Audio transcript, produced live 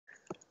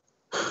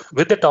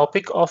With the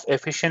topic of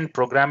efficient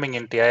programming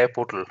in TIA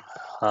portal,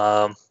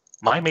 um,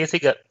 my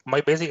basic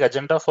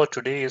agenda for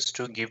today is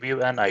to give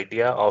you an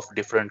idea of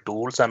different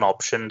tools and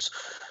options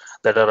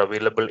that are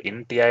available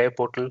in TIA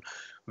portal,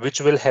 which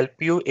will help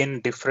you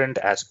in different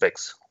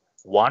aspects.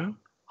 One,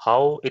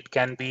 how it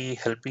can be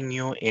helping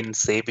you in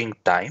saving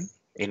time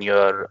in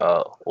your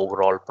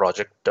overall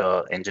project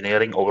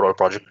engineering, overall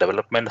project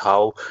development,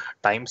 how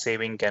time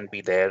saving can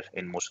be there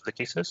in most of the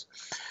cases.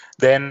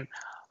 Then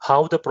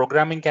how the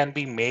programming can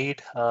be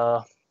made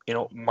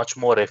much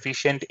more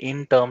efficient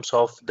in terms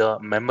of the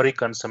memory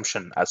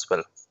consumption as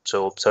well.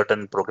 So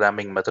certain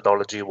programming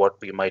methodology what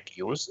we might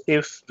use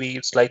if we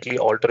slightly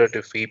alter it,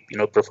 if we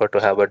prefer to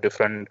have a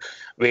different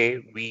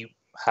way, we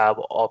have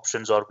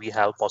options or we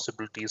have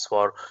possibilities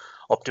for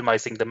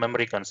optimizing the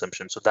memory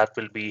consumption. So that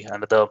will be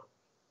another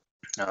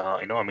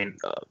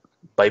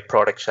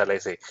byproduct, shall I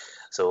say.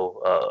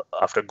 So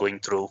after going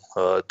through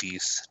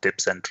these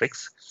tips and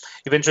tricks,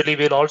 eventually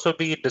we'll also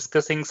be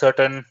discussing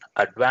certain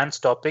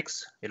advanced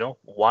topics.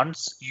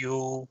 Once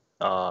you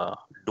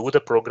do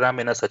the program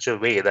in a such a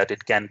way that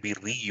it can be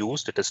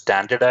reused, it is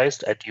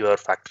standardized at your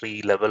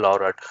factory level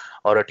or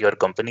at your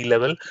company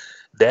level,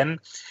 then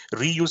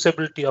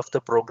reusability of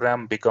the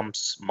program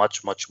becomes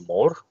much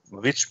more,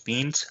 which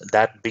means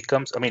that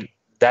becomes,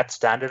 that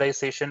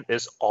standardization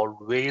is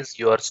always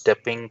your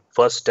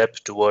first step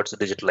towards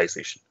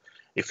digitalization.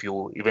 If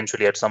you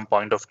eventually at some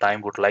point of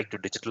time would like to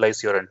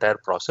digitalize your entire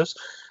process,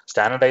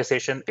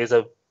 standardization is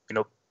a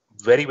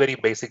very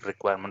basic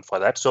requirement for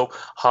that. So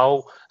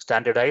how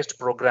standardized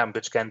program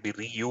which can be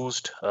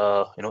reused,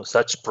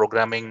 such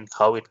programming,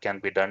 how it can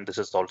be done, this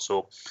is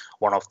also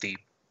one of the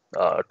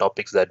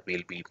topics that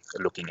we'll be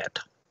looking at.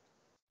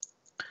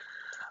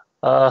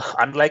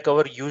 Unlike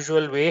our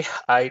usual way,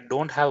 I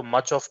don't have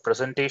much of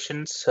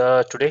presentations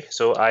today,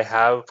 so I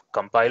have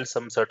compiled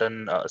some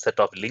certain set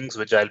of links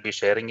which I'll be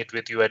sharing it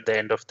with you at the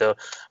end of the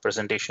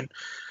presentation,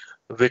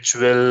 which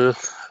will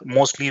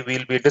mostly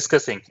we'll be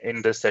discussing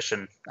in this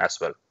session as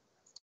well.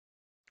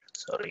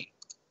 Sorry.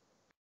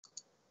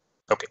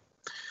 Okay.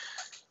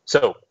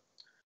 So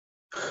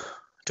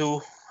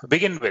to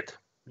begin with,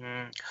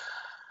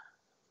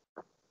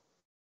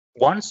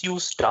 once you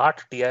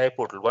start TIA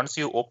portal, once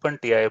you open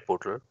TIA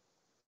portal,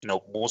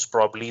 most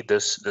probably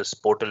this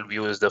portal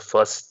view is the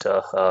first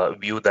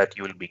view that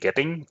you will be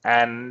getting.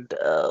 And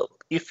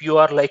if you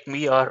are like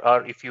me,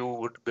 or if you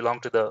would belong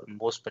to the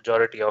most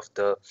majority of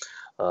the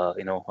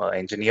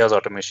engineers,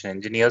 automation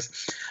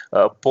engineers,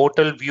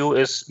 portal view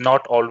is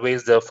not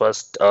always the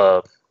first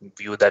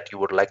view that you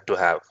would like to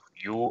have.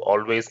 You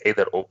always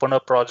either open a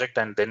project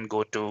and then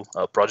go to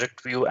a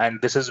project view,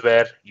 and this is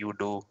where you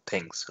do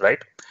things, right?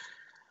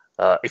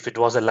 If it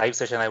was a live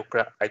session, I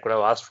could have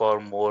asked for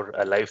more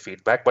live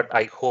feedback, but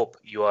I hope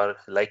you are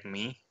like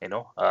me,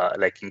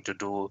 liking to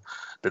do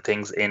the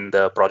things in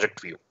the project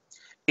view.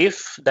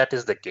 If that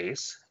is the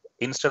case,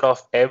 instead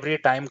of every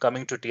time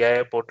coming to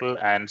TIA portal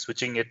and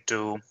switching it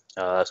to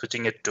a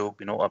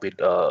bit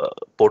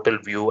portal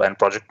view and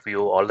project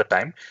view all the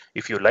time,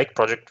 if you like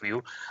project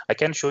view, I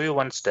can show you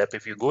one step.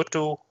 If you go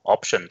to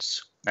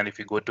options and if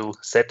you go to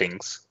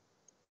settings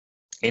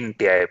in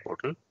TIA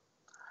portal,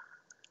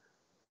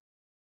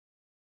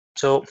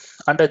 so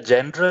under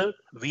general,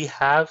 we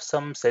have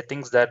some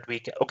settings that we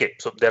can, okay,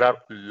 so there are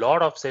a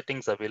lot of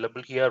settings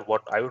available here.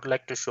 What I would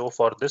like to show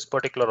for this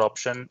particular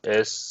option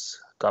is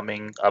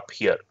coming up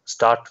here,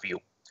 start view.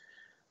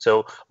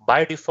 So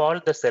by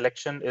default, the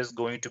selection is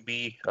going to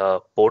be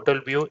portal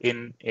view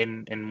in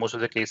most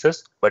of the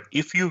cases. But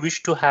if you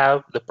wish to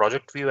have the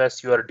project view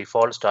as your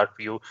default start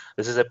view,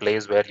 this is a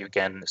place where you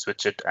can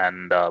switch it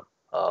and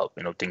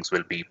things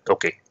will be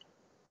okay.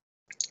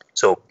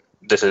 So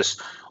this is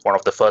one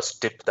of the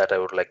first tip that I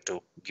would like to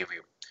give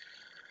you.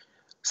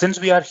 Since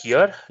we are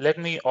here, let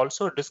me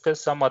also discuss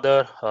some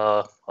other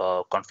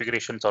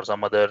configurations or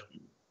some other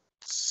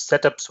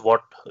setups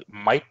what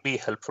might be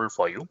helpful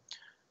for you.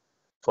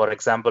 For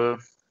example,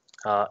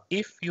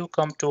 if you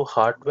come to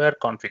hardware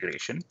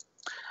configuration,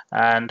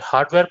 and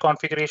hardware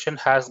configuration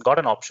has got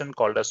an option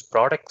called as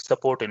product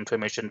support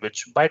information,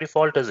 which by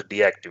default is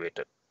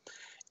deactivated.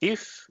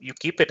 If you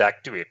keep it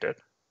activated,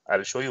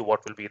 I'll show you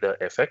what will be the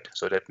effect.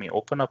 So let me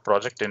open a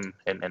project in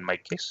my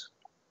case.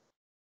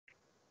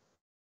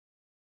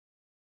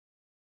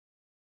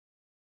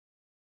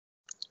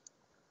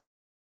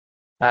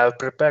 I have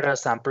prepared a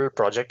sample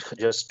project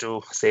just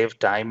to save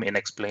time in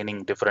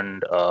explaining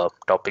different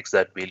topics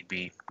that we'll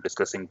be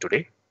discussing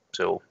today.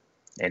 So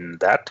in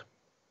that,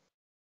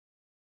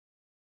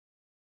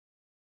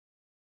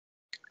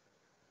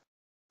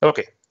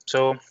 okay,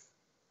 so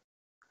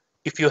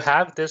if you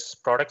have this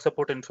product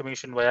support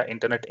information via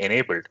internet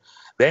enabled,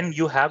 then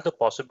you have the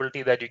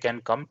possibility that you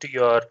can come to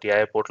your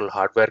TI portal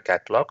hardware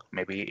catalog,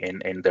 maybe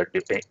in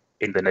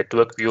the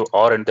network view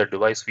or in the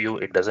device view,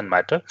 it doesn't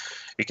matter.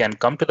 You can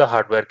come to the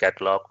hardware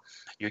catalog.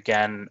 You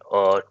can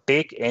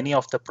take any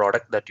of the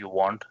product that you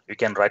want. You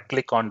can right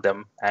click on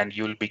them and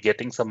you'll be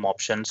getting some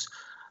options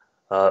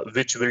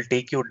which will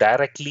take you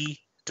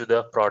directly to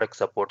the product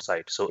support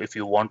side. So if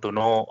you want to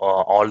know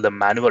all the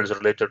manuals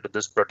related to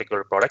this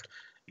particular product,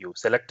 you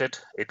select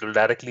it. It will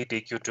directly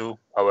take you to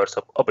our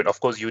but of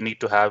course, you need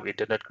to have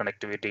internet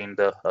connectivity in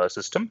the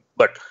system.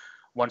 But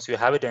once you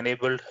have it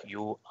enabled,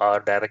 you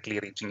are directly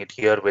reaching it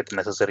here with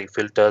necessary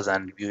filters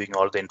and viewing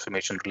all the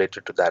information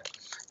related to that.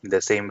 In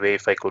the same way,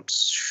 if I could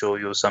show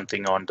you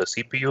something on the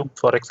CPU,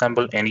 for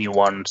example, any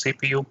one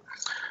CPU,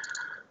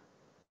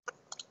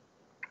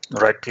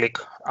 right click,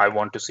 I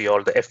want to see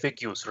all the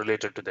FAQs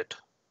related to that.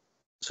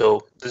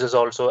 So this is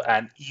also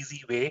an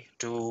easy way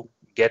to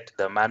get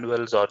the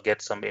manuals or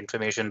get some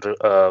information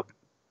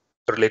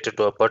related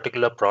to a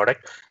particular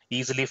product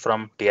easily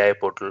from TI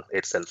portal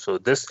itself. So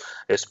this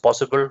is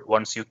possible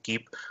once you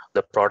keep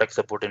the product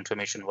support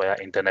information via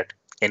internet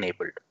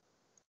enabled.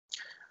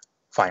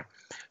 Fine.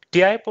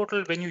 TI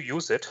portal, when you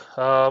use it,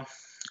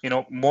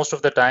 most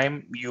of the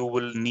time you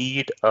will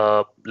need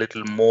a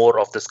little more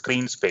of the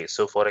screen space.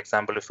 So for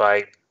example, if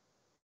I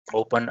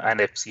open an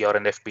FC or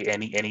an FB,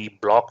 any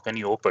block when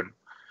you open,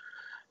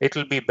 it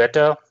will be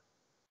better.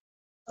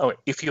 Oh,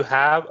 if you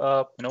have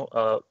a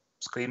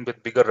screen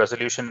with bigger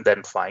resolution,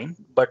 then fine.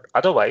 But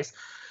otherwise,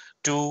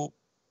 to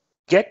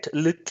get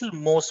little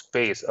more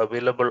space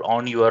available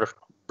on your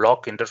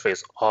block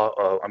interface,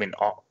 or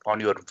on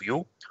your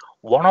view,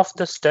 one of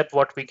the step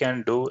what we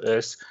can do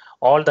is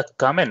all the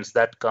comments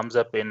that comes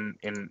up in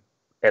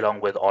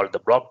along with all the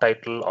block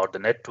title or the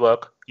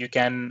network, you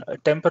can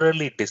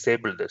temporarily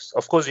disable this.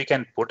 Of course, you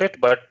can put it,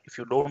 but if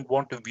you don't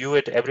want to view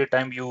it every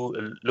time you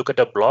look at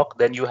a block,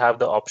 then you have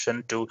the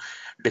option to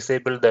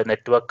disable the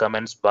network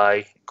comments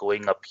by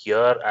going up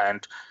here,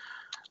 and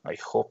I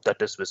hope that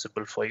is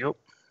visible for you.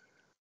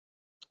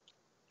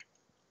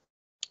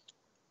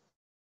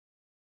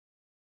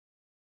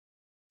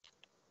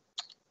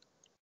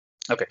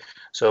 Okay,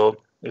 so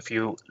if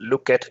you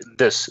look at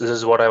this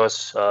is what I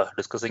was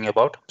discussing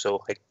about.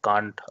 So I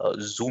can't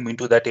zoom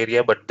into that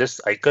area, but this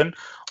icon,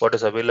 what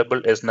is available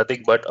is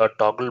nothing but a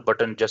toggle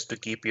button just to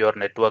keep your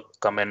network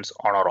comments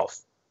on or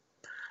off.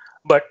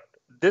 But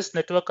this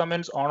network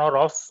comments on or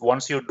off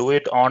once you do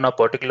it on a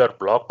particular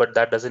block, but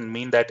that doesn't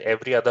mean that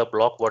every other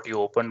block what you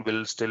open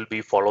will still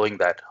be following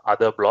that.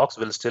 Other blocks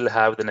will still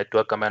have the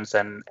network comments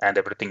and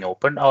everything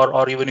open,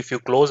 or even if you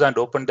close and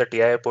open the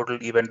TI portal,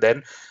 even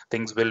then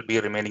things will be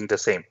remaining the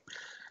same.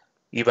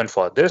 Even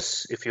for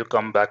this, if you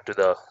come back to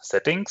the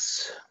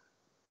settings,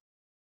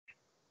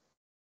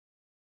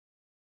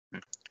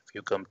 if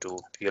you come to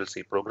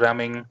PLC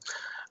programming,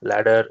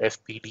 ladder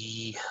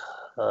FPD,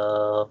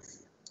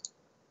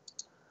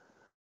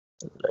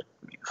 let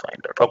me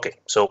find out. Okay,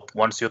 so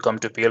once you come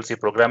to PLC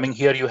programming,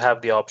 here you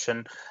have the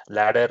option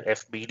ladder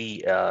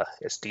FBD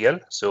STL.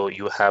 So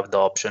you have the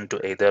option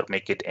to either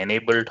make it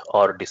enabled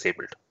or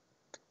disabled.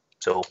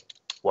 So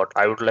what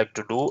I would like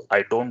to do,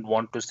 I don't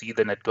want to see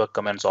the network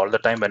comments all the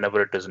time.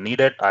 Whenever it is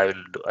needed, I'll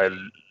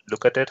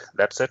look at it.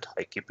 That's it.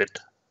 I keep it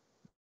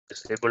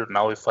disabled.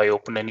 Now if I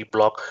open any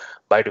block,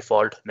 by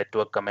default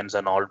network comments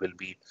and all will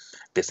be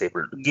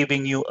disabled,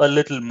 giving you a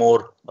little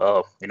more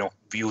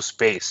view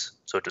space,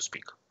 so to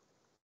speak.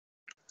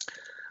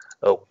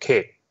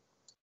 Okay,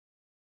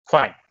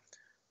 fine.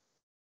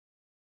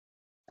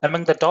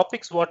 Among the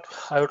topics what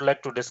I would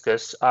like to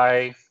discuss,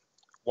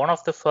 one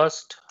of the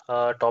first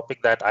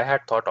topic that I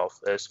had thought of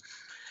is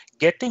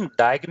getting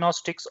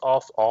diagnostics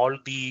of all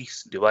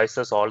these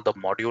devices, all the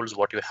modules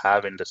what you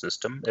have in the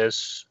system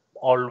is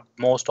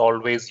almost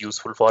always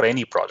useful for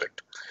any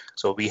project.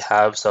 So we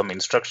have some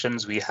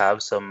instructions, we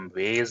have some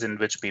ways in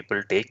which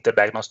people take the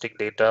diagnostic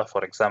data.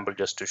 For example,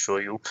 just to show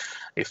you,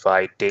 if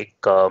I take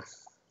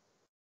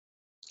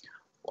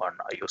one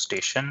IO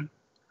station,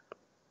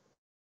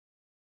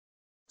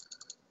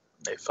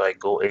 if I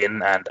go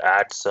in and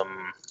add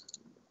some,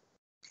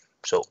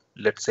 so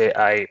let's say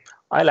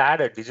I'll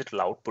add a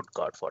digital output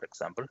card, for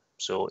example.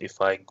 So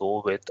if I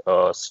go with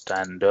a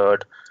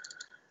standard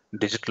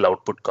digital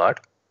output card,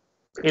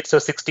 it's a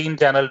 16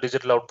 channel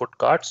digital output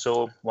card.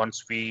 So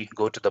once we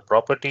go to the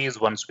properties,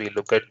 once we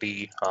look at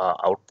the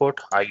output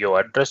IO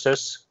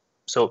addresses,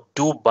 so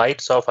 2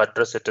 bytes of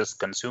address it is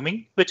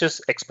consuming, which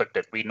is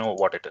expected. We know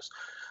what it is.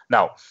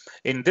 Now,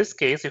 in this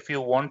case, if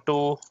you want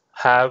to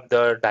have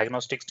the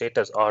diagnostic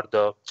status or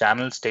the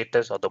channel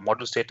status or the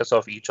module status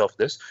of each of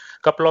this,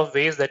 couple of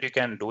ways that you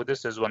can do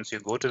this is once you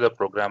go to the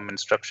program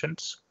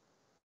instructions,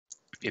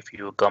 if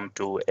you come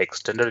to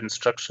extended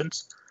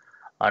instructions,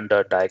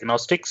 under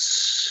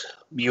diagnostics,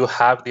 you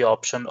have the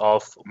option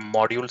of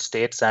module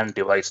states and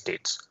device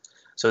states.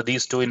 So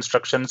these two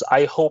instructions,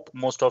 I hope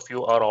most of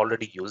you are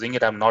already using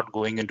it. I'm not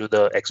going into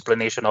the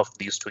explanation of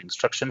these two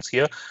instructions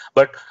here,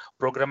 but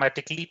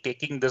programmatically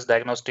taking this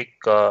diagnostic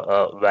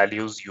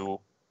values,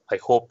 I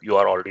hope you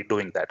are already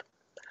doing that.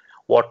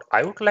 What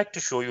I would like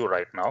to show you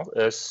right now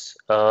is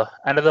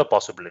another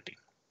possibility.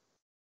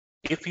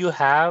 If you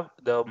have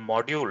the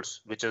modules,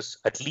 which is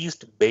at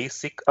least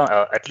basic,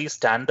 at least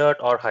standard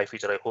or high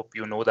feature, I hope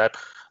you know that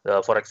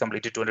for example,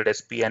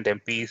 ET200SP and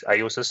MP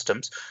IO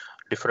systems,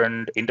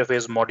 different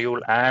interface module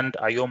and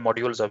IO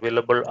modules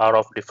available are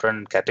of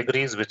different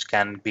categories, which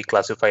can be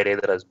classified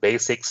either as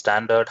basic,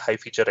 standard, high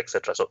feature,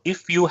 etc. So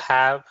if you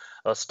have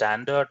a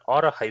standard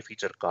or a high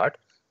feature card,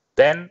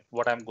 then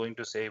what I'm going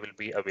to say will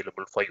be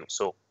available for you.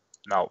 So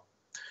now,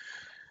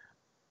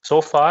 so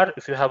far,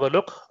 if you have a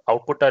look,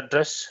 output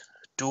address,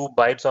 2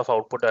 bytes of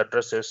output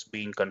address is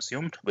being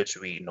consumed, which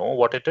we know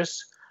what it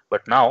is.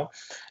 But now,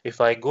 if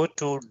I go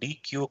to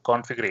DQ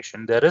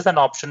configuration, there is an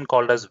option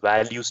called as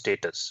value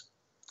status.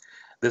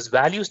 This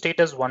value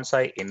status, once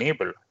I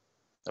enable,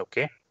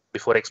 okay,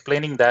 before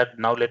explaining that,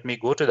 now let me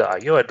go to the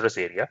IO address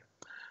area.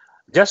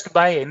 Just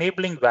by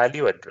enabling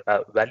value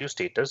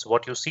status,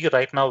 what you see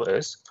right now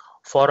is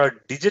for a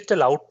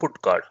digital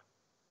output card,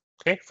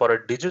 okay, for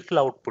a digital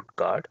output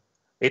card,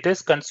 it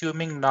is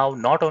consuming now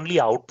not only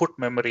output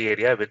memory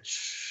area,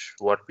 which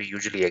what we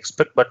usually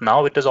expect, but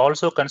now it is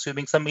also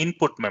consuming some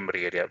input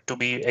memory area. To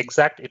be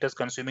exact, it is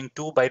consuming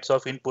 2 bytes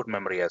of input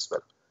memory as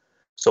well.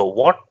 So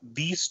what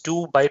these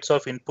 2 bytes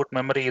of input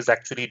memory is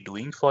actually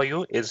doing for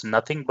you is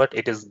nothing but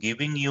it is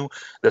giving you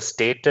the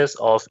status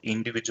of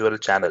individual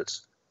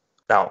channels.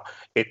 Now,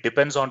 it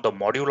depends on the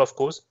module, of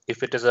course.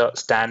 If it is a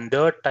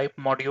standard type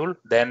module,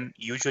 then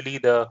usually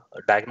the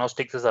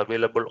diagnostics is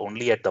available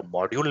only at the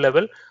module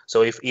level.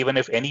 So even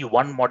if any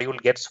one module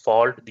gets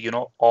fault,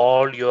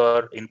 all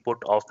your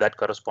input of that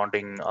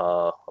corresponding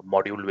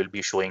module will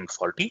be showing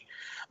faulty.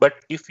 But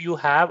if you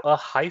have a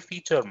high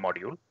feature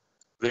module,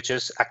 which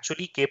is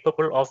actually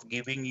capable of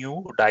giving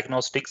you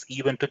diagnostics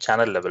even to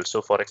channel level.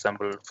 So for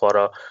example, for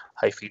a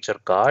high feature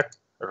card,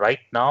 right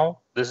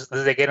now, this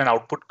is again an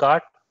output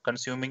card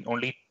consuming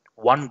only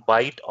 1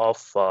 byte of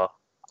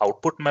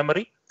output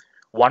memory,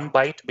 1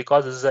 byte,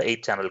 because this is an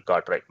 8 channel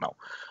card right now.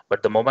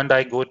 But the moment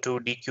I go to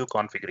DQ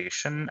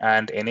configuration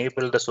and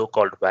enable the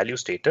so-called value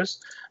status,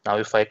 now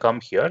if I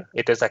come here,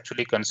 it is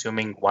actually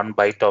consuming 1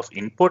 byte of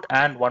input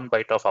and 1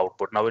 byte of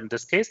output. Now in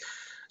this case,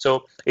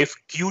 so if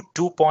Q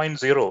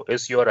 2.0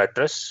 is your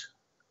address,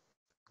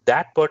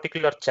 that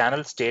particular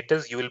channel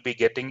status, you will be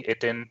getting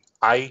it in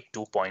I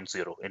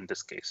 2.0 in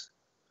this case.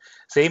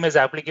 Same is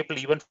applicable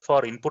even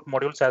for input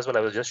modules as well.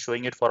 I was just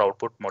showing it for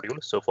output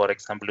module. So for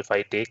example, if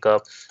I take a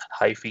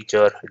high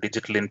feature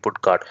digital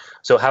input card,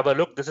 so have a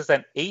look, this is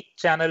an 8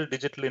 channel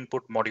digital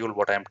input module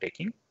what I'm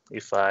taking.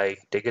 If I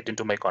take it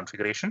into my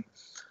configuration,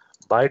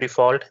 by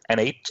default, an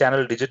 8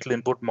 channel digital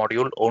input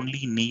module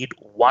only need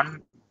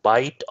 1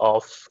 byte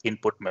of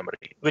input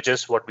memory, which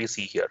is what we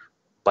see here,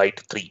 byte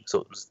 3.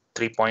 So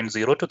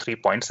 3.0 to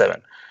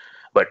 3.7.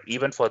 But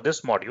even for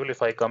this module,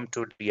 if I come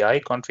to DI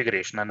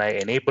configuration and I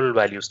enable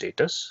value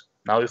status,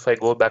 now if I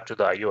go back to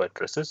the IO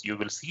addresses, you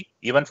will see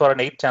even for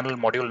an 8 channel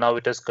module, now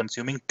it is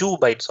consuming 2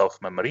 bytes of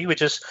memory,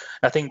 which is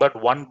nothing but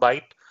 1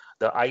 byte.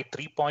 The I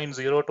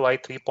 3.0 to I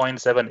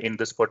 3.7 in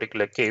this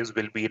particular case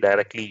will be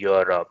directly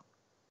your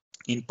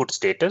input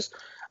status.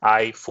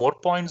 I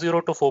 4.0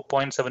 to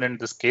 4.7 in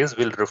this case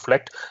will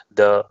reflect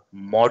the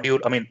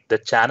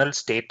the channel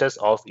status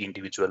of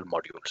individual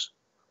modules.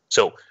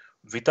 So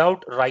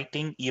without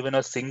writing even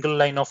a single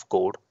line of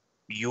code,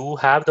 you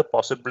have the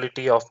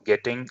possibility of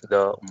getting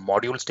the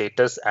module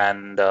status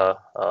and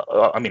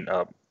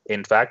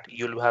in fact,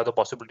 you'll have the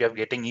possibility of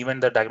getting even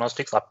the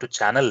diagnostics up to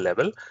channel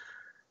level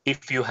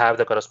if you have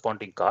the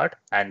corresponding card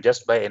and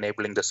just by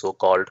enabling the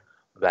so-called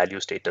value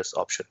status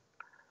option.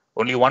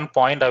 Only one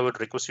point I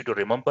would request you to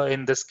remember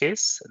in this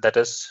case, that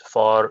is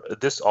for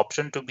this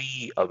option to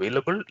be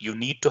available, you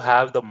need to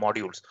have the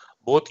modules,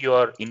 both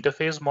your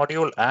interface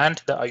module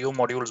and the IO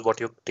modules what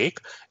you take,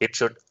 it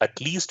should at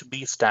least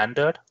be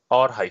standard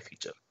or high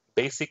feature.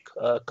 Basic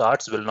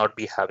cards will not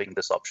be having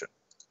this option.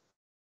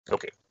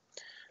 Okay.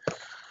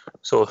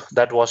 So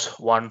that was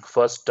one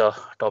first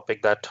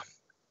topic that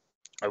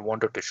I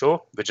wanted to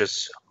show, which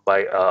is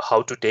by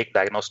how to take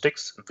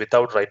diagnostics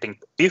without writing.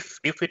 If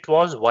it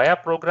was via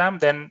program,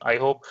 then I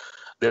hope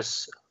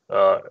this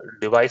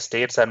device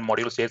states and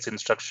module states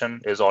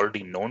instruction is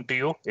already known to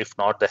you. If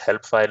not, the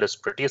help file is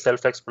pretty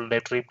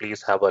self-explanatory.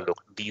 Please have a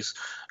look. These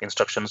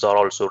instructions are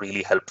also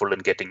really helpful in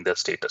getting the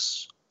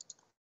status.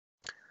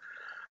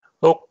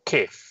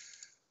 Okay,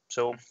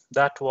 so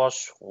that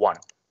was one.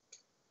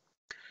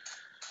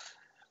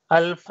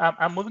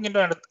 I'm moving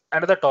into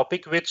another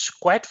topic, which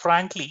quite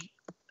frankly,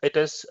 it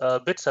is a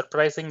bit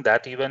surprising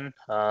that even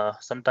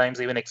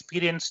sometimes even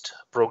experienced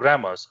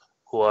programmers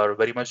who are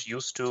very much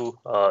used to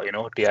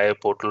TIA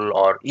portal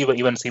or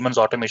even Siemens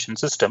automation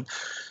system,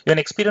 even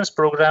experienced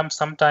programs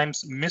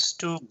sometimes miss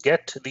to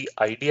get the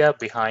idea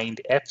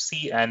behind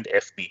FC and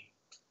FB.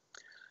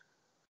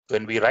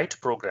 When we write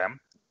program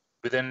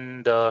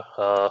within the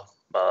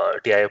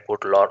TIA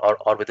portal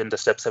or within the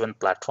Step 7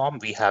 platform,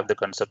 we have the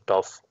concept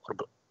of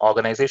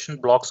organization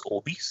blocks,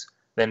 OBs.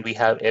 Then we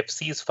have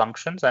FC's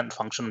functions and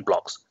function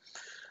blocks.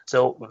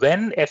 So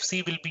when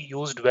FC will be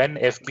used, when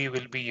FB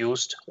will be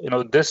used,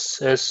 this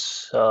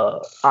is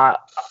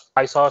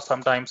I saw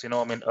sometimes,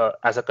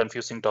 as a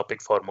confusing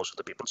topic for most of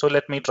the people. So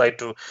let me try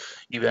to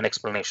give you an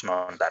explanation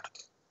on that.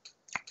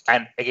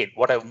 And again,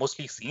 what I've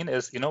mostly seen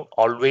is,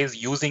 always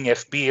using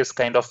FB is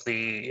kind of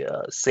the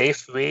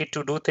safe way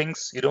to do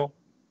things,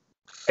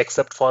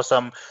 except for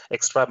some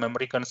extra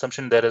memory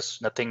consumption. There is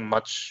nothing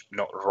much,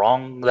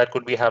 wrong that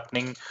could be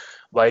happening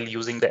while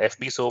using the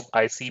FB. So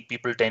I see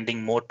people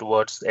tending more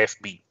towards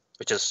FB,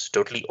 which is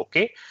totally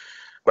okay.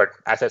 But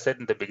as I said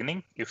in the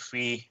beginning, if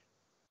we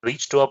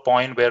reach to a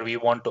point where we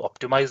want to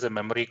optimize the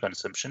memory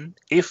consumption,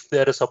 if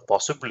there is a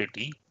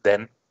possibility,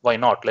 then why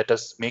not? Let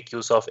us make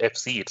use of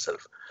FC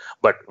itself.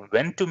 But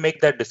when to make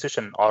that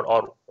decision,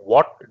 or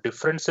what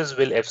differences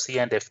will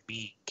FC and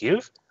FB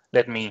give?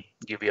 Let me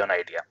give you an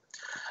idea.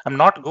 I'm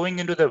not going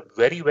into the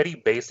very, very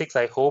basics.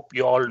 I hope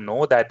you all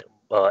know that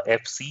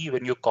FC,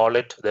 when you call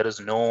it, there is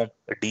no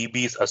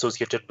DBs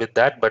associated with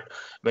that. But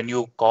when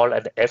you call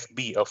an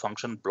FB, a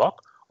function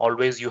block,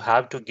 always you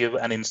have to give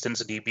an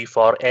instance DB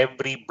for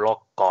every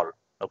block call.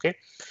 Okay,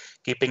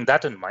 keeping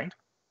that in mind,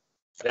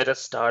 let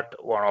us start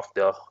one of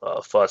the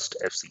first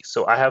FC.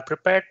 So I have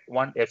prepared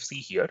one FC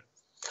here.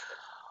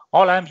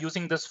 All I'm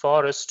using this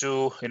for is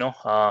to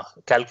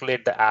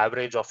calculate the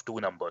average of two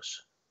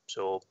numbers.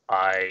 So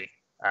I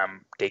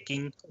am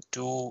taking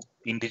two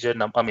real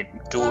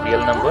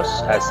numbers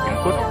as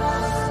input.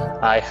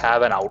 I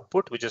have an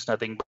output which is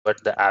nothing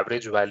but the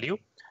average value,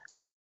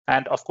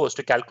 and of course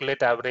to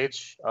calculate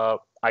average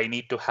I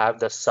need to have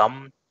the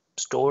sum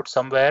stored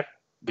somewhere,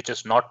 which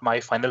is not my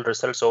final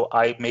result, so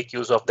I make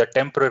use of the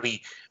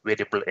temporary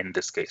variable in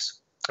this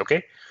case.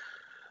 Okay,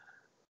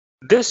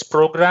 this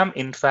program,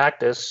 in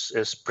fact, is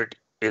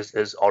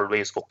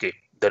always okay.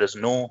 There is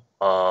no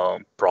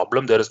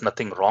problem. There is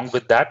nothing wrong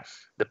with that.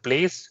 The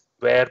place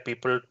where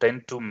people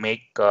tend to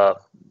make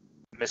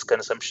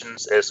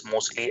misconceptions is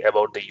mostly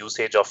about the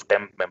usage of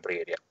temp memory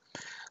area.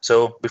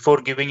 So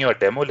before giving you a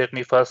demo, let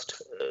me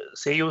first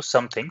say you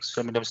some things.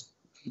 Let me just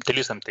tell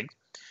you something.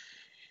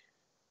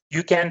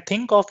 You can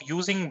think of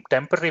using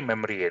temporary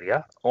memory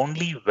area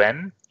only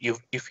when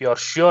if you're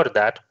sure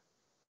that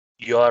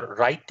you're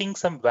writing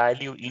some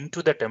value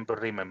into the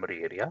temporary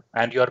memory area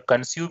and you're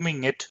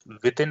consuming it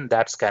within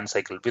that scan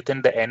cycle,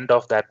 within the end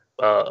of that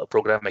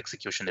program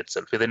execution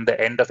itself, within the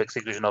end of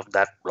execution of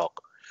that block.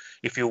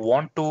 If you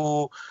want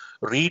to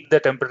read the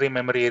temporary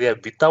memory area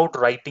without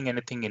writing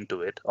anything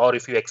into it, or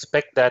if you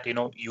expect that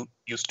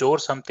you store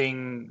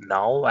something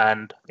now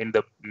and in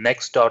the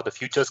next or the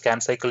future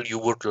scan cycle you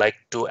would like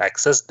to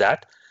access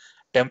that,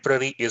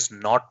 temporary is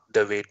not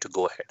the way to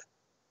go ahead.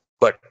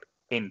 But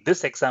in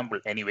this example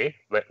anyway,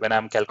 when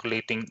I'm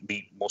calculating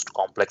the most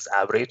complex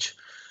average,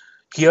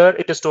 here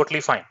it is totally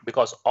fine,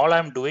 because all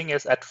I'm doing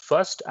is at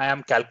first I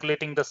am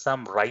calculating the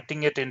sum,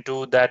 writing it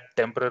into that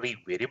temporary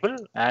variable,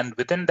 and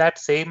within that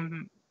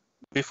same,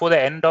 before the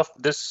end of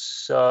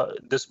this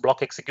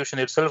block execution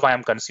itself, I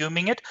am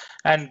consuming it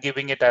and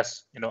giving it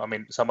as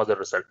some other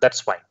result. That's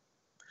fine.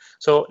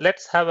 So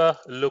let's have a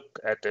look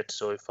at it.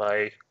 So if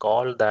I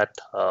call that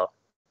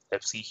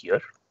FC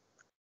here,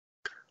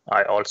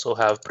 I also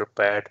have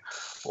prepared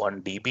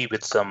one DB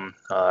with some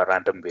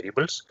random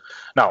variables.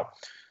 Now,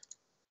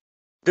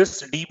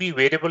 this DB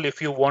variable,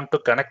 if you want to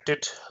connect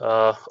it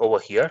over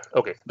here,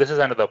 okay, this is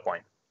another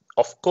point.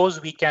 Of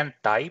course, we can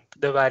type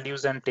the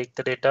values and take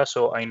the data.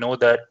 So I know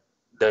that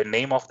the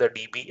name of the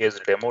DB is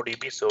demo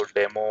DB. So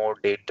demo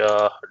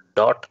data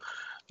dot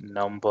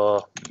number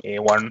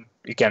A1,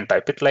 you can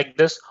type it like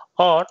this,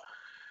 or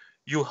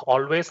you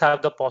always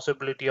have the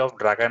possibility of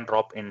drag and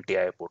drop in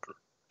TI portal.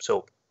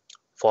 So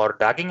for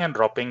dragging and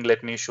dropping,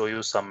 let me show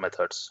you some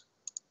methods.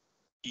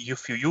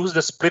 If you use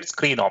the split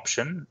screen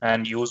option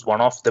and use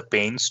one of the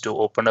panes to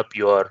open up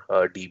your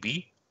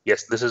DB,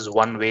 yes, this is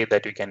one way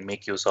that you can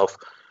make use of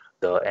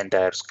the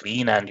entire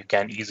screen, and you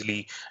can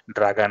easily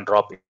drag and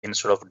drop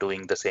instead of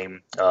doing the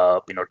same,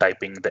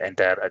 typing the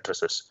entire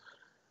addresses.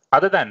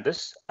 Other than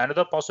this,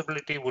 another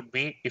possibility would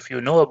be, if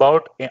you know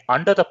about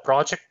under the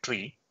project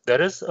tree,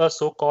 there is a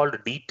so-called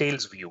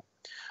details view.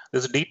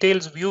 This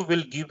details view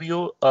will give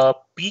you a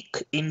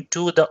peek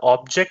into the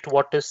object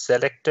what is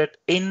selected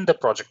in the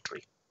project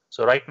tree.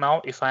 So right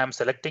now, if I am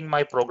selecting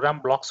my program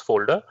blocks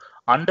folder,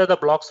 under the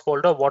blocks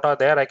folder, what are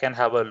there, I can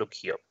have a look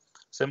here.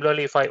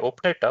 Similarly, if I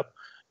open it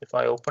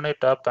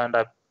up, and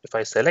if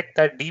I select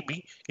that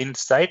DB,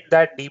 inside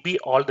that DB,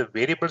 all the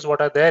variables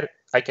what are there,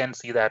 I can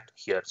see that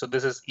here. So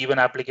this is even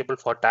applicable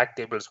for tag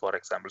tables, for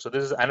example. So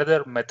this is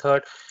another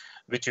method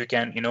which you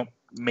can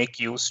make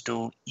use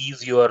to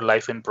ease your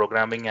life in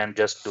programming and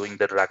just doing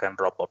the drag and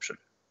drop option.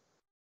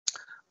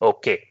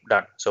 Okay,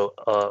 done. So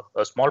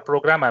a small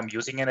program, I'm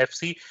using an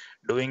FC,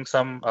 doing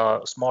some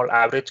small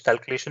average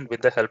calculation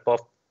with the help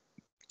of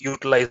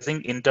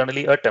utilizing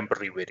internally a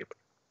temporary variable.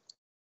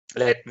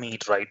 Let me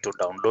try to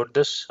download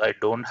this. I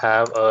don't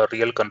have a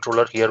real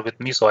controller here with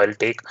me, so I'll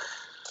take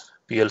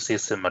PLC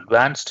Sim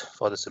Advanced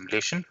for the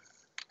simulation.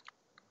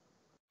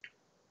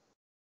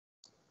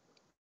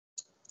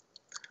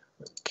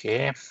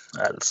 Okay,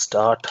 I'll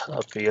start a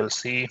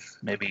PLC,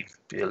 maybe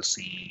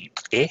PLC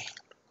A,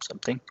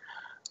 something.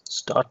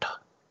 Start.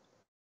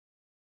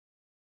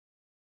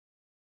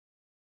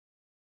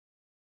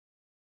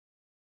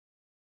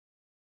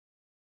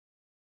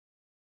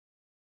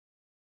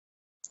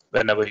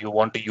 whenever you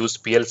want to use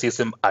PLC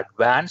Sim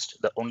Advanced,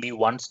 the only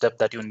one step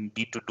that you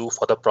need to do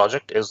for the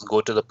project is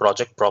go to the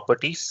project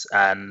properties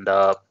and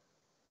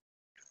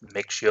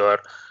make sure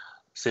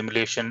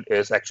simulation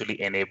is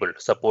actually enabled.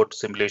 Support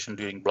simulation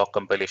during block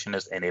compilation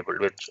is enabled,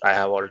 which I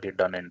have already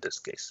done in this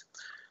case.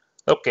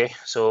 Okay,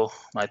 so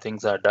my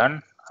things are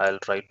done. I'll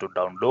try to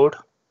download.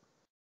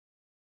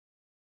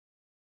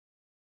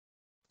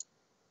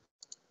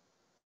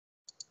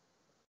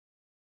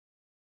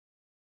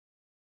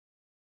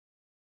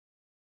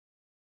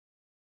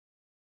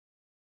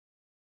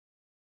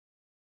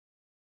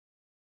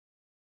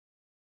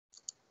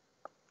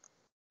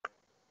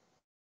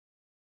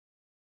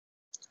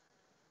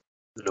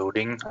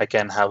 Loading. I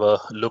can have a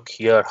look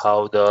here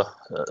how the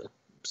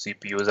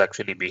CPU is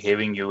actually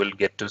behaving. You will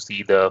get to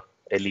see the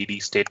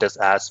LED status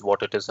as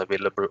what it is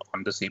available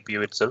on the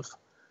CPU itself.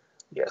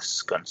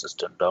 Yes,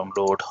 consistent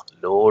download,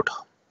 load.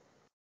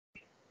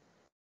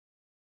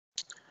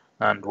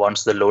 And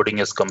once the loading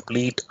is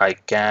complete, I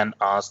can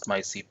ask my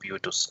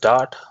CPU to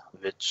start,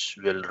 which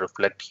will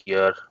reflect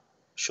here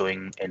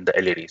showing in the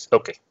LEDs.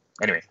 Okay,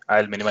 anyway,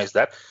 I'll minimize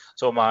that.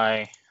 So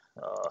my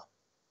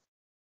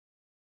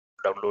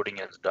downloading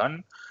is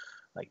done.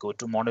 I go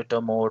to monitor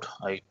mode.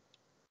 I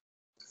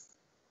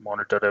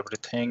monitor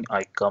everything.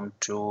 I come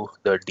to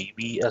the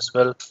DB as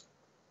well.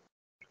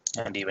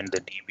 And even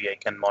the DB I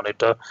can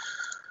monitor.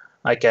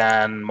 I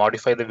can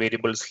modify the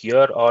variables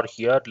here or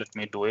here. Let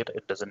me do it.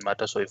 It doesn't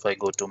matter. So if I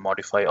go to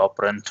modify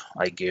operand,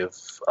 I give,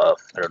 I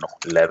don't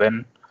know,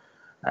 11.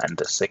 And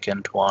the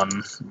second one,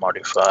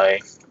 modify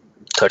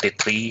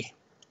 33.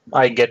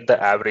 I get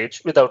the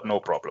average without no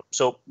problem.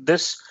 So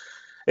this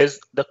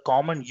is the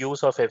common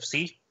use of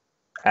FC.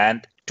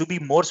 And to be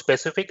more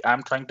specific,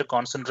 I'm trying to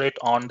concentrate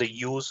on the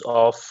use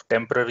of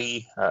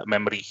temporary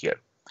memory here.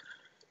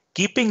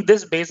 Keeping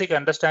this basic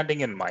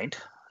understanding in mind,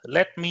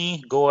 let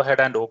me go ahead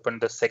and open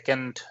the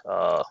second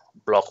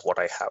block what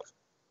I have.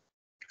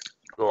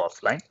 Go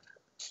offline.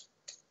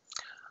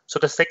 So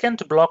the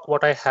second block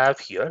what I have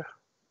here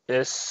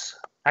is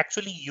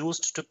actually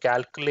used to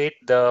calculate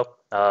the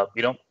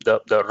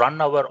the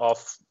run hour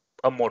of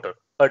a motor,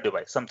 a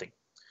device, something.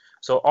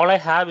 So all I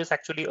have is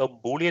actually a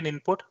Boolean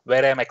input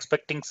where I'm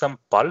expecting some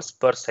pulse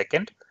per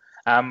second.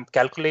 I'm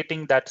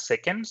calculating that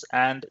seconds,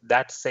 and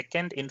that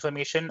second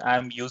information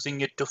I'm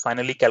using it to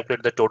finally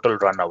calculate the total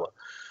run hour.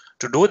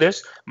 To do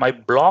this, my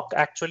block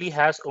actually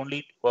has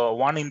only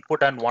one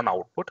input and one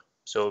output.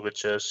 So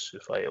which is,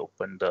 if I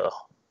open the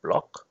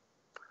block,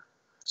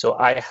 so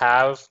I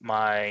have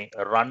my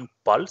run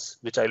pulse,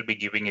 which I'll be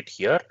giving it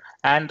here,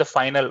 and the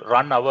final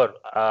run hour,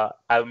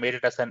 I've made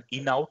it as an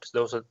in out.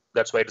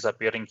 That's why it is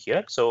appearing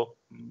here. So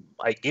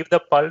I give the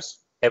pulse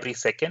every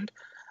second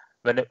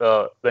when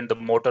the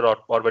motor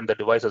or when the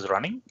device is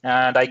running,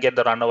 and I get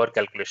the run hour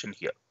calculation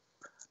here.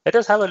 Let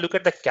us have a look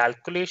at the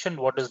calculation,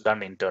 what is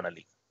done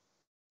internally.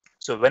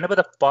 So whenever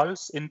the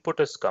pulse input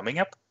is coming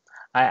up,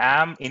 I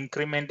am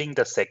incrementing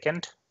the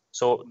second.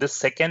 So this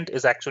second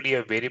is actually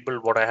a variable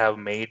what I have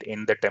made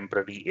in the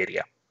temporary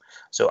area.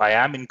 So I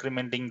am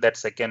incrementing that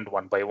second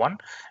one by one.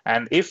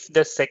 And if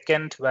the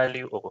second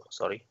value, oh,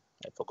 sorry,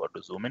 I forgot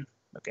to zoom in.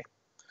 Okay.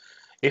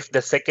 If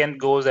the second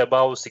goes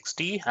above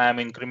 60, I'm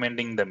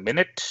incrementing the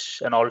minute,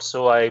 and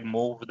also I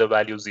move the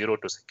value 0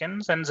 to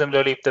seconds. And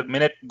similarly, if the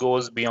minute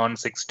goes beyond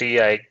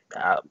 60, I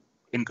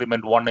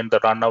increment 1 in the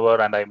run hour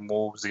and I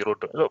move 0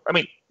 to, so, I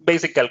mean,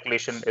 basic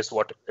calculation is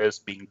what is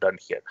being done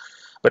here.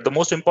 But the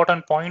most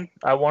important point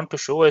I want to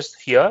show is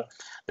here,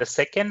 the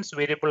seconds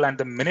variable and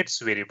the minutes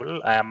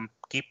variable, I am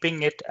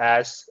keeping it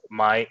as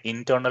my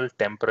internal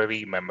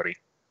temporary memory.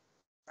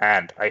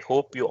 And I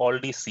hope you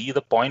already see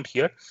the point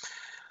here.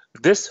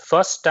 This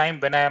first time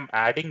when I am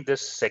adding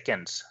this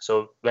seconds,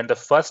 so when the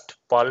first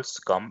pulse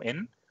come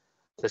in,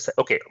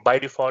 okay, by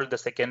default, the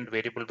second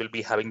variable will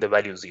be having the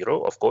value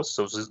 0, of course.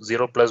 So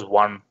 0 plus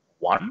 1,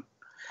 1.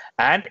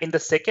 And in the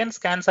second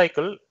scan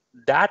cycle,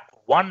 that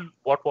 1,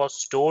 what was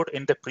stored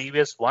in the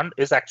previous one,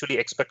 is actually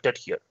expected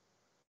here.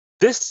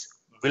 This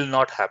will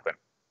not happen.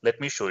 Let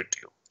me show it to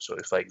you. So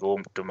if I go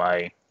to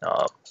my,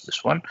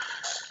 this one,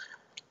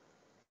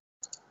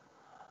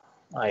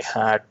 I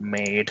had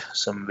made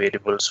some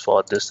variables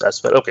for this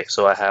as well. Okay,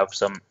 so I have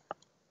some.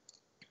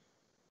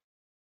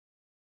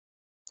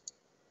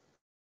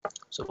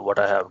 So what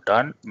I have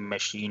done,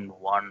 machine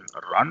 1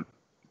 run,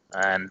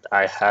 and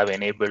I have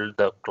enabled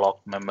the clock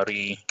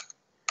memory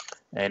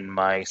in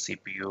my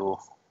CPU.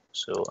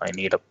 So I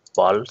need a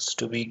pulse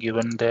to be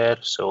given there.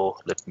 So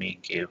let me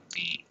give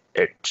the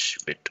edge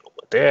bit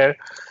over there.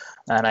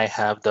 And I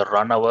have the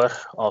run hour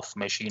of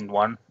machine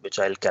 1, which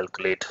I'll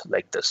calculate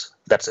like this.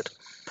 That's it.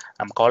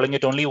 I'm calling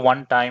it only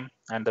one time,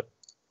 and the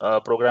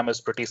program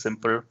is pretty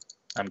simple.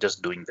 I'm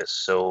just doing this.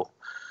 So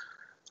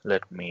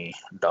let me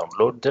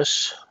download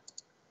this.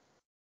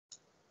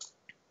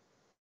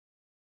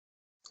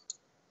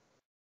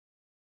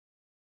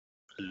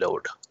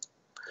 Load.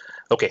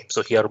 Okay,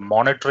 so here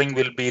monitoring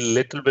will be a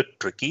little bit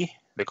tricky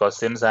because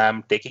since I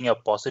am taking a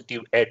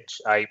positive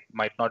edge, I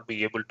might not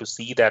be able to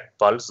see that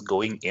pulse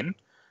going in.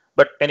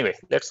 But anyway,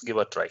 let's give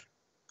a try.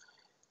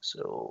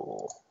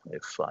 So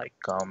if I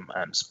come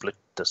and split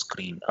the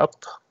screen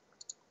up,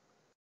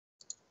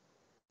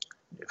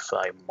 if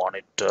I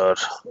monitor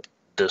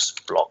this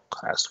block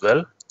as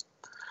well.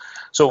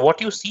 So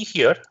what you see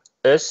here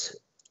is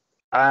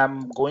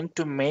I'm going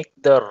to make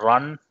the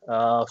run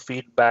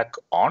feedback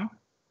on.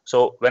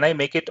 So when I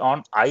make it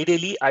on,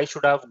 ideally I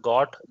should have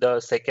got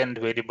the second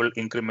variable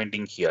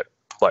incrementing here,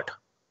 but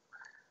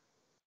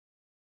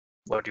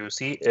what you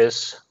see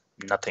is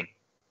nothing.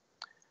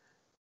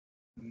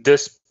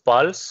 This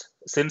pulse,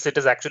 since it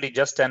is actually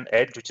just an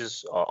edge which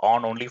is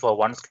on only for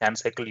one scan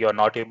cycle, you're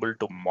not able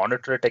to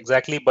monitor it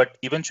exactly, but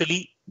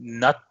eventually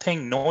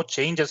nothing, no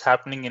change is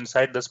happening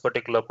inside this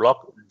particular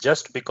block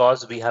just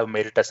because we have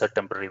made it as a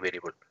temporary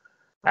variable.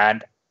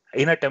 And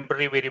in a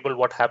temporary variable,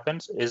 what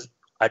happens is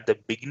at the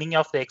beginning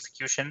of the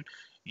execution,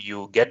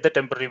 you get the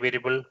temporary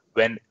variable.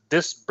 When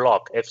this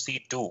block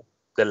FC2,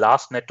 the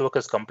last network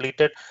is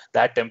completed,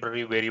 that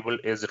temporary variable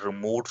is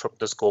removed from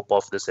the scope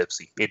of this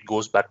FC. It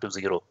goes back to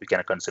 0, we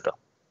can consider.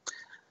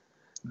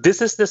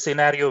 This is the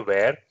scenario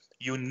where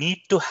you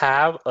need to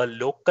have a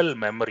local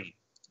memory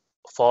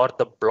for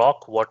the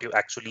block what you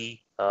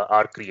actually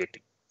are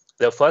creating.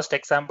 The first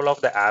example of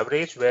the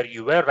average where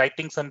you were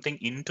writing something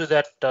into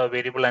that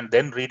variable and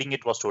then reading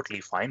it was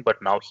totally fine.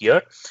 But now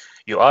here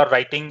you are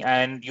writing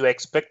and you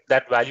expect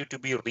that value to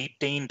be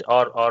retained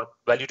or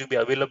value to be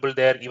available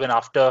there even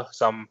after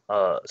some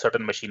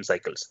certain machine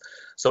cycles.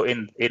 So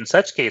in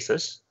such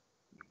cases,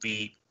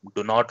 we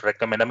do not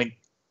recommend, I mean,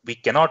 we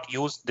cannot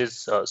use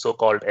this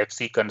so-called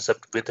FC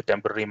concept with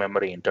temporary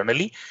memory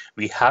internally.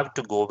 We have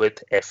to go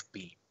with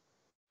FP.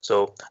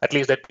 So at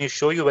least let me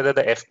show you whether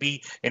the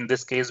FP in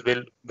this case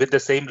will, with the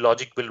same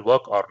logic, will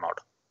work or not.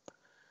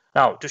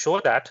 Now to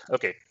show that,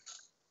 okay,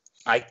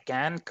 I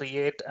can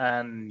create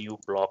a new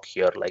block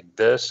here like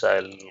this.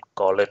 I'll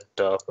call it,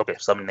 okay,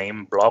 some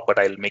name block, but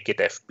I'll make it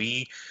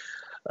FB.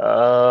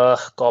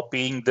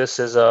 Copying this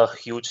is a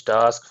huge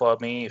task for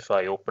me. If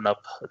I open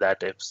up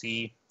that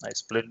FC, I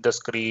split the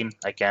screen,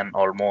 I can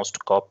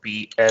almost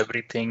copy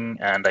everything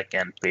and I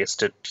can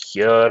paste it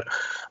here,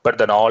 but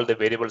then all the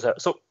variables are,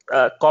 so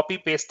copy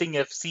pasting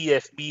FC,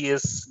 FB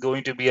is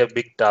going to be a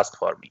big task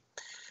for me.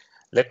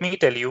 Let me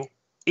tell you,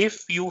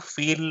 if you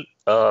feel,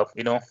 oh,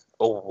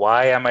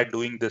 why am I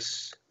doing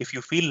this? If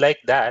you feel like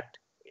that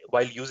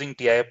while using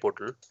TI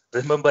portal,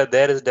 remember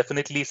there is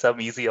definitely some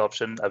easy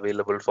option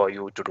available for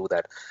you to do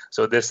that.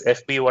 So this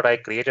FB, what I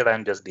created,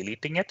 I'm just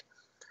deleting it.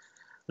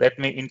 Let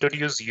me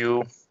introduce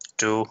you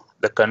to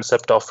the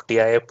concept of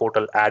TI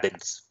portal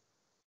add-ins.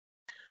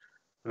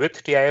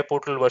 With TI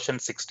portal version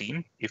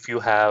 16, if you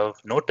have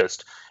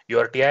noticed,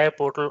 your TI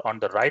portal on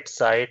the right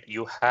side,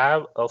 you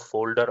have a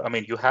folder, I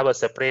mean, you have a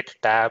separate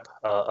tab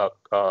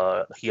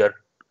here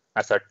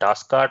as a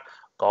task card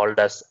called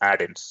as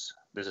add-ins.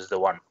 This is the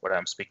one what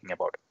I'm speaking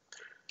about.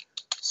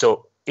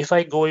 So if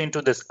I go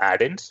into this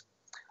add-ins,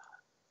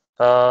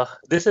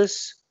 this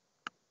is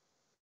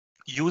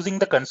using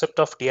the concept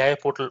of TI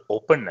portal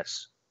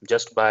openness.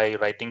 Just by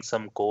writing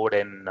some code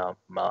in,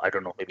 I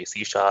don't know, maybe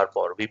C#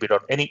 or VB.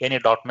 Any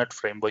 .NET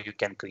framework, you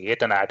can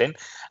create an add-in,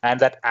 and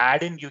that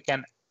add-in you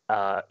can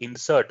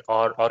insert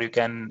or you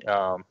can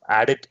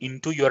add it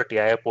into your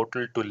TI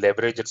portal to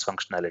leverage its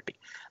functionality.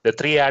 The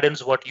 3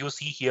 add-ins what you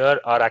see here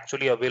are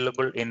actually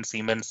available in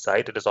Siemens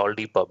site. It is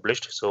already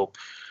published. So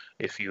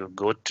if you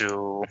go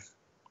to,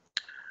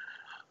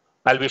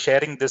 I'll be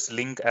sharing this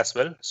link as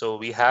well. So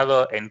we have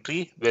an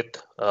entry with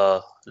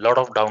a lot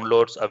of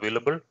downloads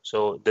available.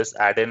 So this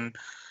add-in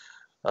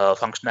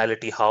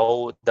functionality,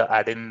 how the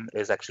add-in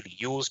is actually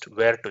used,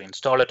 where to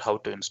install it, how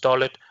to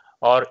install it,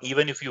 or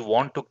even if you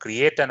want to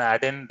create an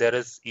add-in, there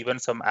is even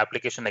some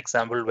application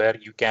example where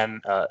you can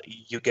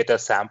you get a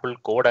sample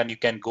code and you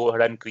can go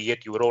ahead and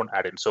create your own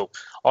add-in. So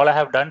all I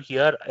have done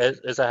here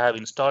is I have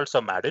installed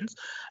some add-ins,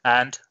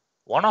 and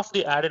one of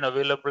the add-in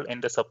available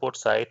in the support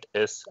site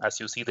is, as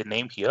you see the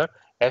name here,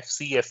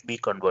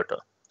 FCFB converter.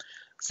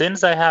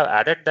 Since I have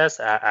added this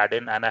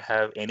add-in and I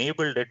have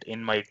enabled it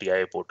in my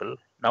TI portal,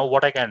 now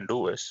what I can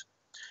do is,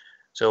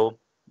 so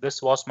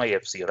this was my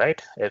FC,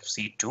 right?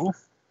 FC2.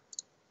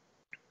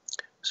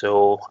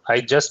 So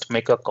I just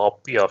make a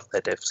copy of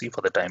that FC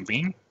for the time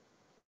being.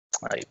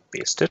 I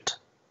paste it.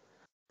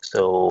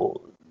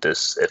 So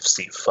this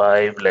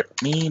FC5,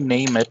 let me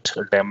name it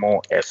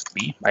demo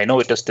FB. I know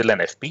it is still an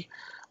FB,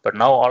 but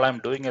now all I'm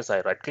doing is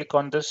I right click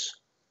on this.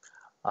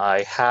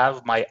 I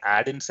have my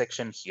add-in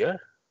section here.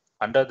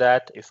 Under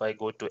that, if I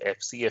go to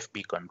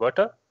FCFB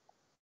converter,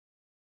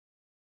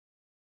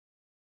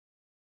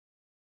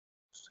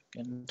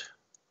 second,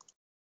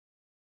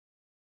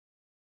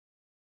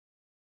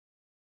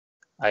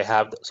 I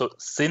have, so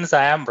since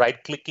I am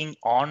right clicking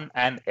on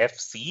an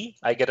FC,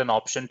 I get an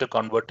option to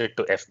convert it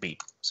to FB.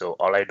 So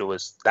all I do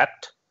is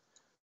that,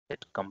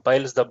 it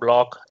compiles the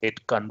block,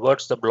 it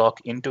converts the block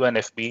into an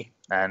FB,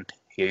 and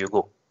here you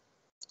go.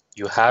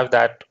 You have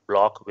that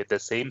block with the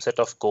same set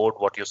of code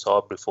what you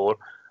saw before,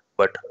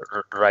 but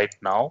right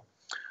now,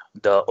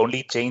 the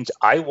only change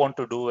I want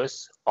to do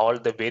is all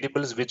the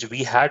variables which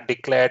we had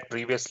declared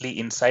previously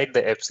inside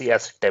the FC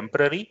as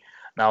temporary.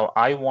 Now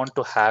I want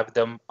to have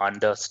them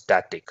under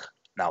static.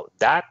 Now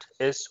that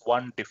is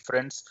one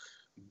difference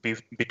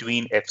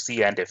between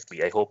FC and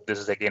FB. I hope this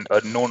is again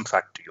a known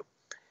fact to you.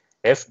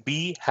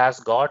 FB has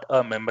got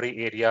a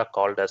memory area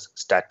called as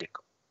static.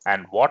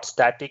 And what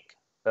static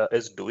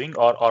is doing,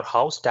 or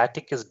how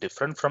static is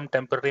different from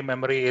temporary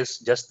memory, is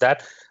just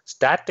that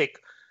static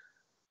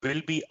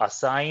will be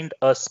assigned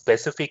a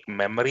specific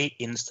memory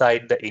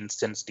inside the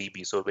instance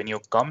DB. So when you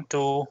come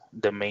to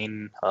the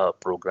main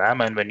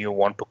program and when you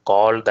want to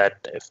call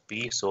that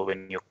FB, so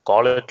when you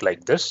call it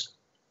like this,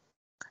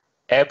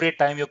 every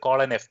time you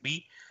call an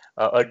FB,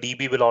 a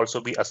DB will also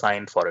be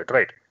assigned for it,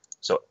 right?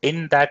 So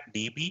in that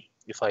DB,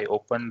 if I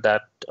open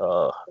that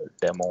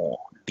demo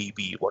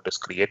DB, what is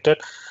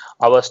created,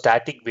 our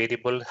static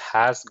variable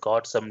has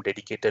got some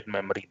dedicated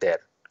memory there.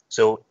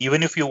 So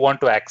even if you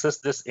want to access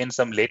this in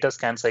some later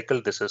scan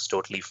cycle, this is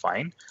totally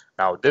fine.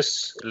 Now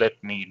this,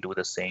 let me do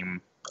the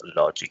same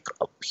logic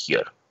up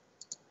here.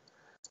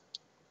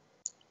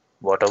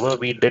 Whatever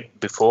we did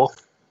before,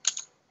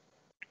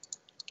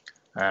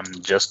 I'm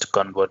just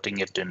converting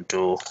it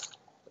into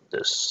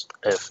this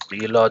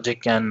FB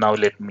logic, and now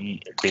let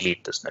me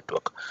delete this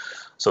network.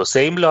 So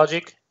same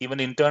logic, even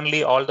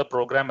internally, all the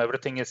program,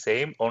 everything is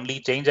same. Only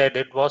change I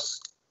did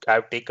was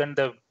I've taken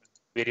the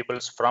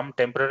variables from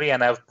temporary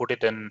and I've put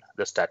it in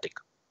the static,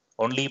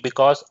 only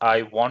because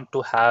I want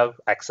to have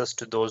access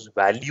to those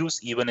values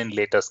even in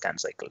later scan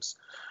cycles.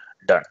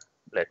 Done.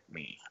 Let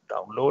me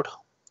download.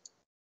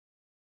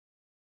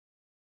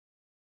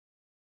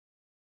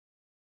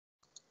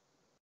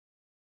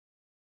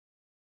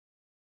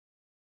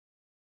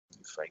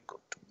 If I go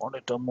to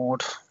monitor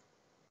mode,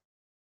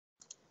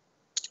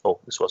 oh,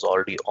 this was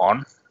already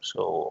on,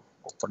 so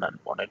open and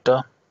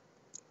monitor.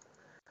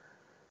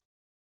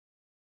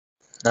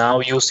 Now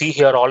you see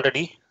here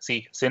already,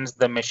 see, since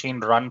the machine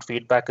run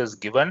feedback is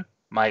given,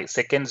 my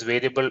seconds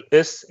variable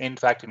is in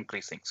fact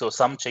increasing. So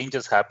some change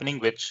is happening,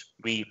 which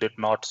we did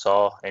not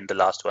saw in the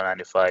last one.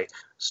 And if I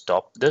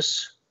stop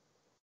this,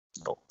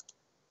 no,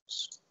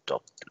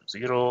 stop to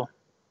 0,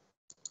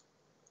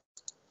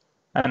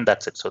 and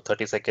that's it. So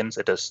 30 seconds,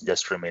 it is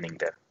just remaining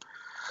there.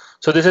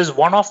 So this is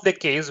one of the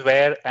case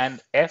where an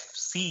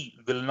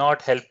FC will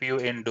not help you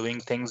in doing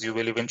things. You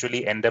will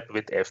eventually end up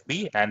with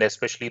FB, and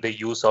especially the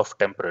use of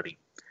temporary.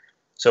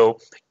 So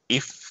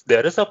if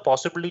there is a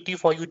possibility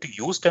for you to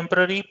use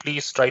temporary,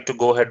 please try to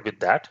go ahead with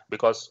that,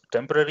 because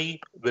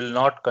temporary will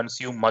not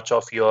consume much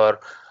of your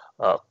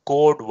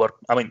code work,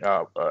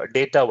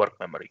 data work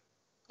memory.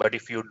 But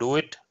if you do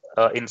it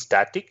in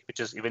static,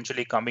 which is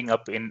eventually coming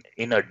up in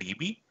a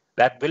DB,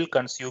 that will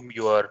consume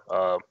your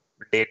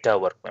data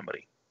work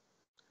memory.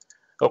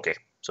 Okay,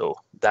 so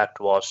that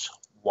was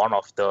one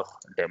of the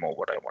demo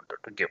what I wanted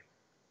to give.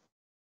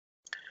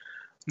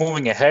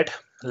 Moving ahead,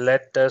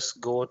 let us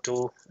go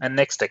to a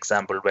next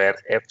example where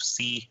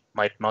FC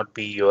might not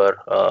be your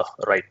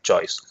right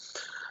choice.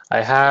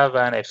 I have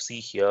an FC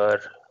here,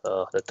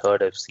 the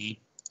third FC.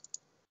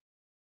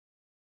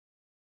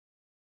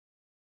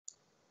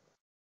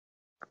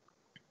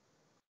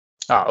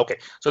 Okay,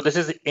 so this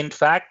is in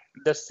fact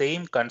the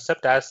same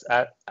concept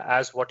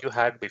as what you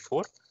had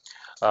before.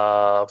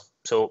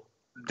 So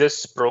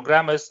this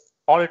program is,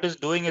 all it is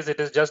doing is it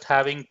is just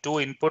having two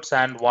inputs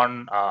and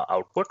one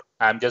output.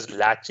 I'm just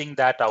latching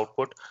that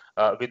output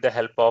with the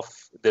help of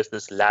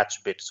this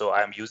latch bit. So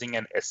I'm using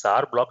an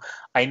SR block.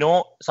 I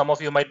know some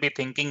of you might be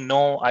thinking,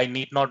 no, I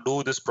need not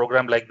do this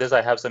program like this.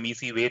 I have some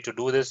easy way to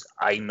do this.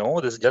 I know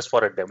this is just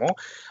for a demo,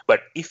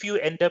 but if you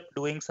end up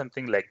doing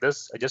something like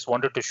this, I just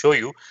wanted to show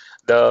you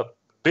the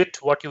bit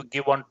what you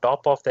give on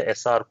top of the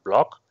SR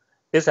block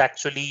is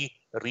actually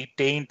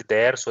retained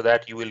there so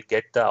that you will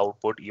get the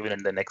output even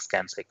in the next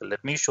scan cycle.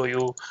 Let me show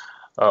you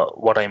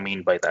what I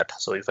mean by that.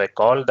 So if I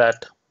call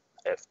that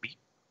FB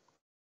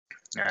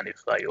and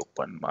if I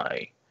open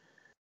my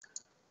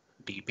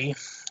DB,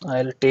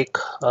 I'll take,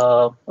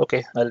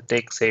 I'll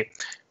take say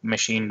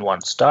machine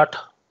 1 start,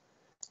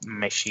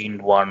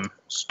 machine 1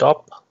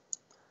 stop,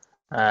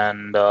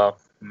 and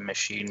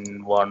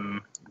machine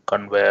 1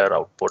 conveyor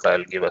output,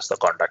 I'll give us the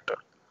contactor.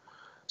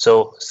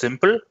 So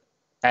simple.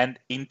 And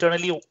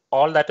internally,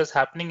 all that is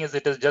happening is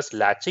it is just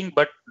latching,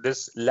 but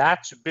this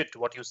latch bit,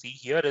 what you see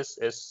here is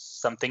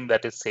something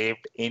that is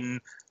saved in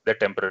the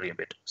temporary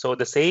bit. So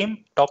the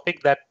same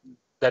topic that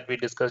we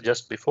discussed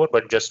just before,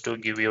 but just to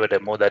give you a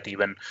demo that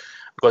even,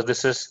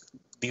 because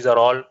these are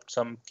all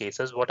some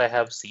cases what I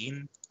have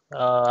seen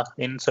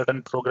in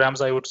certain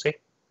programs, I would say.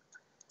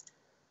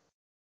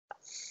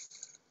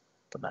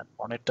 Put that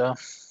monitor.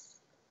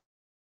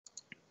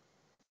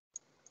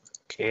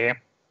 Okay.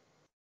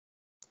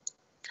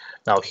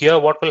 Now here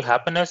what will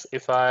happen is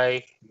if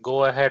I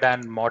go ahead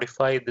and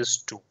modify this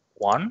to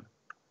 1,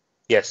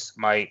 yes,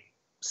 my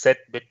set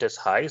bit is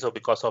high, so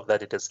because of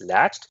that it is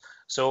latched.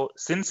 So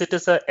since it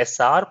is a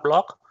SR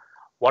block,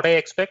 what I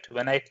expect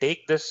when I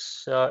take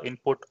this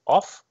input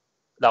off,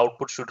 the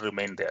output should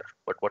remain there.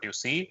 But what you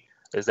see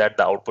is that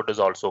the output is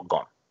also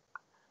gone,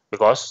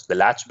 because the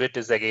latch bit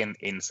is again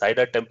inside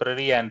a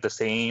temporary, and the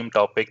same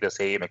topic, the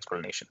same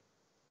explanation.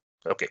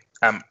 Okay,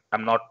 I'm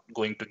not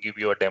going to give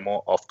you a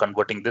demo of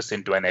converting this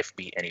into an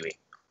FB anyway.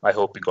 I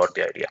hope you got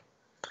the idea.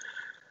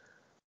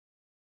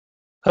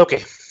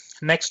 Okay,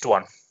 next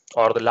one,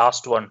 or the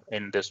last one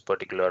in this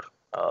particular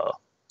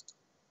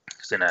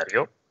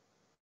scenario.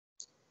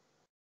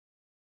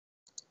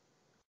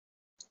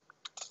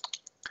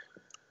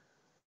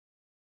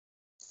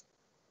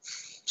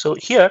 So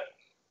here,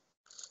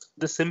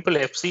 the simple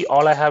FC,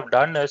 all I have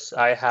done is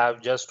I have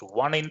just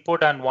one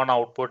input and one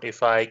output.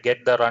 If I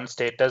get the run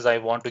status, I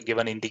want to give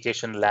an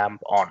indication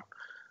lamp on,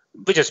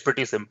 which is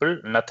pretty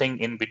simple. Nothing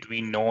in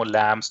between, no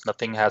lamps,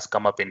 nothing has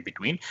come up in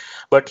between.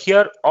 But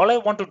here, all I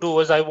want to do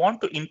is I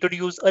want to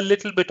introduce a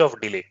little bit of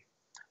delay.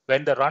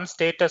 When the run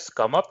status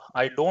come up,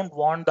 I don't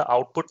want the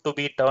output to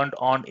be turned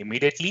on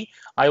immediately.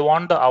 I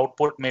want the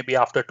output maybe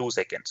after 2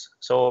 seconds.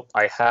 So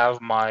I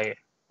have my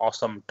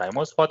awesome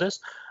timers for this.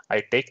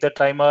 I take the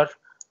timer.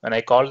 When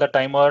I call the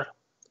timer,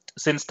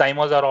 since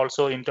timers are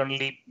also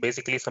internally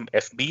basically some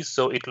FBs,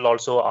 so it will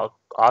also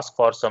ask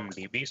for some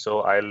DB.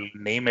 So I'll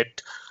name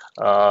it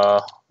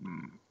uh,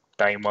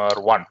 timer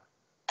 1.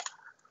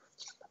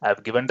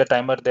 I've given the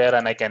timer there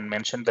and I can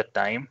mention the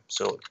time.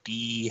 So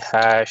T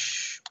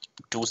hash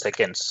 2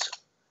 seconds.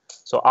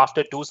 So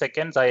after 2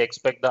 seconds, I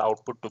expect the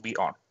output to be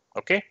on.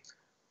 Okay,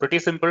 pretty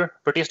simple,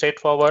 pretty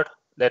straightforward.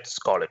 Let's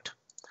call it.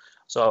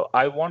 So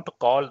I want to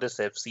call this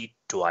FC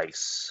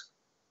twice.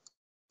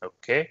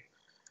 Okay,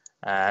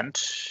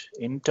 and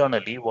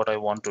internally what I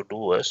want to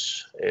do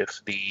is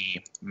if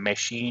the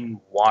machine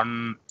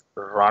 1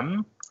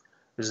 run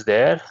is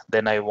there,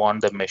 then I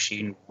want the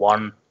machine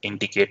 1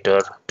 indicator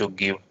to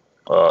give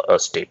a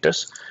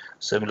status.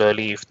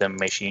 Similarly, if the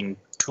machine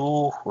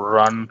 2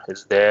 run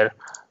is there,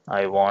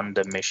 I want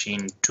the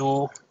machine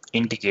 2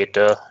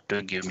 indicator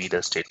to give me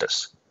the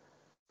status.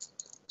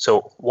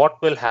 So what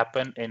will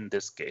happen in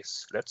this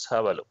case? Let's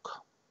have a look.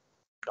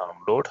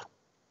 Download,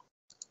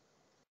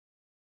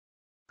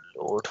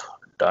 load,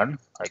 done.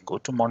 I go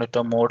to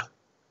monitor mode.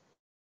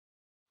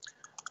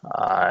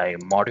 I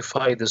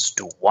modify this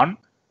to 1.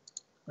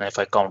 And if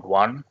I count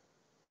 1,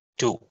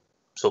 2.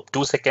 So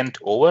 2 seconds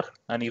over,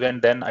 and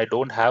even then I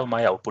don't have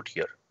my output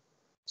here.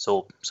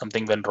 So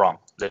something went wrong.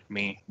 Let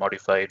me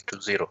modify it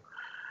to 0.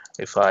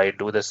 If I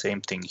do the same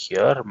thing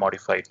here,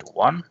 modify it to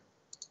 1.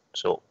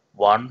 So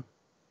 1,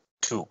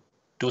 2.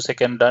 2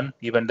 seconds done,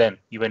 even then,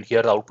 even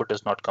here the output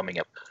is not coming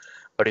up.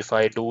 But if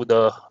I do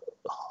the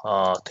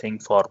thing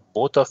for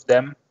both of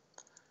them,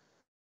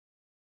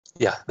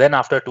 yeah, then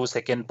after 2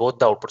 seconds, both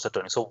the outputs are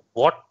turning. So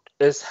what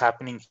is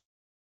happening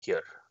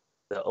here?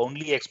 The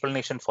only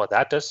explanation for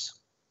that is,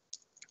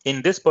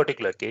 in this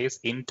particular case,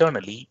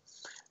 internally,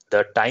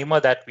 the timer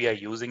that we are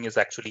using is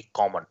actually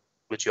common,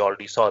 which you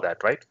already saw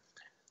that, right?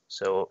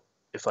 So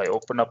if I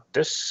open up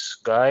this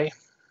guy,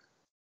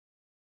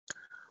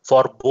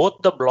 for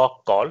both the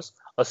block calls,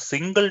 a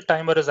single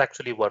timer is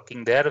actually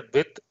working there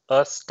with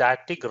a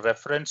static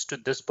reference to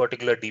this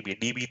particular DB,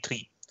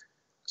 DB3.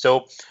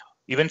 So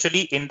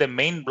eventually in the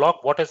main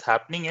block, what is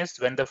happening is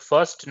when the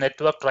first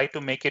network try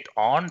to make it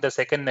on, the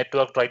second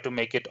network try to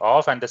make it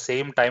off, and the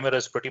same timer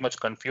is pretty much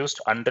confused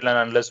until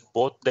and unless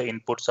both the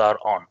inputs are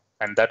on.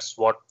 And that's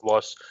what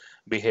was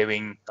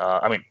behaving,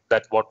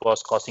 that's what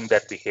was causing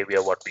that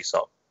behavior, what we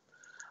saw.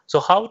 So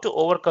how to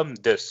overcome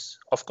this?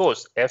 Of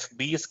course,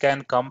 FBs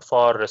can come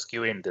for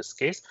rescue in this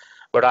case,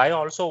 but I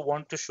also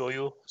want to show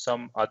you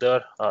some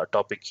other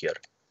topic here.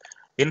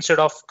 Instead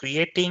of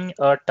creating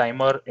a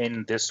timer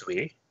in this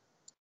way,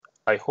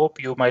 I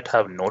hope you might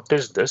have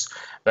noticed this.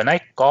 When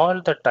I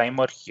call the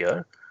timer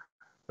here,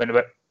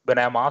 when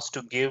I'm asked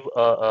to give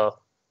a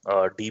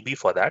DB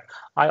for that,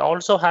 I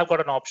also have got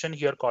an option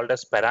here called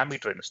as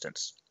parameter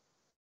instance,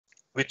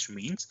 which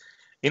means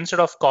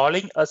instead of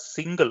calling a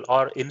single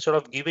or instead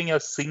of giving a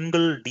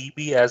single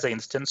DB as an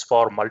instance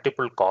for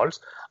multiple calls,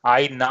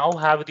 I now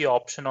have the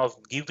option of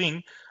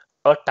giving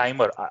a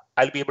timer.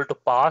 I'll be able to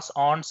pass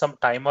on some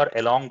timer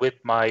along with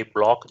my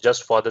block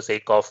just for the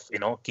sake of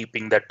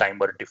keeping that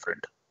timer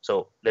different.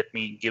 So let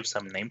me give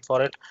some name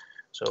for it.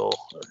 So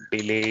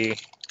delay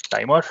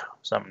timer,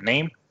 some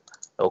name.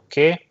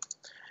 Okay.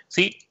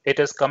 See, it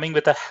is coming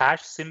with a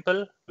hash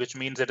symbol, which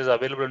means it is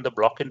available in the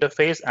block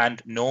interface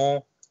and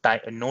no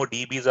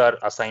DBs are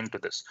assigned to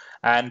this.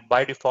 And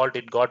by default,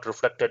 it got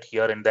reflected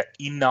here in the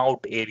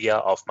in-out area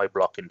of my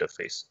block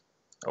interface.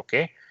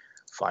 Okay,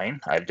 fine.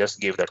 I'll just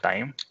give the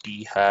time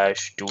T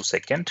hash 2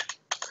 second.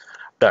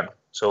 Done.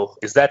 So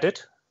is that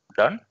it?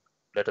 Done.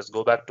 Let us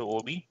go back to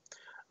OB.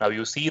 Now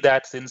you see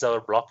that since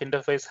our block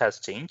interface has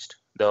changed,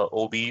 the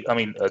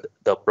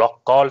the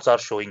block calls are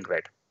showing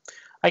red.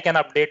 I can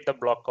update the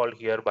block call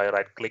here by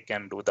right click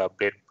and do the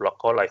update block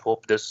call. I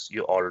hope this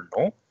you all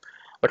know.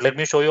 But let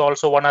me show you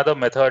also one other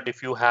method.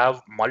 If you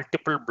have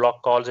multiple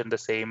block calls in the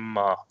same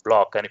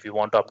block and if you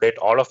want to update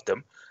all of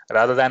them,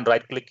 rather than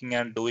right clicking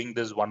and doing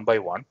this one by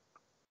one,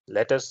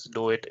 let us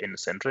do it in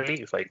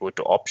centrally. If I go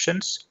to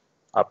options,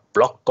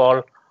 block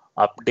call,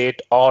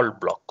 update all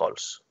block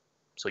calls.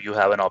 So you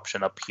have an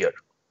option up here.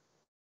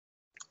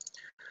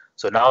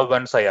 So now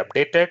once I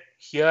update it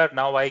here,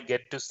 now I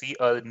get to see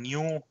a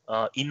new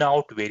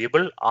in-out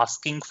variable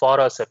asking for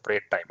a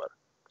separate timer.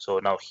 So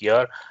now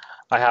here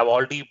I have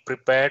already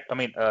prepared,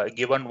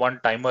 given one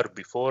timer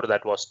before,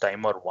 that was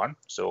timer 1.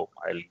 So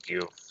I'll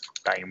give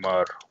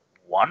timer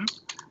 1.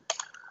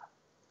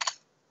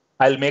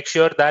 I'll make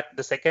sure that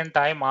the second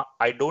time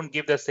I don't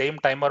give the same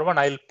timer 1,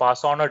 I'll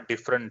pass on a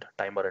different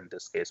timer in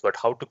this case. But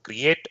how to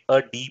create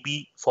a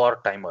DB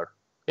for timer?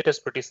 It is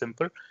pretty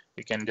simple.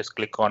 You can just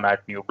click on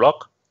add new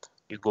block.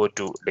 You go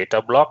to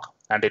data block,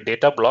 and in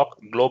data block,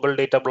 global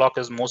data block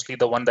is mostly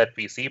the one that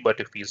we see. But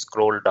if we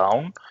scroll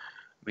down,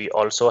 we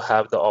also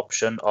have the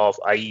option of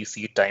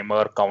IEC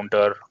timer,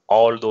 counter,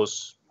 all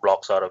those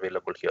blocks are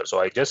available here. So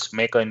I just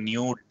make a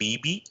new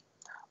DB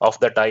of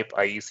the type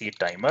IEC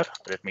timer.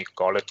 Let me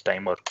call it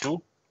timer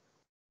 2.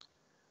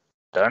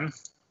 Done.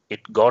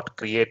 It got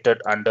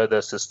created under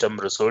the system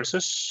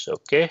resources.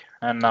 Okay.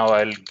 And now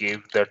I'll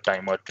give the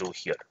timer 2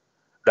 here.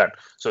 Done.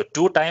 So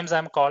 2 times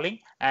I'm calling,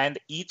 and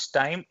each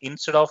time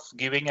instead of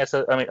giving as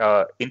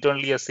a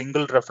internally a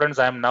single reference,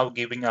 I'm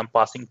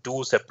passing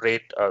 2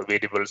 separate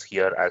variables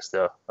here as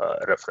the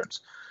reference.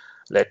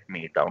 Let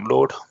me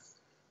download.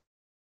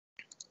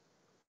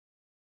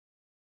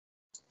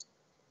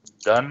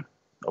 Done.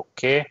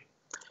 Okay.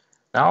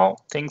 Now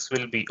things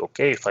will be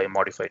okay if I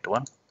modify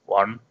to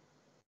 1,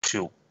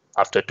 2.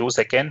 After 2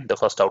 seconds, the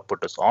first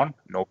output is on,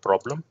 no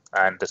problem.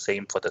 And the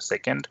same for the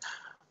second.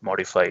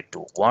 Modify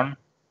to 1,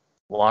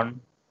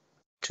 1,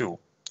 2.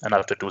 And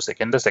after 2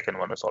 seconds, the second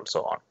one is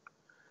also on.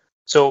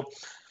 So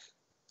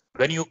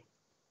when you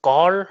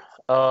call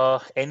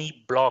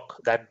any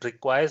block that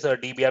requires a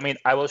DB,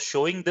 I was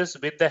showing this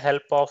with the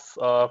help of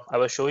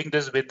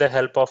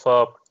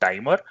a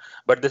timer,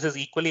 but this is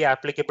equally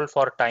applicable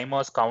for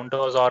timers,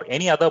 counters, or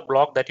any other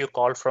block that you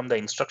call from the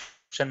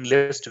instruction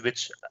list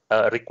which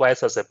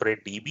requires a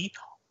separate DB,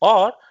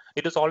 or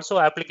it is also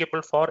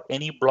applicable for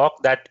any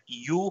block that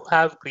you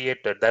have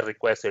created that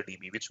requires a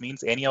DB, which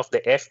means any of the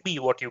FB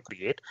what you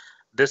create,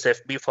 this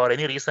FB for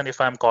any reason, if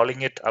I'm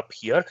calling it up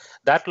here,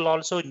 that will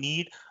also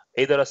need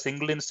either a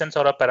single instance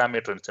or a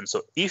parameter instance.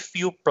 So if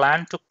you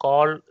plan to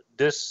call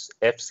this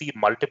FC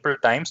multiple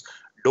times,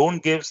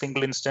 don't give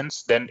single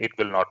instance, then it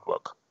will not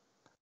work.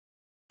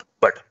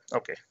 But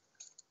okay.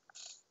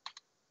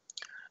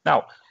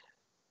 Now,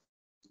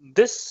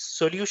 this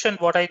solution,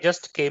 what I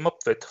just came up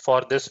with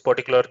for this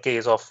particular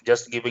case of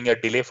just giving a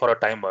delay for a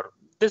timer,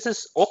 this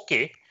is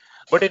okay.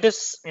 But it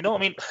is,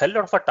 hell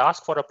lot of a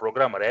task for a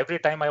programmer. Every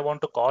time I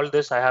want to call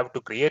this, I have to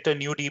create a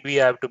new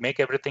DB. I have to make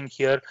everything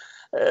here.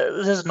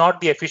 This is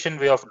not the efficient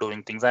way of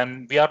doing things.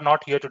 And we are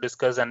not here to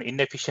discuss an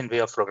inefficient way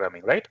of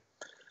programming, right?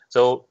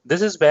 So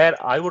this is where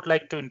I would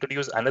like to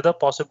introduce another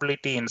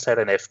possibility inside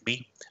an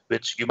FB,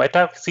 which you might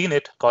have seen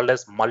it called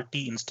as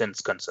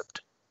multi-instance concept.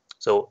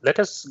 So let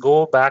us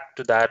go back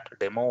to that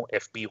demo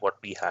FB what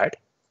we had.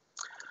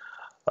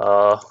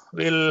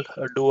 We'll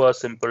do a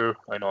simple,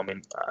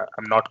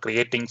 I'm not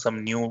creating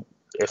some new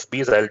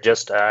FBs. I'll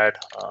just add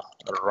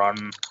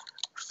run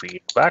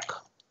feedback,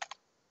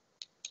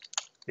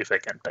 if I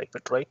can type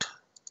it right.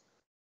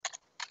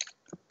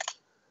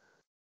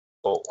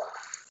 Oh,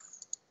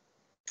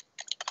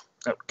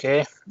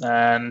 okay.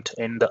 And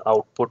in the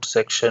output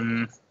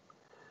section,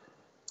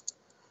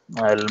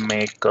 I'll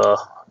make a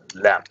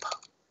lamp,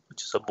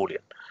 which is a Boolean.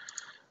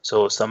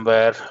 So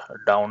somewhere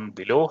down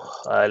below,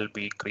 I'll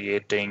be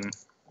creating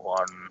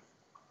one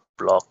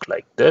block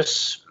like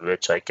this,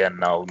 which I can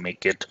now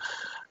make it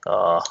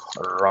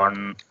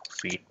run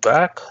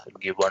feedback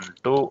given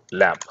to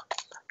lamp.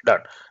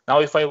 Done. Now,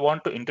 if I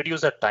want to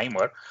introduce a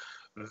timer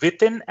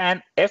within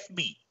an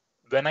FB,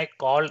 when I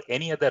call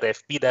any other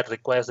FB that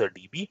requires a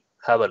DB,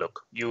 have a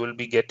look. You will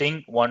be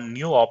getting one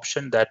new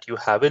option that you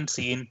haven't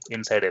seen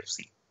inside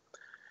FC.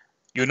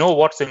 You know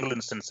what single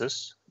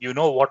instances, you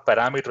know what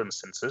parameter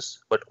instances,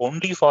 but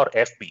only for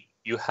FB,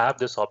 you have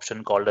this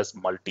option called as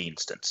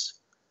multi-instance.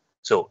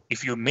 So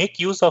if you make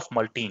use of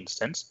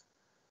multi-instance,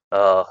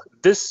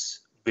 this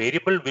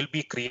variable will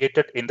be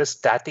created in the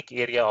static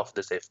area of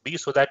this FB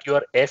so that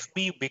your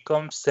FB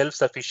becomes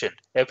self-sufficient.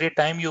 Every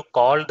time you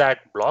call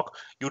that block,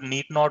 you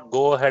need not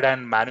go ahead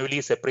and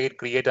manually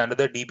create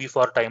another DB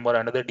for timer,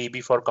 another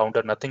DB for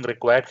counter, nothing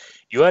required.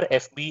 Your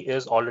FB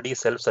is already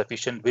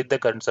self-sufficient with the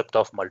concept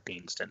of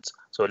multi-instance.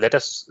 So let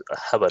us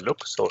have a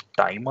look. So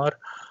timer.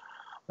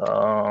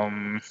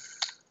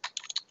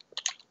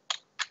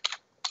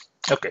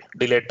 Okay,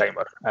 delayed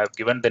timer. I have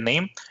given the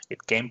name.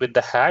 It came with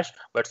the hash,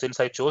 but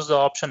since I chose the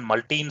option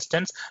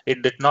multi-instance,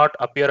 it did not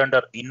appear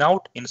under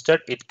in-out.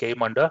 Instead, it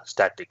came under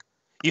static.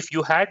 If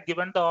you had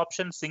given the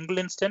option single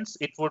instance,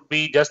 it would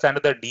be just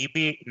another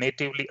DB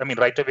natively,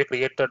 right away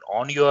created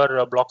on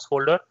your blocks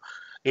folder.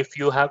 If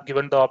you have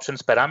given the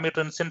options parameter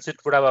instance, it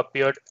would have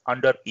appeared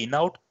under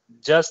in-out,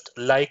 just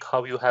like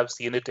how you have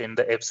seen it in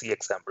the FC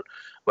example.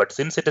 But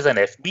since it is an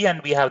FB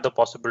and we have the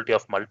possibility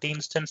of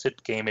multi-instance,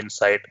 it came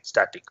inside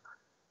static.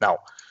 Now,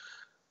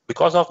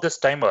 because of this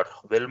timer,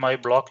 will my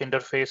block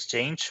interface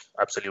change?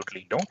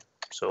 Absolutely no.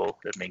 So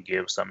let me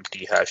give some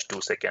t hash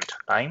 2 second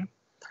time.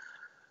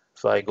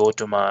 If I go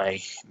to my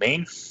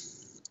main,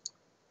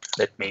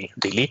 let me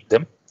delete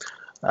them.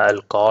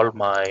 I'll call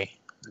my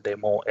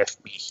demo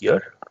FB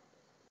here.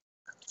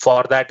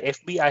 For that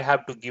FB, I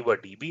have to give a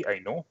DB, I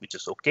know, which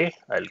is okay.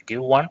 I'll give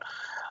one.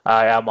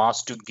 I am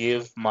asked to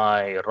give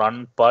my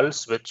run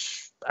pulse,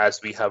 which as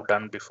we have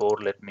done before,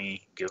 let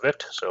me give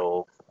it.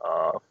 So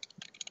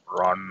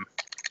run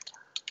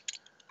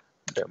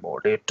demo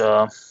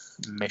data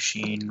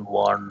machine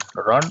one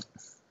run,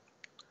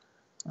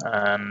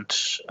 and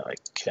I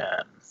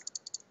can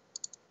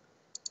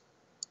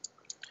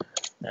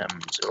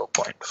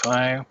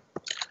M0.5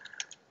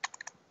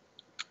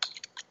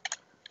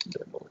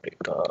 demo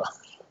data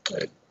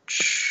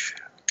edge.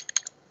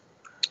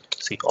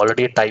 See,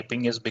 already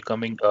typing is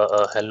becoming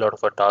a hell lot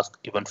of a task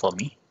even for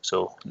me.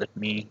 So let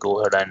me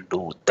go ahead and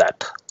do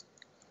that.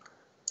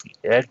 The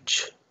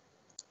edge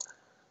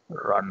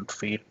run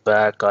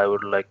feedback I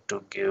would like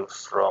to give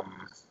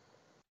from,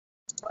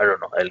 I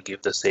don't know, I'll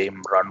give the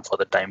same run for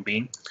the time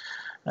being,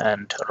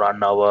 and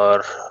run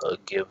hour,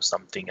 give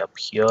something up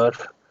here.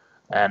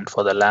 And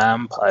for the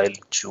lamp, I'll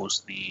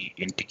choose the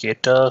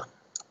indicator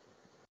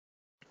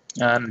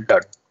and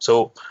done.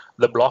 So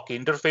the block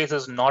interface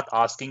is not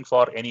asking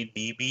for any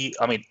DB,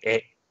 I mean,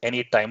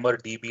 any timer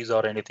DBs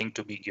or anything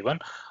to be given.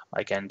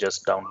 I can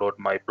just download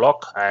my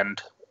block,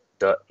 and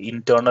the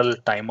internal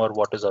timer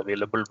what is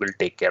available will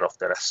take care of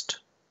the rest.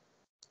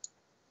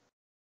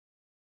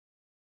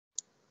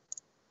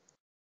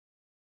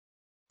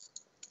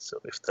 So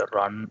if the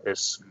run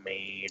is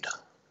made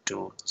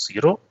to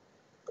 0,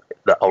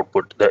 the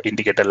output, the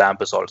indicator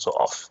lamp is also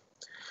off.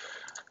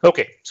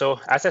 Okay, so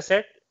as I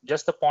said,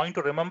 just the point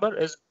to remember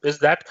is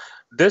that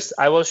this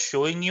I was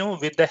showing you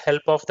with the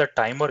help of the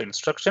timer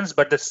instructions,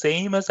 but the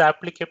same is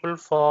applicable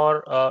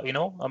for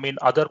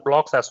other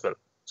blocks as well.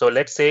 So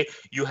let's say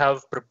you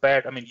have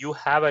prepared, you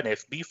have an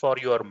FB for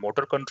your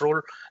motor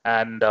control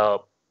and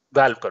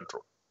valve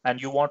control,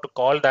 and you want to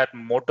call that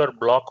motor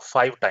block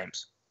 5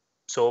 times.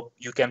 So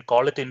you can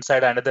call it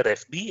inside another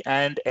FB,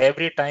 and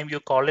every time you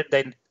call it,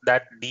 then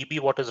that DB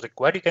what is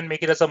required, you can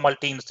make it as a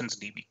multi-instance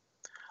DB.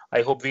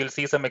 I hope we'll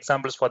see some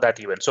examples for that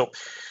even. So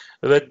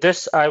with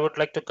this, I would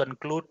like to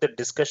conclude the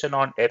discussion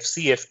on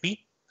FCFP.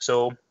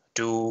 So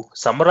to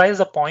summarize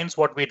the points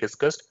what we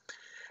discussed,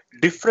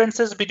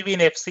 differences between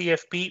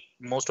FCFP,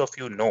 most of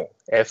you know.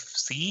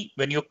 FC,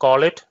 when you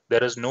call it,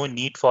 there is no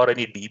need for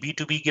any DB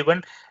to be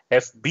given.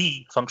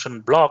 FB,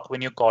 function block,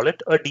 when you call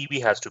it, a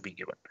DB has to be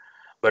given.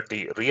 But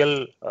the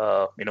real,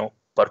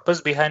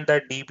 purpose behind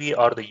that DB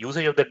or the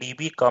usage of the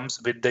DB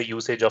comes with the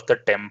usage of the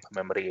temp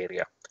memory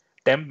area.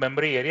 Temp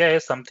memory area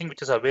is something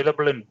which is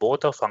available in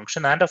both a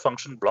function and a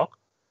function block,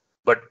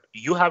 but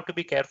you have to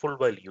be careful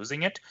while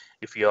using it.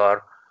 If you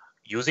are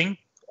using,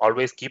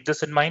 always keep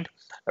this in mind.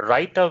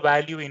 Write a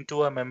value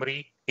into a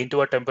memory,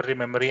 into a temporary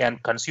memory,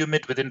 and consume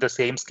it within the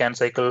same scan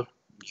cycle,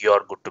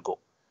 you're good to go.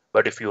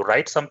 But if you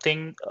write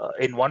something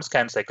in one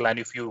scan cycle, and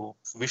if you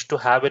wish to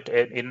have it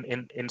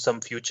in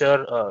some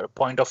future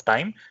point of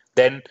time,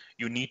 then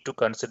you need to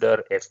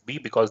consider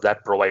FB, because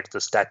that provides the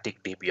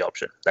static DB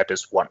option. That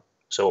is one.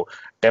 So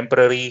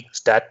temporary,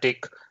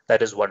 static,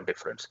 that is one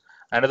difference.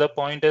 Another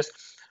point is,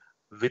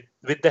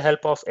 with the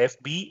help of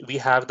FB, we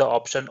have the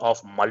option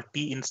of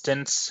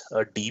multi-instance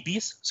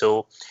DBs.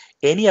 So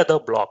any other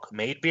block,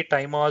 may it be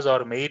timers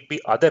or may it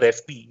be other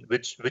FB,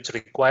 which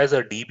requires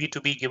a DB to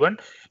be given,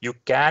 you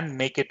can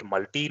make it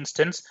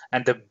multi-instance.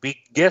 And the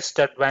biggest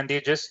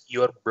advantage is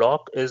your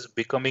block is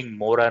becoming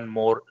more and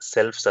more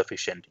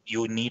self-sufficient.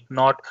 You need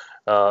not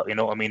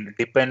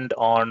depend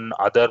on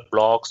other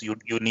blocks. You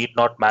need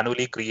not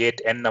manually create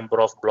n number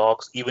of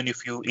blocks, even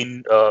if you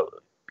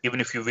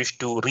wish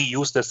to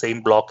reuse the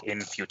same block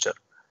in future.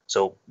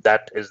 So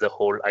that is the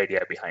whole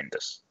idea behind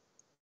this.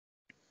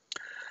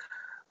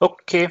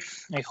 Okay,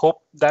 I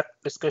hope that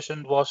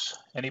discussion was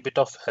any bit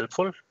of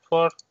helpful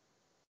for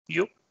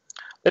you.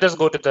 Let us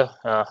go to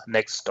the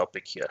next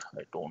topic here.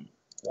 I don't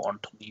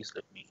want these.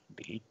 Let me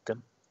delete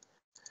them.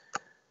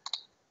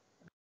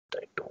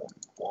 I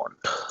don't want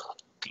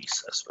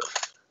these as well.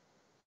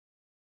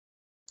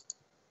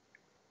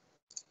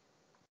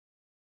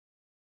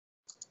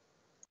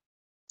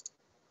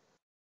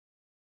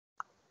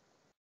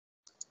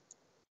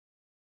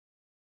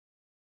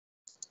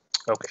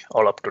 Okay,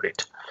 all up to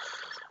date.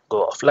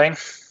 Go offline.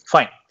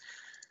 Fine.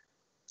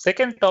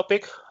 Second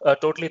topic, a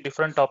totally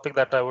different topic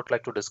that I would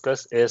like to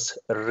discuss, is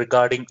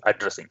regarding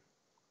addressing.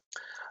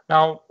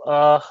 Now,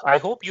 I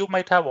hope you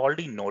might have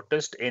already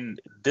noticed in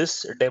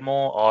this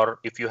demo, or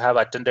if you have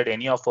attended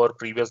any of our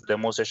previous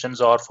demo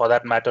sessions, or for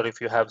that matter, if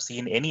you have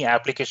seen any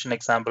application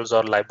examples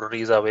or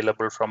libraries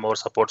available from our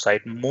support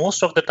site,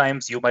 most of the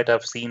times you might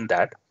have seen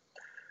that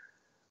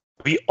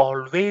we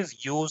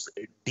always use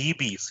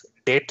DBs,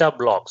 data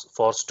blocks,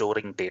 for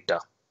storing data.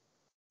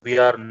 We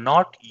are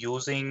not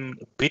using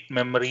bit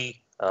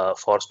memory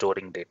for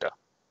storing data.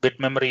 Bit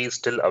memory is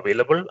still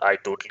available. I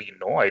totally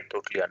know, I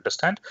totally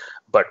understand.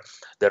 But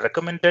the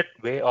recommended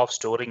way of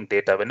storing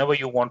data, whenever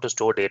you want to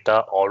store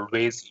data,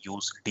 always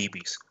use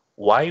DBs.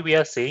 Why we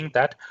are saying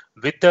that?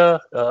 With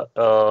the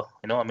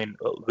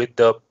with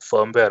the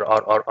firmware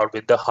or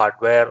with the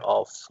hardware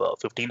of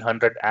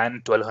 1500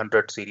 and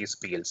 1200 series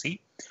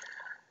PLC,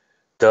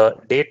 the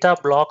data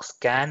blocks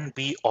can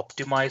be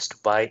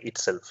optimized by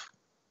itself.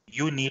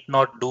 You need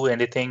not do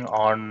anything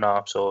on.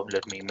 So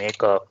let me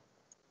make a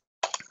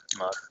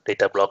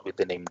data block with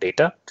the name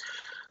data.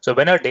 So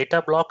when a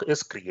data block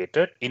is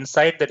created,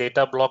 inside the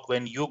data block,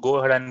 when you go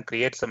ahead and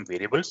create some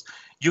variables,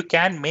 you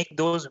can make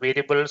those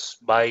variables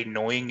by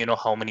knowing,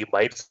 how many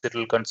bytes it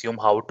will consume,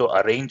 how to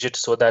arrange it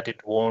so that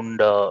it won't,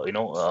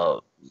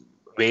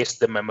 waste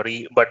the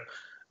memory. But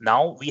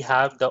now we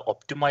have the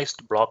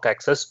optimized block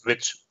access,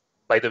 which,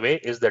 by the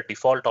way, is the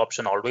default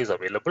option always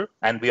available.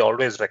 And we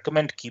always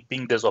recommend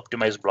keeping this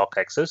optimized block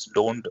access.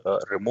 Don't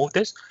remove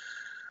this.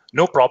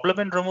 No problem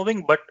in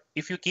removing, but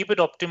if you keep it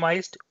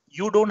optimized,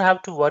 you don't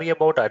have to worry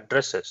about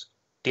addresses.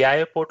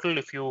 TIA portal,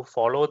 if you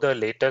follow the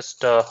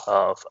latest,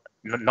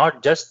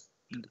 not just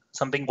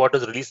something what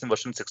is released in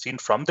version 16,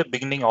 from the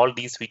beginning, all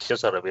these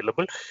features are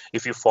available.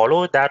 If you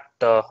follow that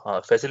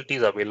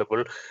facilities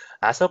available,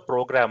 as a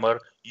programmer,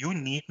 you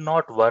need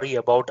not worry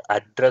about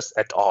address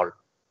at all.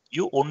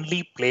 You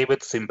only play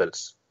with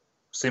symbols.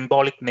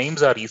 Symbolic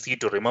names are easy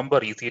to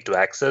remember, easy to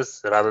access,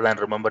 rather than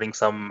remembering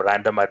some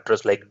random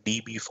address like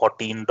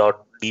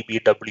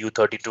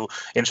db14.dbw32.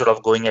 Instead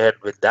of going ahead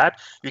with that,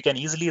 you can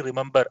easily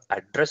remember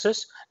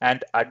addresses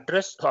and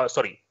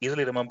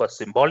easily remember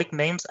symbolic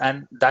names,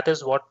 and that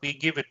is what we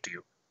give it to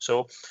you.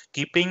 So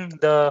keeping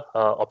the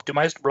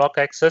optimized block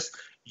access,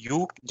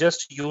 you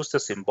just use the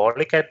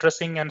symbolic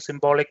addressing and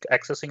symbolic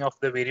accessing of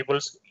the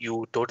variables.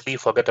 You totally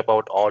forget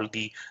about all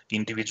the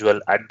individual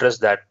address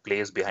that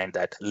plays behind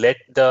that. Let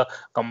the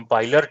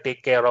compiler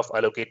take care of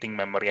allocating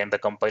memory, and the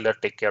compiler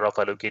take care of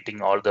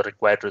allocating all the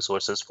required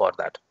resources for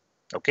that.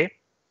 Okay.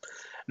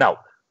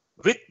 Now,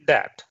 with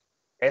that,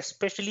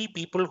 especially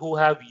people who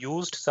have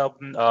used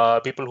some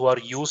people who are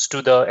used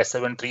to the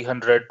S7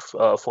 300,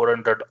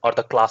 400 or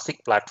the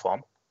classic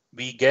platform,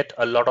 we get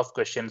a lot of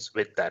questions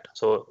with that.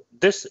 So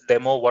this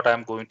demo, what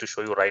I'm going to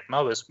show you right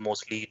now, is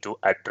mostly to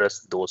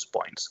address those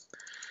points.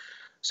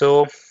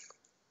 So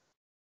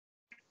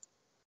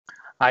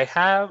I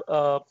have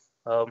an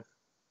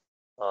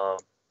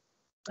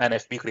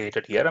FB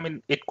created here. I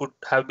mean, it could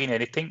have been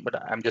anything, but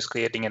I'm just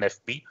creating an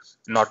FB,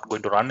 not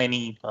going to run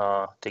any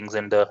things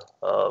in the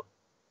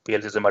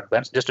PLCSM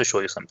Advanced, just to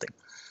show you something.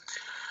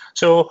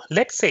 So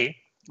let's say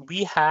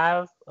we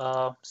have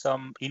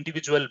some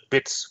individual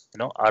bits,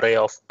 array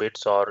of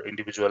bits or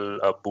individual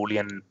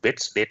Boolean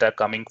bits, data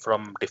coming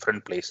from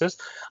different places.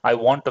 I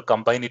want to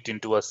combine it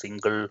into a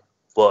single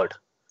word.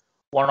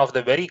 One of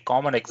the very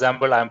common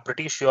example I'm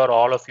pretty sure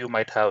all of you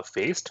might have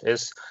faced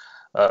is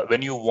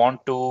when you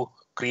want to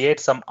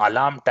create some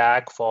alarm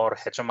tag for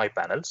HMI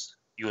panels.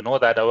 You know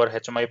that our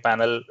HMI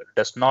panel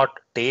does not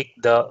take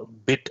the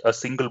bit, a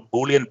single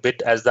Boolean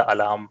bit, as the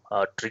alarm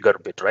trigger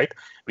bit, right?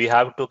 We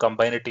have to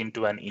combine it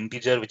into an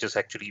integer, which is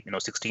actually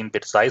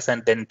 16-bit size,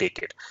 and then take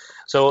it.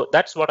 So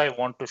that's what I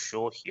want to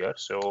show here.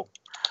 So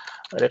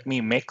let me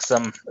make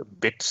some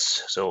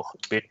bits. So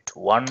bit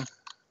 1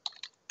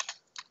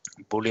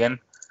 Boolean,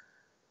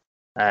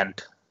 and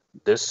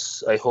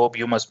this, I hope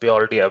you must be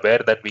already aware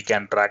that we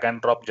can drag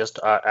and drop just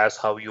as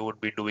how you would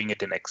be doing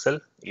it in Excel,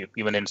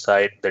 even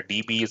inside the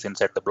DBs,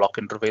 inside the block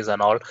interface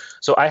and all.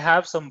 So I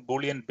have some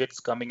Boolean bits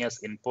coming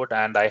as input,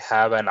 and I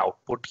have an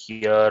output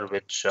here,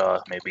 which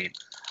maybe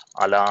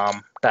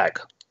alarm tag.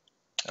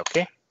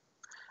 Okay.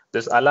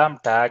 This alarm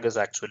tag is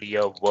actually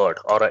a word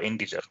or an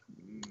integer.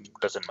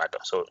 Doesn't matter.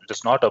 So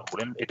it's not a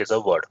Boolean, it is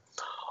a word.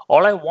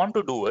 All I want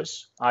to do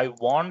is I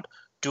want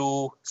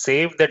to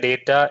save the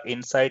data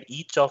inside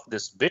each of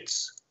these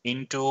bits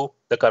into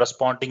the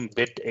corresponding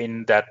bit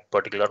in that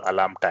particular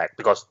alarm tag.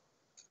 Because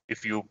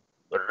if you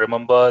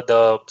remember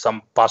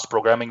some past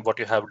programming what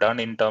you have done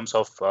in terms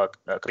of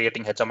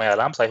creating HMI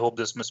alarms, I hope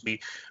this must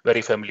be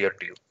very familiar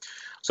to you.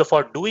 So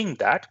for doing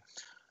that,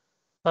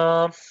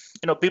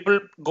 people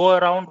go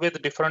around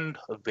with different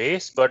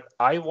ways, but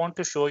I want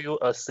to show you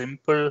a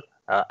simple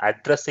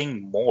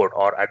addressing mode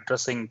or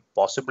addressing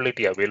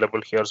possibility available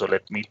here. So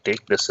let me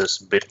take this as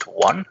bit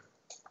 1.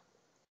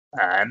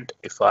 And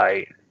if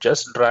I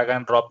just drag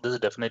and drop this,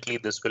 definitely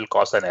this will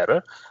cause an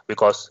error,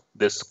 because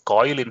this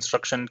coil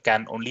instruction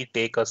can only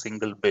take a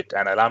single bit,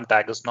 and alarm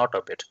tag is not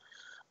a bit.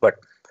 But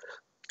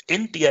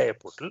in TIA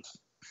portal,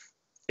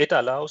 it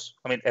allows,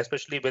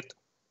 especially with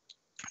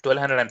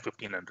 1200 and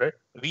 1500,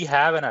 we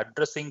have an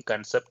addressing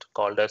concept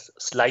called as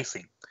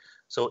slicing.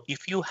 So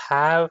if you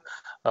have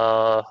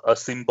a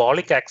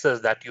symbolic access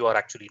that you are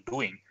actually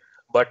doing,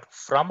 but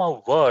from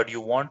a word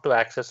you want to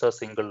access a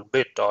single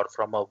bit, or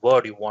from a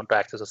word you want to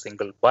access a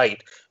single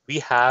byte, we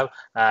have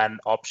an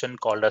option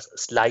called as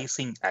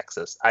slicing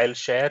access. I'll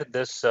share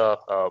this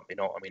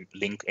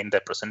link in the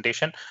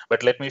presentation,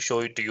 but let me show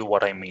it to you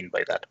what I mean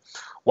by that.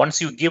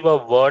 Once you give a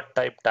word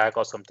type tag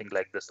or something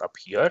like this up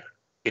here,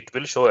 it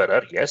will show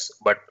error, yes,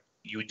 but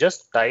you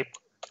just type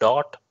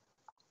dot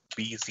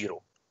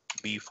B0,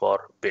 B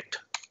for bit.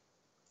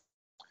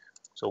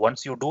 So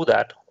once you do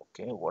that,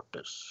 okay, what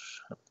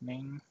is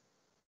happening?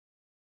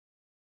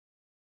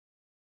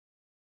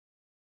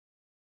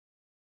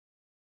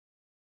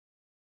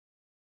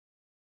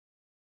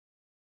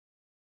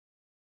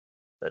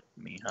 Let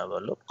me have a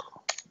look.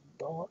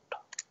 Dot.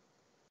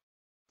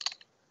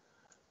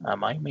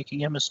 Am I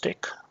making a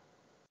mistake?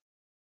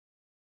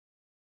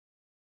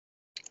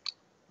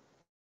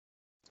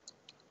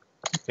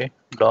 Okay,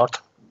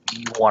 dot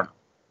v1.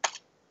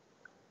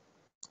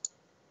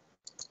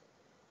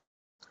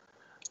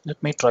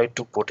 Let me try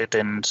to put it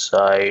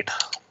inside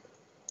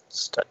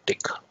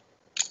static.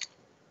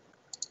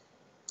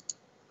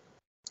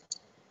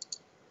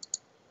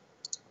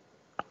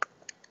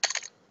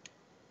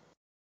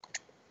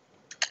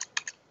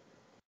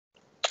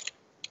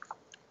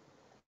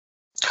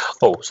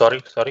 Oh,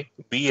 sorry.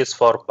 B is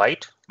for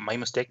byte. My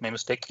mistake.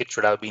 It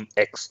should have been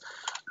X.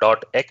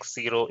 Dot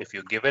X0, if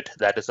you give it,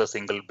 that is a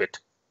single bit.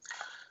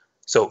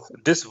 So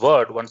this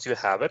word, once you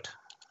have it,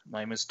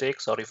 my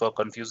mistake. Sorry for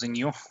confusing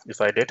you if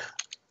I did.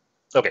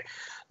 Okay,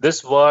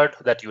 this word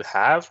that you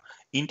have,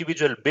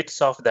 individual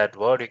bits of that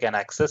word, you can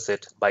access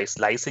it by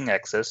slicing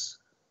access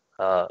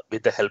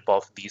with the help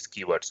of these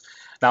keywords.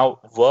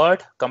 Now,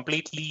 word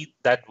completely,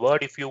 that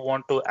word, if you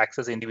want to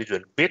access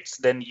individual bits,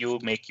 then you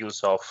make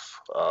use of,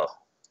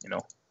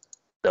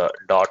 the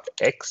dot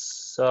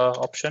X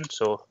option.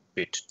 So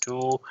bit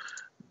 2,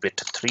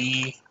 bit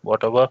 3,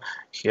 whatever.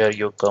 Here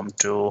you come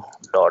to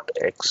dot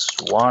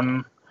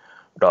X1,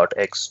 dot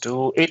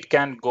X2. It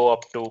can go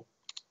up to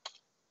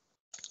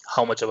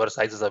how much ever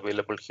size is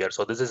available here.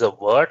 So this is a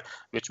word,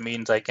 which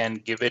means I can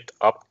give it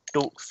up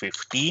to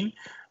 15.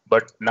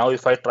 But now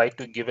if I try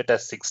to give it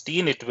as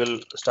 16, it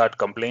will start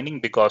complaining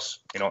because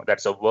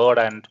that's a word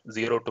and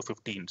 0 to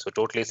 15. So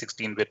totally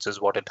 16 bits is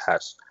what it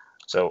has.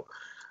 So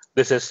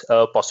this is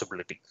a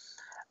possibility.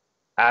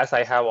 As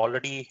I have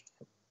already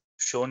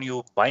shown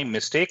you by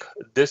mistake,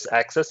 this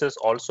access is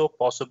also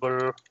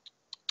possible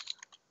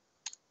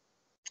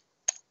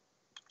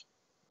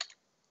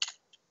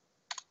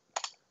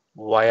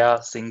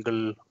via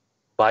single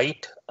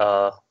byte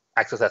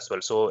access as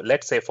well. So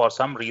let's say for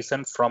some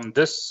reason from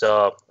this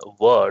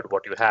word,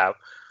 what you have,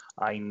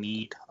 I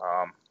need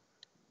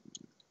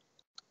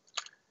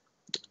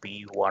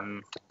B1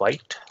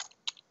 byte,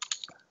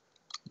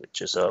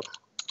 which is a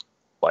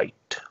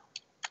byte,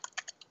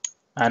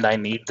 and I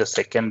need the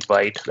second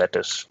byte, that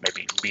is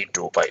maybe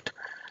B2 byte.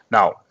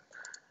 Now,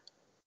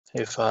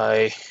 if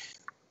I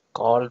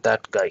call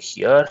that guy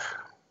here,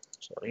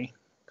 sorry,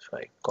 if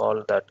I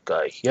call that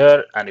guy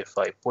here, and if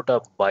I put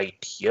a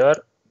byte here,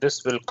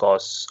 this will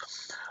cause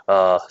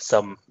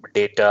some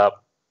data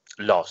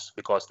loss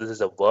because this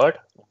is a word.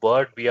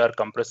 We are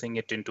compressing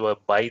it into a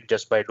byte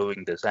just by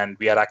doing this, and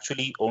we are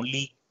actually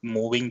only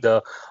moving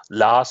the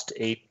last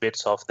 8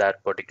 bits of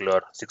that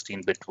particular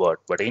 16-bit word.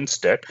 But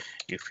instead,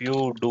 if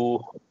you do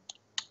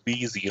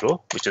B0,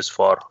 which is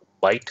for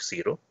byte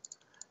 0,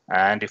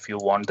 and if you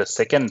want the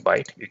second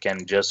byte, you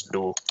can just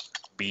do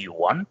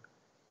B1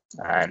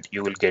 and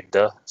you will get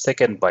the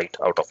second byte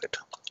out of it.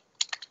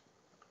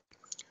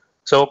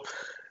 So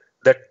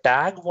the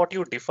tag, what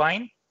you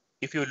define,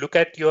 if you look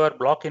at your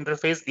block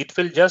interface, it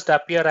will just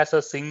appear as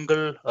a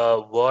single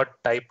word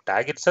type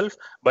tag itself,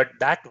 but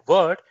that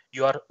word,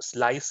 you are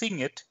slicing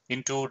it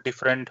into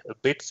different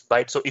bits,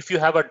 bytes. So if you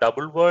have a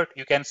double word,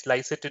 you can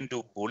slice it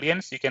into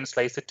booleans, you can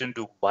slice it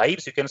into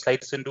bytes, you can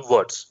slice it into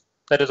words.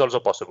 That is also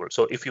possible.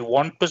 So if you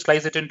want to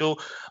slice it into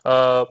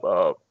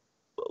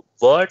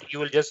word, you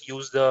will just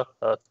use the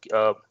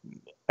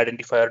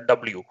identifier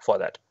W for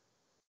that.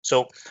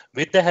 So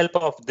with the help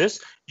of this,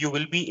 you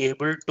will be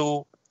able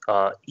to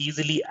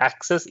easily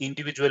access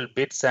individual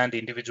bits and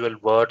individual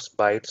words,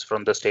 bytes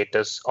from the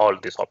status, all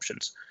these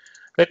options.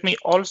 Let me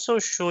also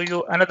show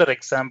you another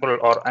example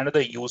or another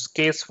use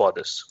case for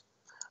this.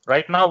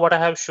 Right now, what I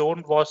have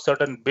shown was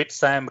certain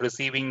bits I am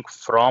receiving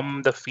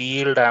from the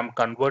field. I am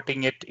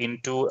converting it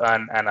into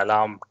an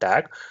alarm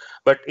tag.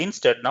 But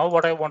instead, now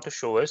what I want to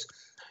show is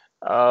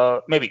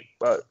maybe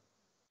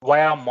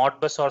via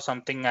Modbus or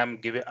something,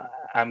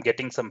 I'm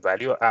getting some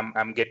value.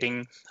 I'm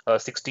getting a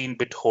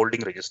 16-bit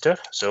holding register.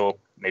 So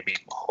maybe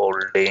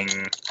holding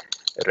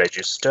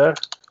register.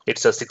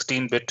 It's a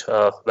 16-bit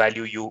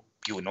value.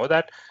 You know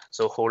that.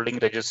 So holding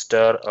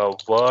register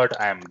word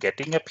I'm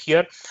getting up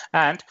here,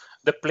 and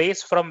the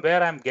place from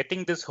where I'm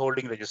getting this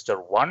holding register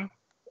 1,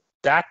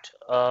 that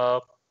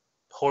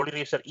holding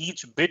register,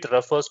 each bit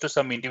refers to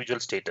some individual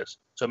status.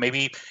 So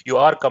maybe you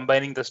are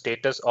combining the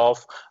status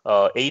of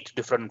 8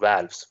 different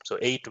valves. So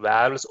 8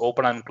 valves,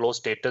 open and close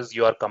status,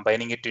 you are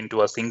combining it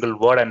into a single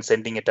word and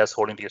sending it as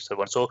holding register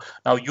 1. So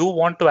now you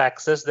want to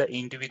access the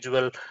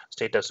individual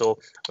status. So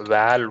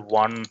valve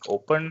 1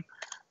 open,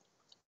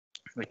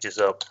 which is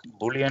a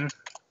boolean,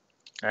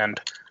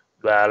 and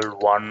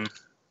valve 1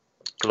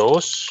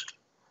 close,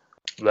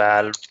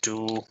 valve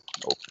 2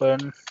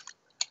 open,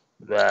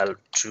 valve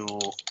 2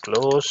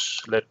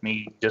 close. Let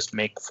me just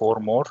make 4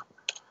 more.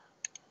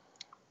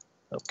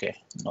 Okay,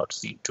 not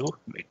C2,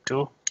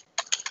 V2.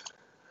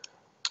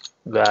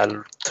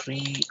 Valve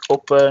 3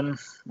 open,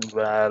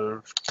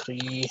 valve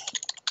 3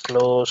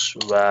 close,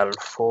 valve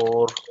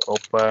 4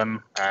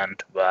 open,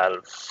 and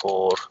valve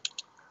 4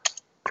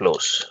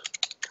 close.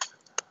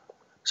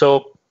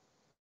 So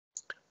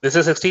This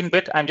is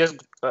 16-bit. I'm just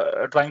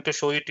trying to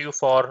show it to you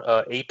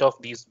for 8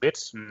 of these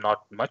bits,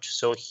 not much.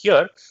 So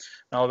here,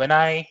 now when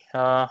I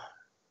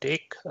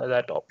take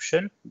that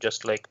option,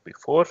 just like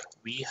before,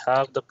 we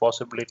have the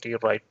possibility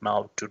right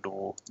now to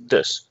do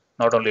this.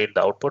 Not only in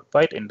the output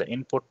byte, in the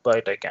input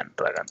byte, I can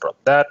drag and drop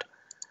that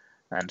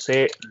and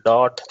say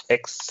dot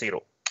x0.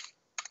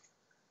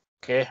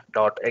 Okay,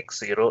 dot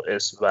x0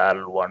 is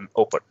val1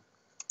 open.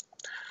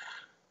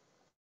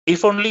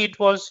 If only it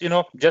was,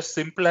 just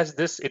simple as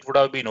this, it would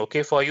have been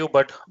okay for you.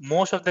 But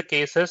most of the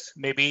cases,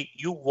 maybe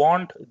you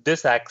want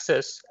this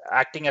access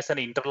acting as an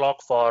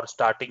interlock for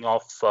starting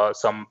off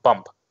some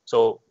pump.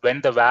 So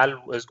when the valve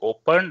is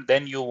open,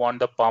 then you want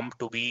the pump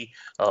to be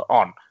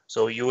on.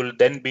 So you will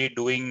then be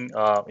doing,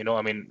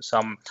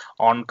 some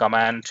on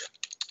command.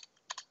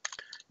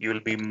 You will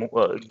be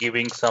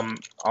giving some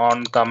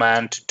on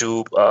command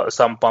to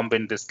some pump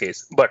in this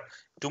case. But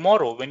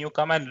tomorrow, when you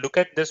come and look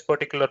at this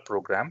particular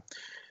program,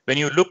 when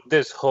you look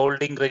this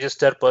holding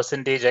register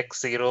percentage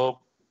x0,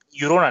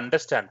 you don't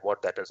understand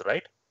what that is,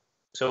 right?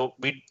 So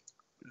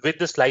with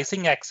the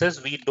slicing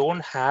access, we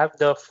don't have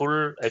the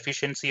full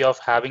efficiency of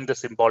having the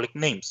symbolic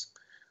names.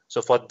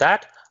 So for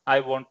that, I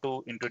want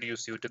to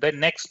introduce you to the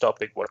next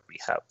topic what we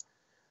have.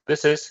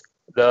 This is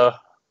the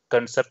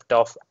concept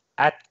of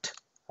at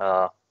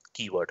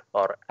keyword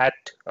or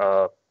at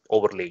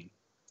overlaying.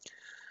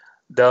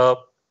 The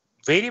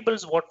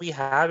variables what we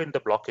have in the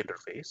block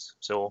interface.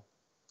 So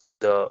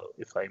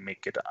if I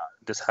make it,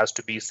 this has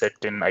to be set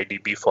in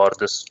IDB for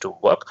this to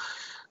work.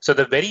 So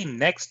the very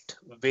next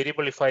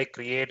variable, if I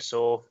create,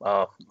 so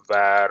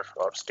var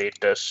or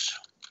status,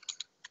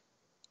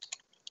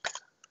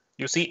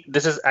 you see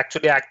this is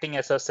actually acting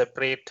as a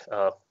separate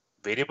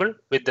variable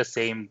with the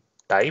same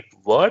type,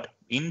 word,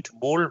 int,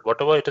 bool,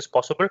 whatever it is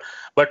possible.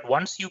 But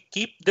once you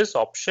keep this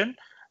option,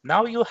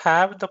 now you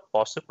have the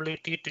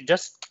possibility to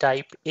just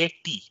type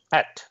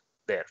at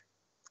there.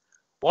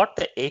 What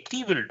the at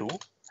will do,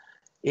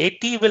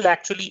 AT will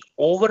actually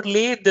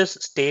overlay this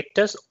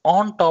status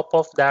on top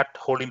of that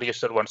holding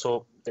register one.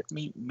 So let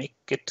me make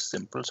it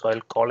simple. So I'll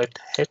call it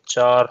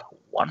HR1.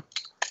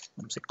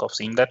 I'm sick of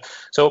seeing that.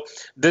 So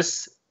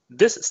this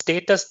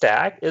status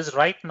tag is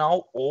right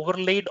now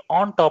overlaid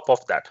on top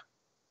of that.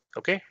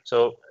 Okay,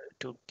 so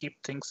to keep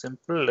things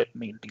simple, let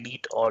me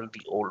delete all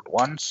the old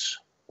ones.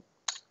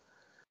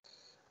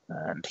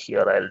 And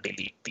here I'll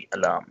delete the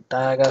alarm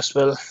tag as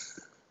well.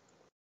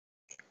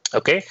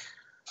 Okay,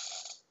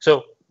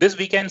 so this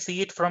we can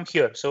see it from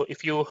here. So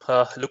if you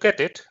look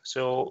at it,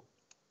 so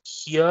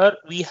here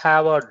we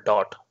have a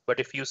dot, but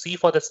if you see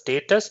for the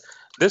status,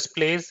 this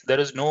place there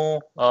is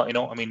no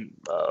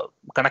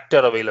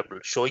connector available,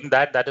 showing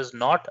that that is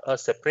not a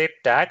separate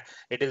tag.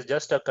 It is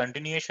just a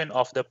continuation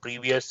of the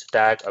previous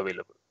tag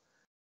available.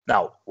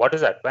 Now, what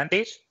is the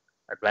advantage?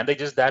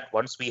 Advantage is that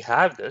once we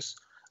have this,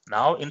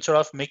 now instead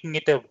of making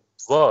it a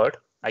word,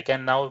 I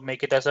can now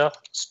make it as a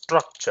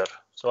structure.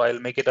 So I'll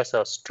make it as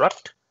a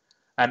struct,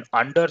 and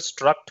under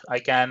struct, I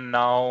can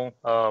now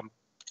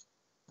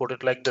put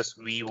it like this: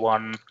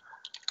 v1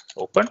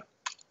 open,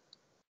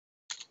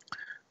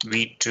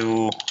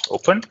 v2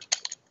 open.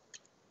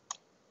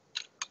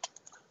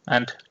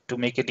 And to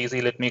make it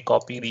easy, let me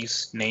copy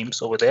these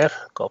names over there,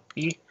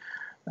 copy.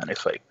 And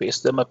if I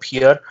paste them up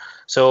here,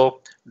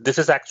 so this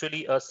is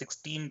actually a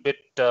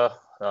 16-bit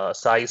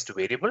sized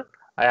variable.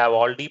 I have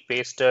already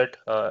pasted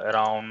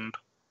around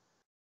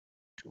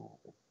to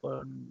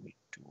open,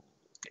 v2,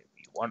 okay,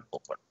 v1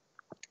 open.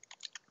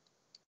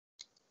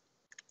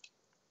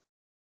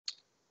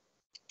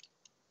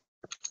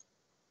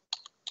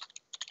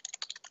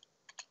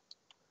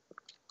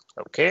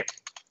 Okay,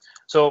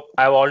 so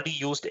I've already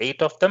used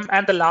 8 of them,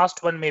 and the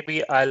last one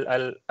maybe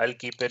I'll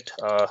keep it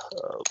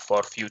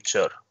for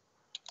future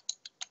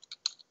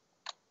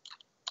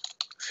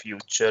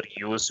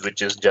use,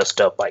 which is just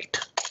a byte.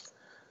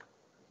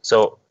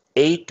 So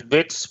 8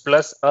 bits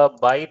plus a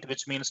byte,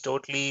 which means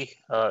totally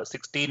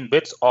 16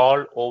 bits,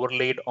 all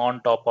overlaid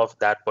on top of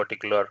that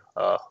particular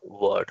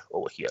word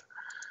over here.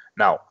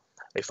 Now,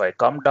 if I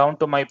come down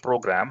to my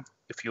program,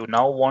 if you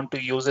now want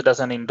to use it as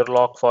an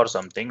interlock for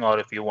something, or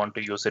if you want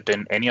to use it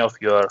in any of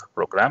your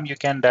program, you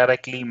can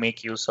directly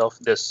make use of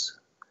this.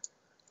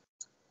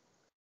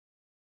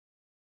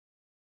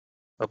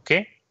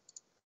 Okay,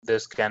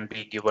 this can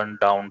be given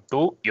down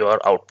to your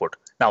output.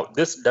 Now,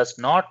 this does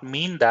not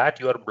mean that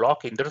your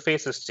block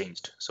interface is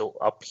changed. So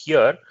up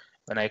here,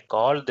 when I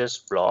call this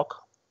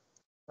block,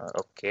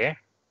 okay,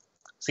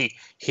 see,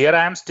 here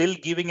I am still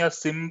giving a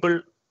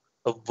symbol,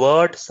 a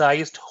word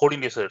sized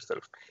holding register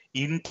itself.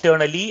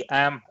 Internally, I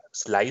am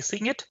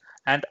slicing it.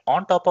 And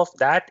on top of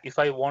that, if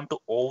I want to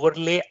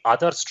overlay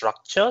other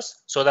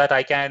structures so that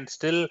I can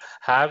still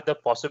have the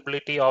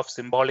possibility of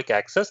symbolic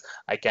access,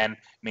 I can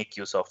make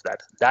use of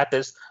that. That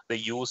is the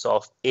use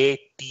of at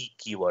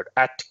keyword,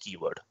 at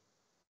keyword.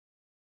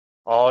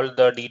 All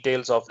the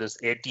details of this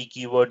AT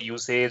keyword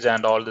usage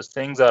and all these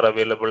things are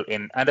available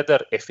in another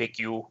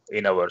FAQ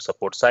in our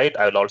support site.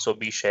 I'll also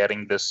be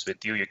sharing this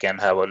with you. You can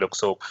have a look.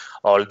 So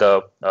all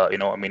the,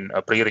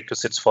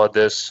 prerequisites for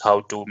this,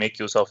 how to make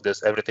use of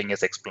this, everything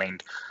is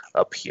explained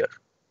up here.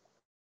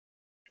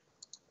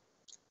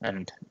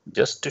 And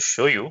just to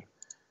show you,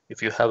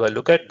 if you have a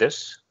look at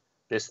this,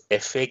 this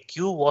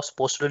FAQ was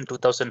posted in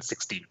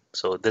 2016.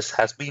 So this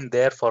has been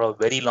there for a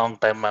very long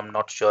time. I'm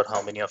not sure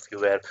how many of you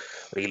were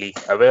really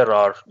aware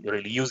or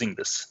really using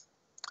this.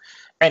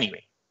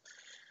 Anyway,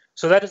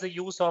 so that is the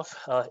use of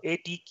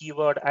AT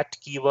keyword, at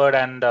keyword,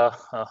 and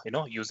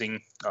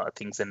using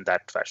things in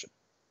that fashion.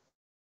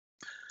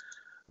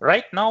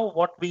 Right now,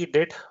 what we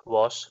did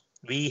was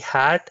we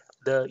had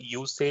the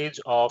usage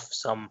of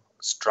some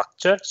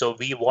structure. So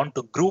we want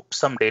to group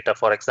some data.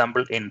 For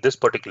example, in this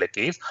particular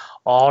case,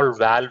 all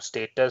valve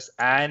status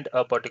and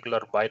a particular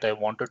byte, I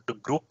wanted to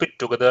group it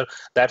together.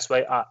 That's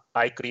why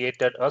I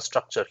created a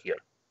structure here,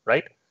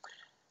 right?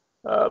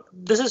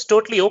 This is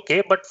totally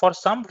okay, but for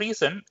some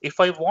reason, if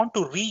I want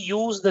to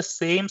reuse the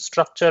same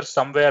structure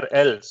somewhere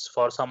else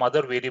for some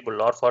other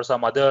variable or for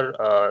some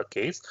other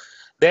case,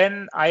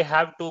 then I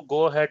have to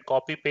go ahead,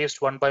 copy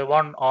paste one by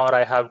one, or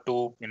I have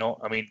to,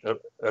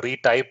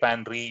 retype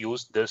and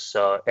reuse this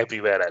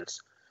everywhere else.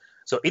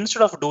 So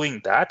instead of doing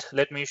that,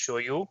 let me show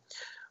you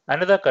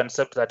another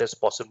concept that is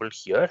possible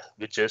here,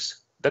 which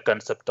is the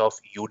concept of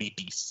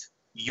UDTs,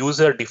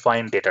 user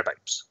defined data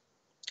types.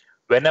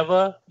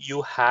 Whenever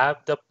you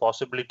have the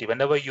possibility,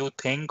 whenever you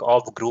think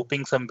of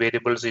grouping some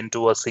variables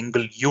into a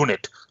single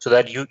unit so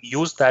that you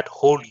use that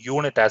whole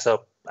unit as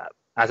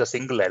a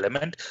single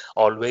element,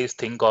 always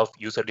think of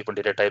user defined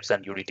data types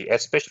and UDT,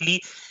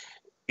 especially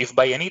if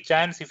by any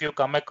chance, if you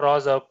come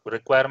across a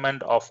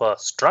requirement of a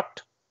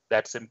struct,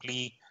 that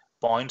simply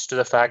points to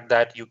the fact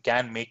that you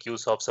can make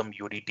use of some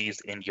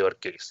UDTs in your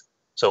case.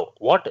 So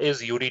what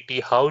is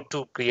UDT? How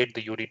to create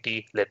the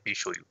UDT? Let me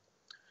show you.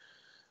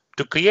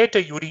 To create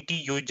a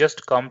UDT, you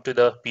just come to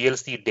the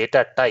PLC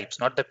data types,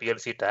 not the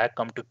PLC tag,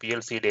 come to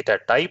PLC data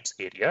types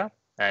area.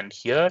 And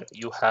here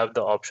you have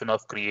the option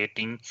of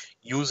creating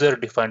user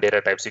defined data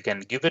types. You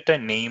can give it a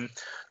name.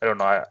 I don't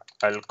know,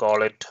 I'll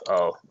call it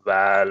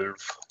valve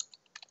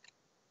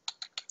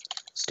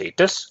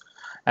status.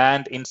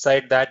 And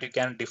inside that, you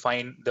can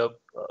define the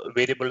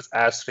variables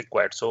as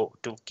required. So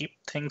to keep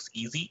things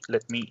easy,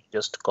 let me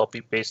just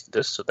copy paste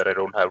this so that I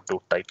don't have to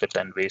type it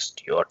and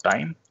waste your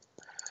time.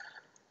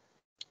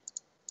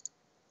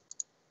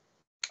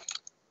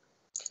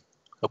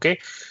 Okay,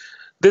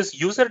 this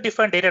user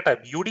defined data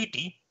type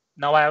UDT,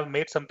 now I have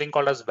made something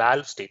called as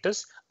valve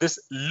status. This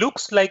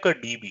looks like a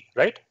DB,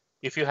 right?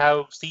 If you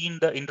have seen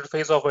the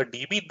interface of a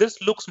DB,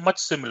 this looks much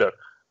similar,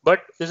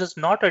 but this is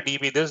not a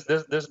DB. This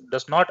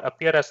does not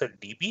appear as a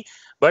DB,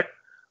 but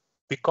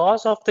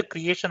because of the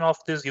creation of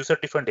these user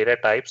defined data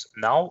types,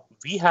 now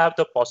we have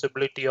the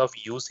possibility of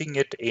using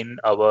it in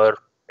our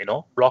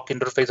block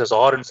interfaces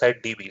or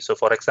inside DB. So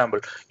for example,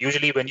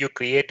 usually when you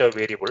create a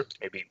variable,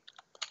 maybe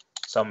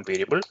some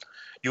variable,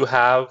 you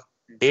have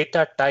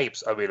data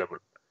types available.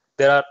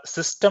 There are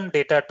system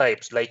data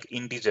types like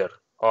integer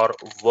or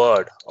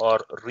word or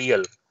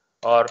real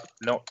or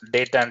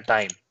date and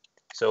time.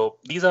 So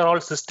these are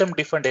all system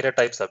different data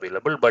types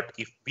available. But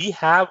if we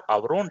have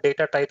our own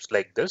data types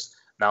like this,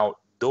 now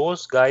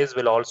those guys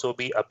will also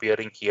be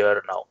appearing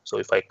here now. So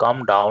if I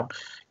come down,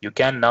 you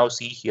can now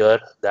see here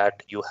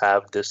that you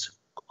have this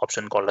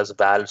option called as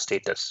valve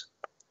status.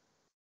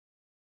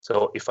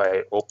 So if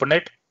I open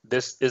it,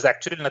 this is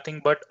actually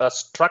nothing but a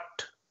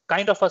struct,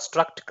 kind of a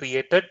struct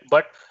created,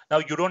 but now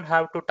you don't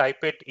have to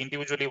type it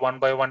individually one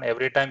by one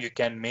every time. You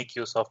can make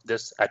use of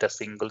this at a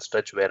single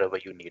stretch wherever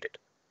you need it.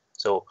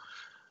 So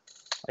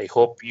I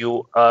hope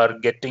you are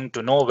getting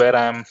to know where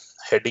I'm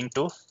heading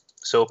to.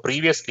 So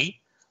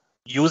previously,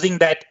 using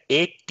that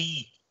AT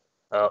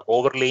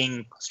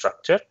overlaying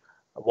structure,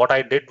 what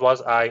I did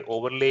was I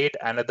overlaid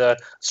another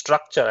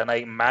structure and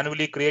I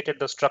manually created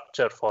the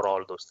structure for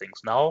all those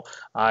things. Now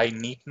I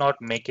need not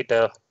make it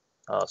a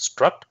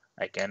struct.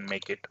 I can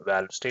make it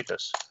valve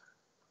status.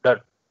 Done.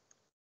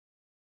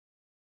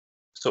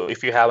 So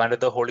if you have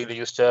another holding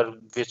register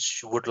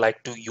which would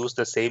like to use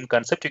the same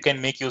concept, you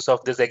can make use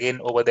of this again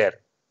over there.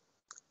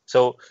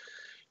 So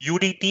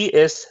UDT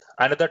is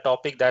another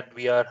topic that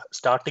we are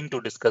starting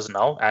to discuss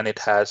now, and it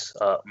has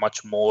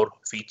much more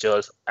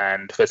features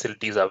and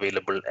facilities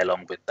available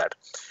along with that.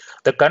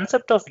 The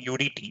concept of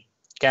UDT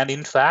can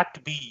in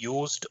fact be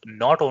used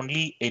not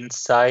only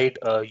inside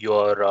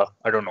your,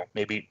 I don't know,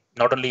 maybe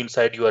not only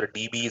inside your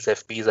DBs,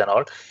 FPs and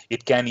all,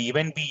 it can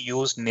even be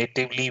used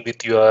natively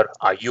with your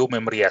IO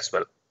memory as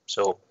well.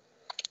 So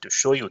to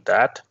show you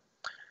that,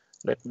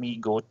 let me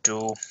go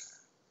to,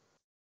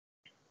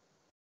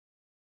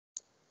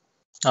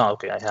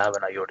 okay, I have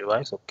an IO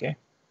device, okay.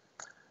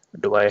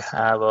 Do I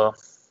have a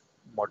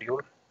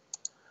module?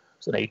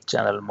 It's an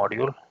 8-channel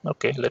module.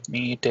 Okay, let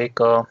me take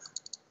a,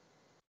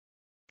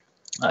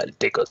 I'll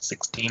take a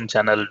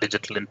 16-channel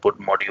digital input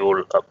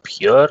module up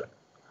here.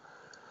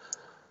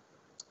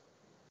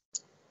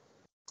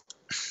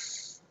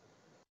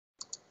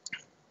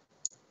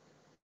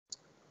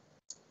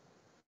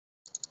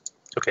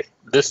 Okay,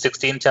 this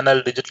 16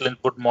 channel digital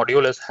input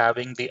module is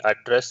having the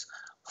address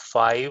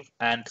 5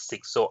 and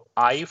 6. So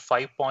I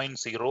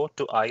 5.0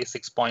 to I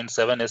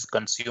 6.7 is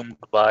consumed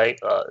by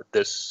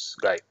this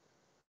guy.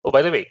 Oh,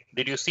 by the way,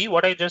 did you see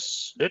what I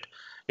just did?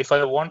 If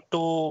I want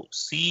to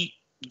see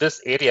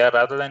this area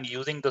rather than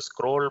using the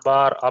scroll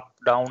bar up,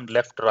 down,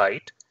 left,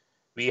 right,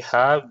 we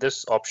have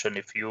this option.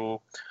 If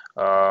you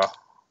uh,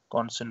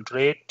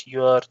 concentrate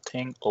your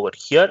thing over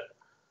here,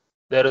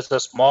 there is a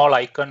small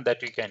icon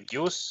that you can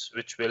use,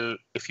 which will,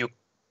 if you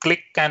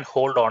click and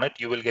hold on it,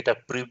 you will get a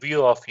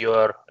preview of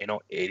your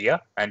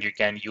area, and you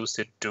can use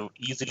it to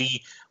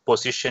easily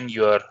position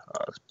your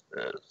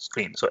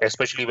screen. So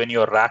especially when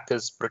your rack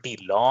is pretty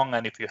long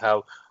and if you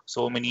have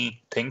so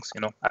many things,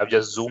 I've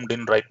just zoomed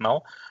in right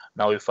now.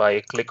 Now if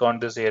I click on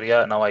this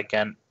area, now I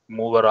can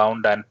move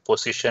around and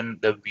position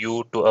the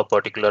view to a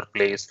particular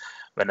place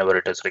whenever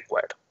it is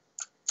required.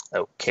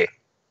 Okay,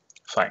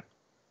 fine.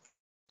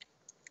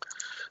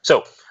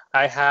 So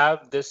I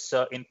have this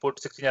input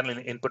 16 channel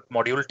input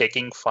module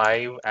taking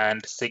 5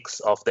 and 6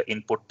 of the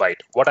input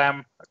byte. What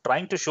I'm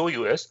trying to show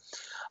you is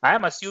I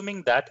am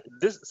assuming that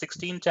this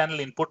 16 channel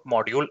input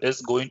module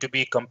is going to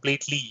be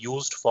completely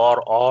used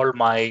for all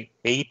my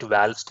 8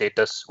 valve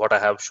status, what I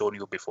have shown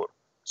you before.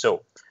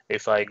 So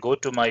if I go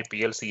to my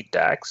PLC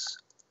tags,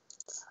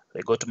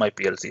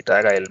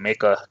 I'll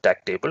make a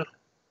tag table,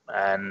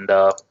 and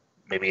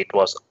maybe it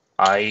was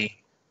I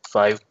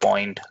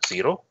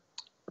 5.0.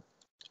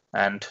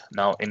 And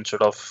now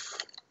instead of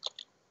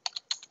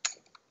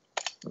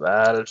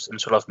valves,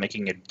 instead of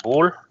making it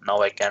bold, now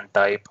I can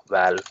type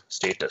valve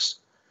status.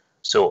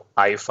 So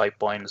I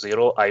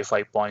 5.0, I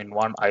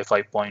 5.1, I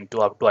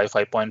 5.2 up to I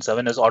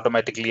 5.7 is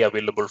automatically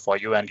available for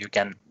you, and you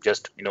can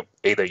just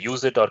either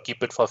use it or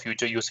keep it for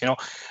future use.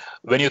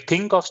 When you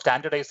think of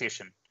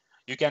standardization,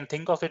 you can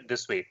think of it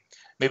this way.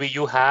 Maybe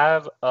you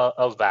have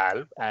a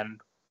valve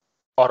and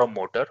or a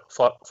motor.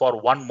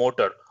 For one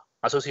motor,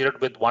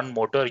 associated with one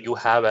motor, you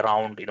have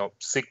around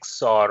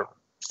 6 or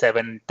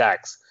 7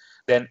 tags.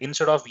 Then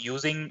instead of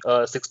using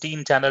a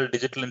 16 channel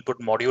digital input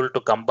module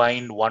to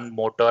combine one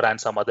motor and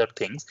some other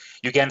things,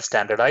 you can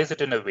standardize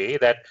it in a way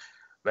that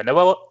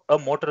whenever a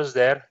motor is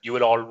there, you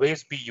will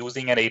always be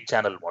using an 8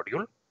 channel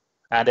module,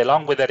 and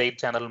along with that 8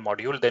 channel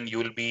module, then you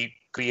will be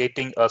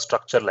creating a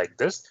structure like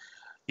this.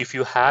 If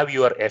you have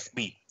your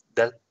FB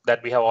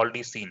that we have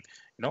already seen,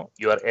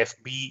 your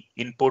FB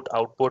input,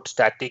 output,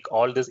 static,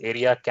 all this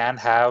area can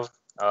have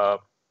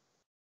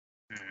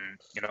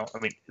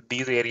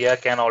these area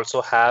can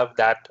also have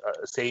that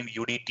same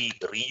UDT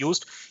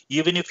reused,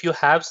 even if you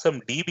have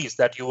some DBs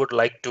that you would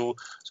like to.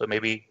 So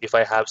maybe if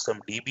I have some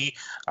DB,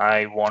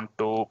 I want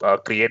to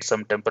create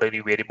some temporary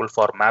variable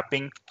for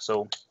mapping.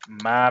 So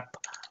map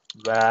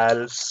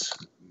valves,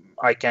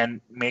 I can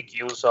make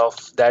use of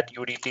that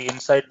UDT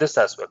inside this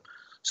as well.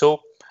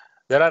 So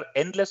there are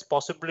endless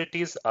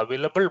possibilities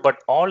available, but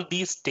all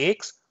these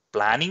takes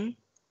planning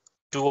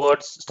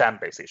towards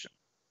standardization.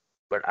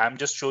 But I'm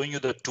just showing you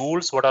the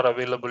tools what are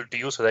available to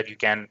you so that you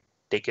can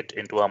take it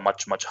into a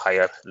much, much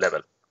higher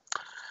level.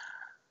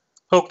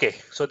 Okay,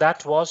 so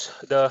that was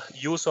the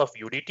use of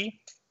UDT.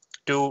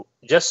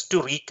 Just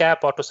to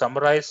recap or to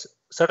summarize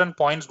certain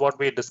points what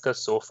we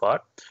discussed so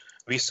far,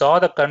 we saw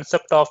the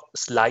concept of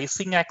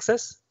slicing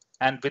access,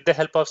 and with the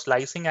help of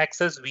slicing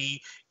access,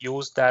 we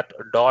use that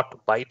dot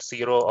byte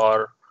 0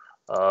 or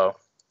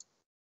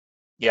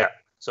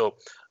so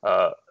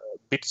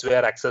bits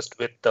were accessed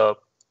with the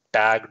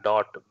tag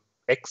dot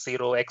x0,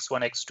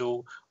 x1,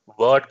 x2.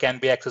 Word can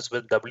be accessed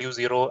with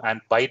w0,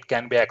 and byte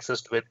can be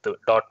accessed with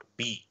dot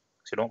b.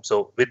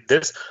 So with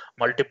this,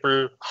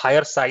 multiple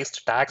higher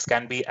sized tags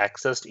can be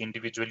accessed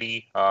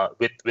individually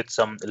with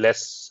some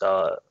less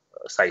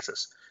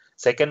sizes.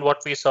 Second,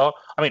 what we saw,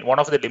 one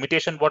of the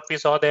limitation what we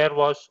saw there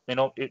was,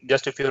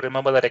 just if you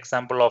remember that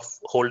example of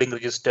holding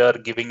register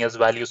giving us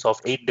values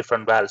of 8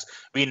 different vals,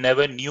 we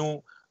never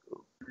knew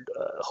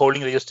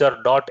holding register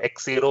dot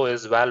x0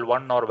 is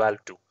val1 or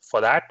val2. For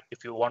that,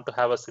 if you want to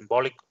have a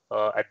symbolic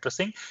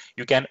addressing,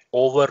 you can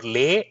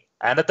overlay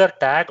another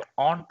tag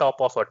on top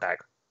of a tag.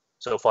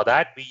 So for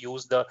that, we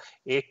use the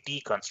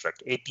AT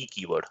construct, AT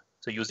keyword.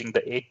 So using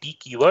the AT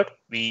keyword,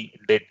 we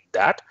did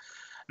that.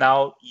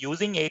 Now,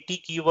 using AT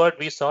keyword,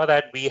 we saw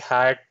that we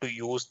had to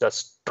use the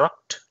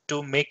struct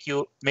to make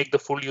the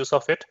full use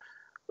of it.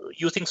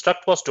 Using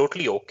struct was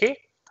totally okay,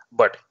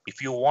 but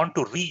if you want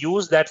to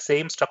reuse that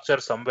same structure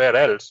somewhere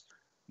else,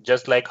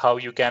 just like how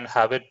you can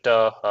have it,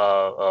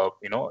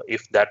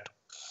 if that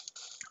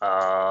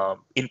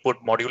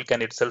input module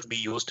can itself be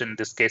used in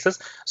these cases.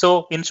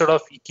 So instead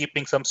of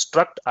keeping some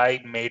struct, I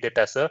made it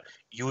as a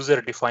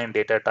user defined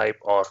data type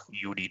or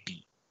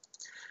UDT.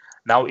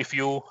 Now, if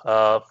you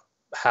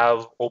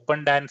have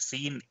opened and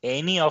seen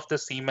any of the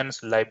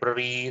Siemens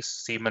libraries,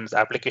 Siemens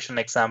application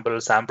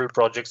examples, sample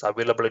projects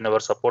available in our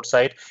support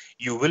site,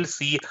 you will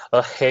see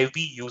a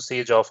heavy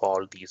usage of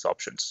all these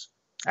options.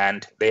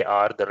 And they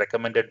are the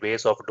recommended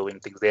ways of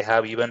doing things. They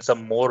have even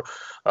some more,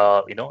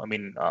 power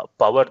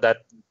that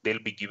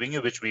they'll be giving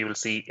you, which we will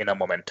see in a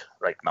moment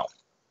right now.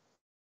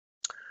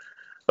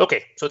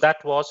 Okay, so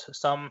that was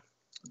some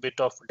bit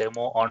of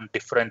demo on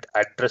different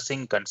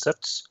addressing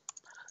concepts.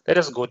 Let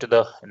us go to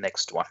the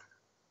next one.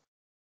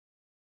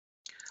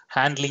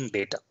 Handling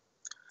data.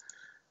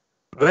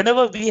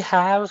 Whenever we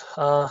have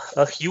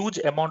a huge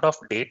amount of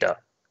data,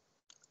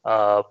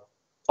 uh,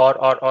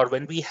 or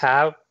when we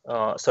have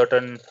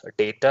certain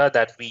data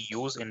that we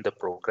use in the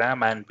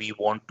program and we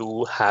want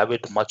to have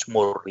it much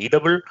more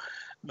readable,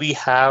 we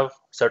have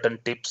certain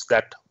tips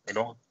that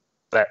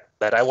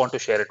that I want to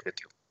share it with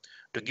you.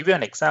 To give you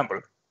an example,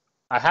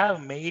 I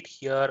have made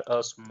here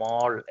a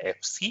small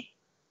FC.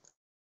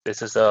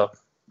 This is a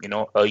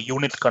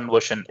unit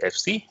conversion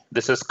FC.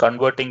 This is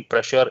converting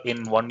pressure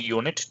in one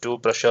unit to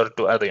pressure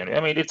to other unit.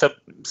 I mean, it's a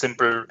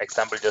simple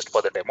example just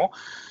for the demo.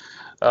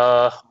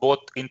 Both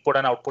input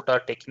and output are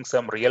taking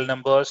some real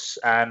numbers,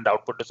 and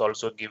output is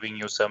also giving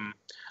you some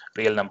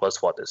real numbers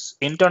for this.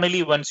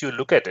 Internally, once you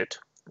look at it,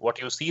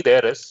 what you see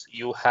there is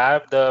you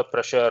have the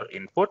pressure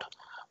input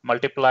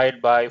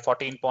multiplied by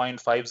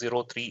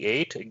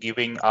 14.5038,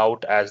 giving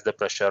out as the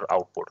pressure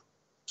output.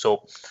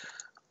 So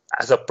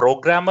as a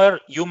programmer,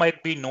 you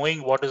might be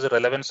knowing what is the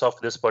relevance of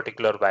this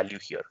particular value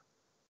here.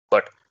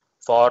 But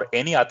for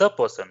any other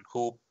person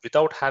who,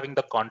 without having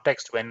the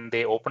context when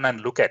they open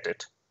and look at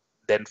it,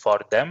 then for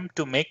them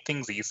to make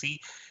things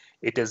easy,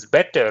 it is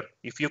better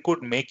if you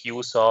could make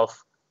use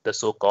of the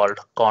so-called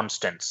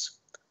constants.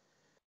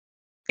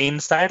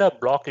 Inside a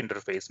block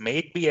interface, may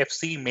it be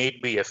FC, may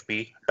it be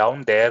FB,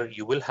 down there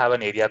you will have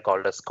an area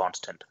called as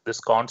constant. This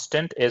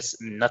constant is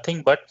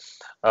nothing but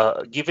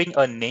giving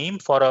a name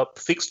for a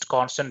fixed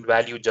constant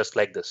value just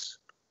like this.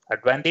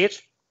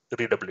 Advantage,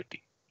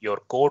 readability. Your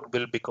code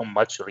will become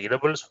much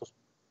readable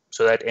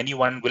so that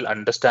anyone will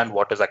understand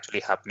what is actually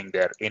happening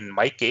there. In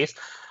my case,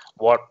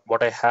 what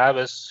I have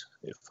is,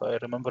 if I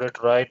remember it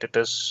right, it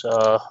is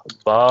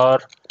bar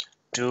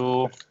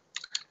to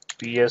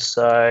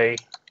PSI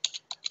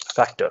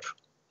factor,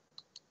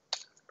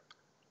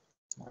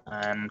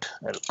 and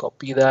I'll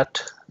copy that,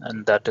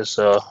 and that is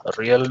a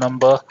real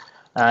number,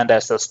 and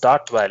as a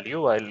start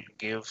value I'll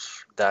give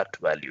that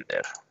value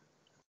there.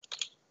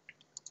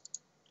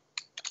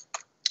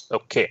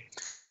 Okay,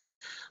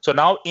 so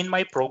now in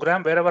my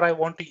program, wherever I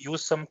want to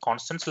use some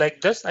constants like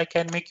this, I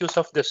can make use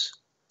of this.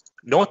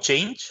 No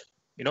change,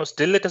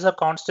 still it is a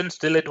constant,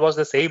 still it was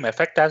the same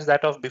effect as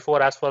that of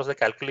before as far as the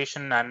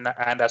calculation and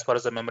as far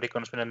as the memory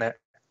consumption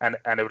and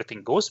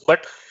everything goes,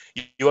 but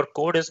your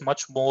code is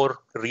much more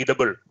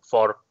readable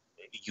for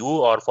you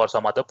or for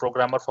some other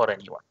programmer, for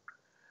anyone.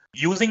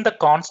 Using the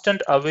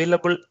constant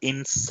available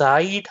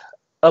inside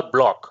a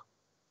block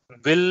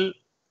will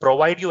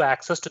provide you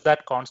access to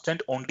that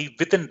constant only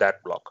within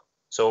that block.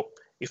 So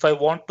if I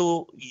want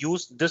to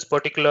use this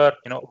particular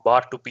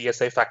bar to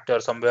PSI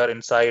factor somewhere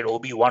inside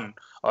OB1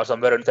 or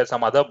somewhere inside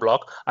some other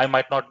block, I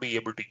might not be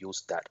able to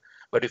use that.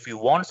 But if you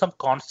want some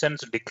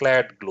constants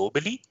declared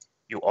globally,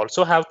 you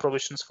also have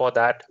provisions for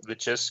that,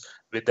 which is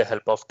with the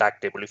help of tag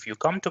table. If you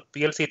come to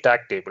PLC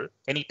tag table,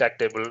 any tag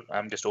table,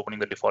 I'm just opening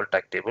the default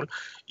tag table,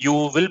 you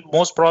will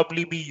most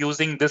probably be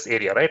using this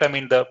area, right? I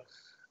mean the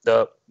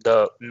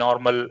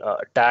normal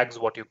tags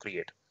what you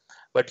create.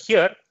 But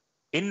here,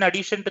 in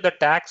addition to the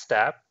tags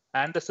tab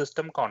and the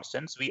system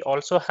constants, we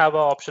also have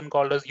an option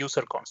called as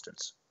user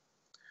constants.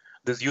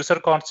 These user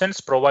constants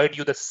provide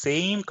you the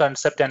same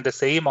concept and the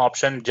same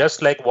option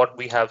just like what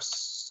we have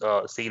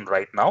seen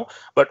right now,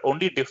 but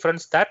only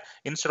difference that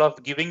instead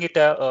of giving it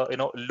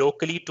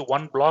locally to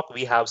one block,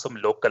 we have some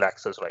local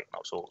access right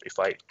now. So if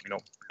I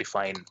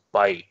define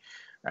pi,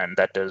 and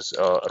that is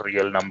a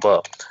real number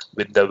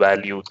with the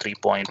value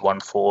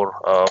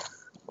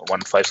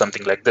 3.1415,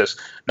 something like this.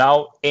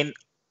 Now in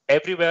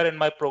everywhere in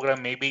my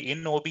program, maybe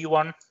in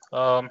OB1,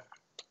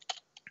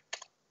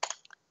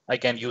 I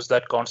can use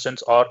that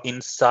constants, or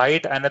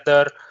inside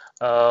another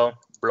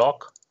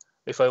block.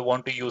 If I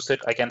want to use it,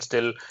 I can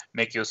still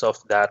make use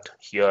of that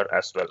here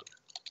as well.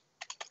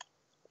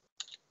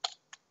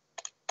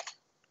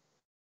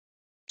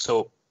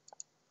 So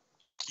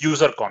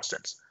user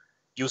constants.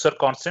 User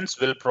constants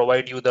will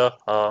provide you the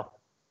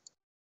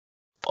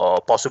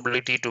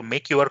possibility to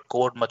make your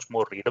code much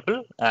more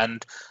readable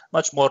and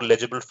much more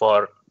legible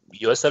for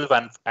yourself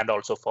and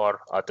also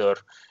for other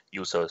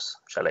users,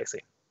 shall I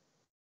say.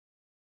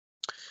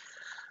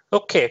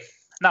 Okay,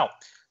 now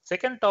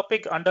second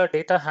topic under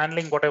data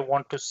handling, what I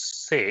want to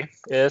say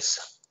is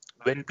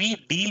when we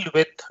deal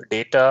with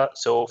data,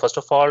 so first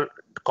of all,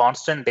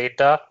 constant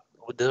data,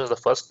 this is the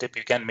first tip,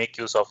 you can make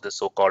use of the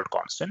so-called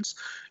constants,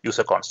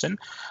 user constant.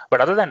 But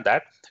other than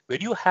that,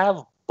 when you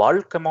have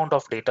bulk amount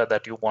of data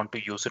that you want to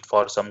use it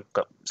for some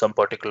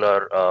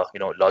particular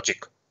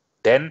logic,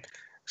 then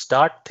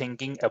start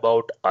thinking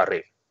about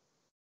array.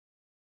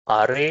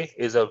 Array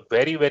is a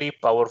very, very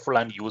powerful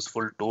and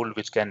useful tool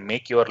which can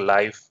make your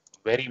life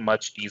very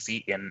much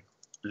easy in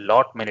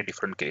many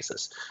different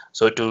cases.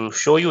 So to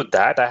show you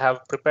that, I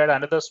have prepared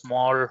another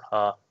small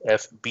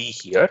FB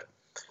here.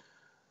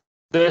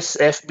 This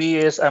FB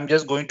is, I'm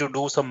just going to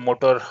do some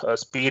motor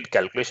speed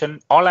calculation.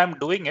 All I'm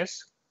doing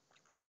is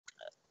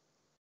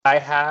I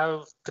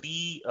have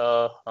three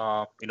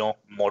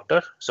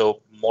motor.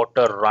 So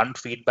motor run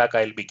feedback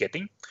I'll be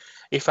getting.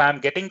 If I'm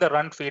getting the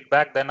run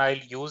feedback, then I'll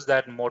use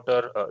that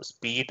motor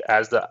speed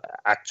as the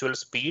actual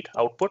speed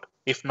output.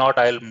 If not,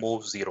 I'll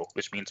move 0,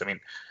 which means, I mean,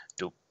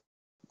 to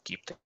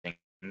keep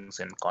things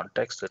in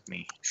context, let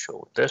me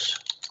show this.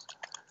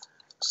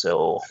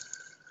 So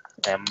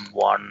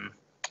M1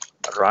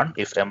 run,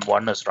 if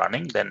M1 is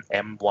running, then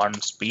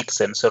M1 speed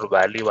sensor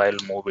value,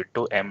 I'll move it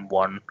to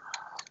M1.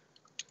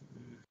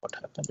 What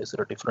happened? Is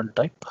there a different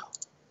type?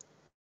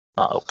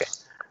 Okay,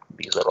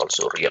 these are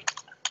also real.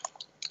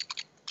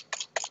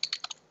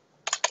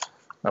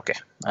 Okay,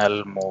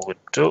 I'll move it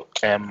to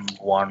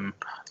M1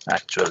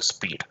 actual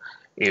speed.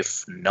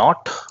 If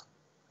not,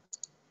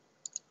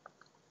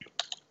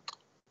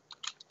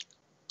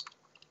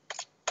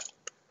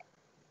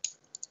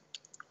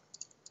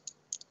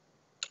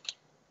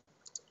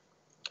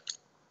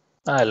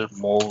 I'll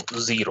move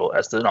 0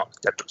 as the no.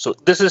 So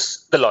this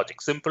is the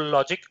logic, simple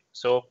logic.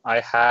 So I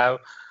have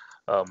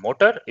a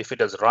motor. If it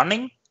is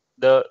running,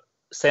 the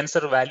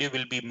sensor value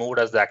will be moved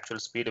as the actual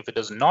speed. If it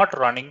is not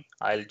running,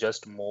 I'll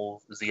just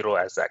move 0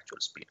 as the actual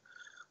speed.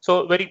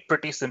 So very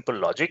pretty simple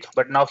logic.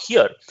 But now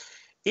here,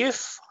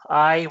 if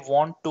I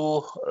want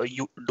to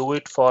do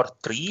it for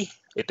 3,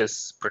 it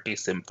is pretty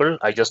simple.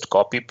 I just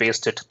copy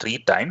paste it 3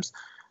 times.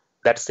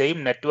 That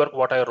same network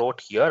what I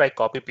wrote here, I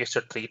copy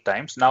pasted 3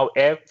 times. Now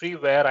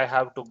everywhere I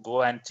have to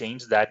go and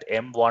change that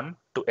M1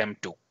 to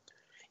M2.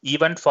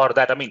 Even for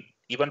that, I mean,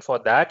 even for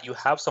that you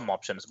have some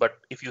options. But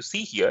if you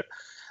see here,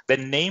 the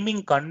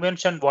naming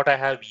convention what I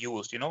have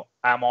used,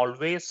 I'm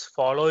always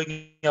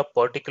following a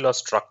particular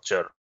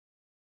structure,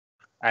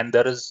 and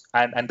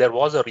there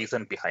was a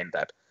reason behind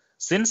that.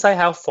 Since I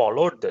have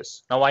followed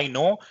this, now I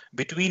know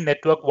between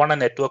network 1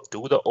 and network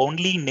 2, the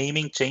only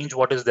naming change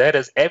what is there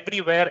is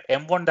everywhere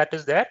M1 that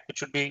is there, it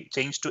should be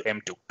changed to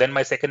M2. Then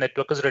my second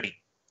network is ready,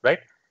 right?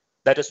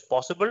 That is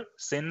possible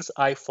since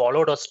I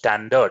followed a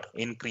standard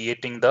in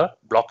creating the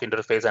block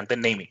interface and the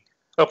naming.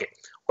 Okay,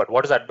 but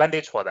what is the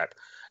advantage for that?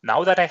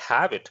 Now that I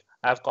have it,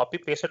 I've copy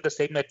pasted the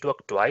same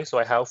network twice. So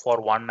I have for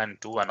 1 and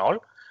 2 and all.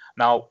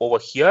 Now over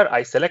here,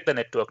 I select the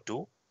network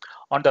 2.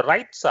 On the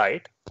right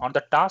side, on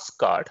the task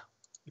card,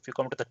 if you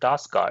come to the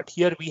task card,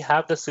 here we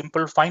have the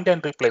simple find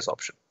and replace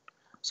option.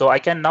 So I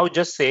can now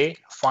just say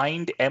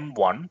find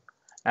M1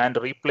 and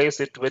replace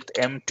it with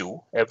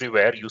M2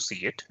 everywhere you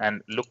see it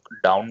and look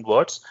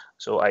downwards.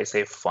 So I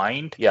say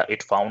find, yeah,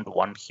 it found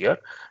one here.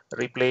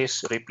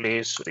 Replace,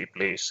 replace,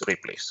 replace,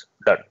 replace.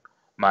 Done.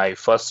 My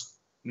first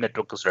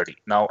network is ready.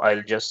 Now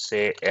I'll just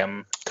say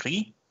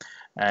M3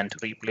 and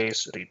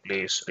replace,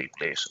 replace,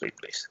 replace,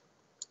 replace.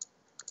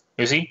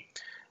 You see,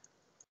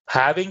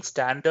 having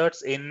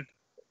standards in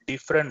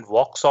different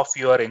walks of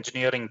your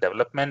engineering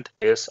development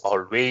is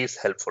always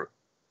helpful.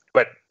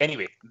 But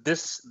anyway,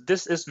 this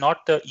is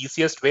not the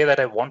easiest way that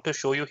I want to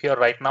show you here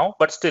right now,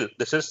 but still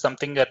this is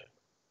something that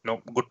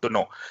good to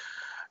know.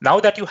 Now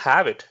that you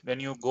have it, when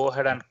you go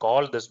ahead and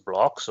call this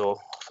block, so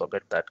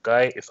forget that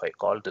guy, if I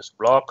call this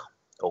block,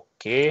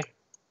 okay,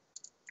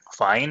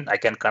 fine, I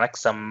can connect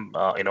some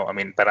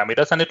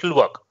parameters and it will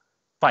work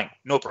fine,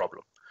 no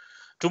problem.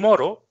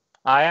 Tomorrow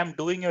I am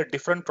doing a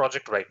different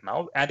project right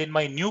now, and in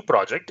my new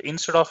project,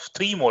 instead of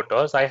 3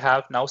 motors, I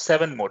have now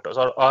 7 motors,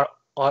 or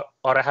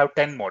I have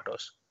 10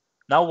 motors.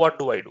 Now what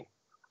do I do?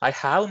 I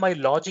have my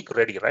logic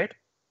ready, right?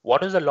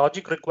 What is the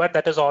logic required?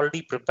 That is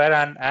already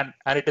prepared and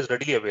it is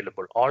readily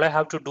available. All I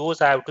have to do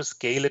is I have to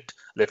scale it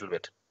a little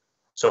bit.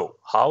 So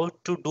how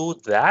to do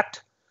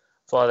that?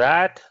 For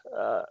that,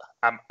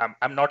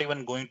 I'm not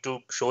even going to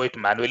show it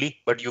manually,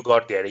 but you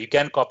got the idea. You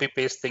can copy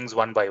paste things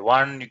one by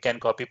one. You can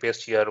copy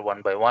paste here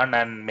one by one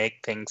and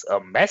make things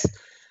a mess.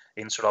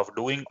 Instead of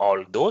doing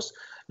all those,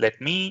 let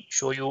me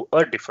show you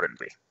a different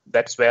way.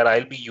 That's where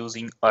I'll be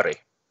using array.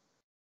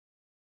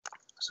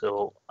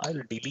 So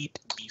I'll delete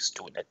these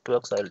 2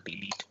 networks. I'll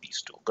delete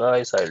these 2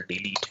 guys. I'll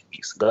delete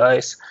these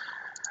guys.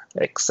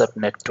 Except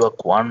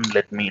network 1,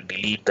 let me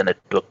delete the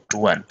network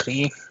 2 and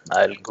 3.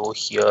 I'll go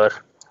here.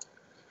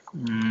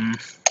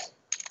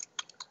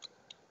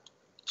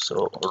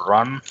 So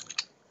run,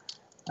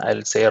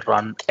 I'll say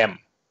run M,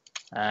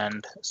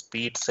 and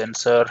speed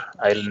sensor,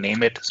 I'll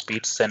name it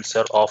speed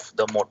sensor of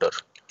the motor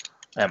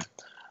M,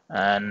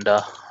 and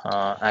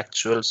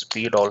actual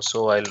speed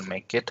also I'll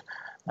make it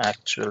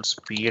actual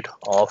speed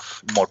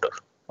of motor.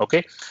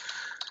 Okay,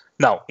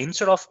 now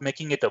instead of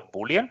making it a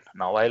boolean,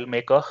 now I'll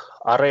make a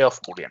array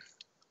of boolean,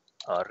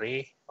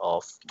 array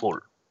of bool,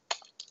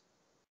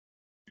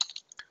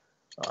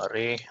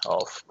 array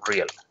of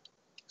real,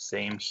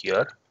 same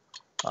here,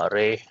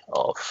 array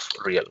of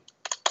real.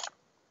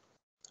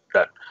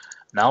 Done.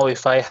 Now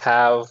if I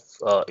have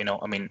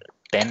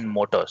 10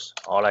 motors,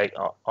 or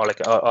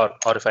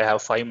if I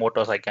have 5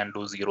 motors, I can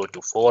do 0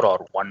 to 4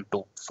 or 1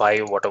 to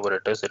 5, whatever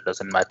it is, it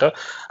doesn't matter.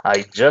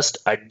 I just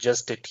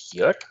adjust it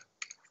here.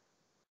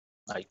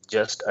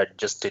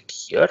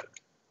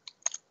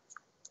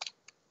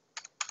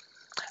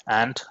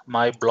 And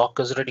my block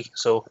is ready.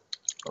 So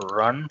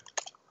run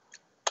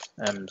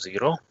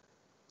M0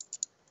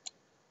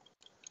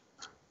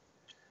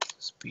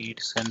 speed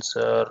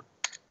sensor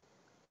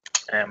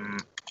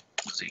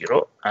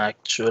M0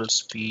 actual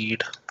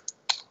speed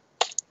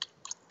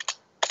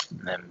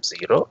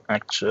M0,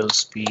 actual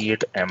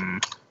speed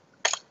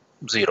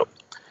M0.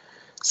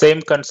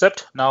 Same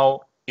concept.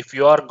 Now, if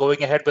you are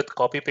going ahead with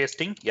copy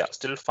pasting, yeah,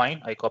 still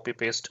fine. I copy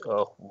paste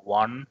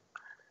 1,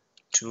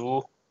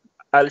 2.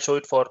 I'll show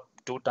it for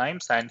 2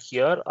 times, and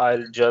here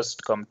I'll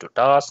just come to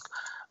task.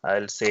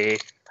 I'll say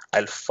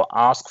I'll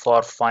ask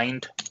for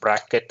find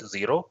bracket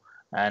 0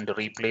 and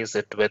replace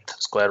it with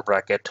square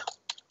bracket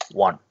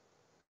 1.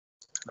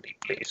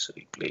 Replace,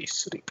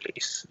 replace,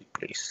 replace,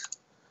 replace.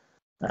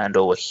 And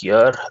over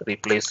here,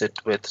 replace it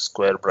with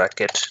square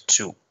bracket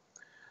 2.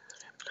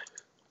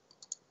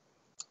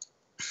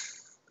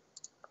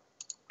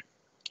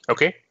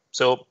 Okay,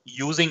 so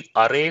using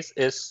arrays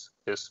is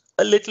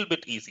a little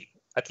bit easy.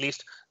 At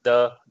least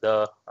the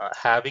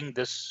having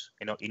this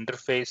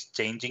interface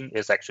changing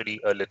is actually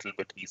a little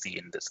bit easy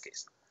in this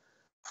case.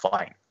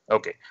 Fine.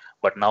 Okay,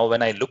 but now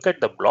when I look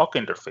at the block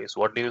interface,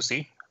 what do you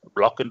see?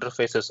 Block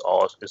interface is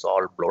all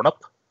blown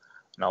up.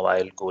 Now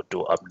I'll go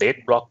to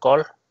update block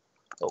call.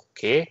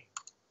 Okay,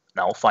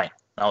 now fine.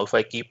 Now if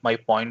I keep my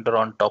pointer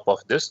on top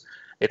of this,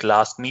 it'll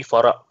ask me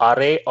for an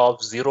array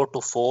of 0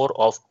 to 4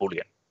 of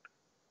Boolean.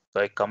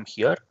 So I come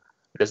here,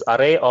 it is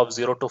array of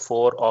 0 to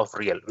 4 of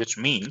real, which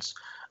means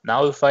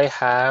now if I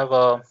have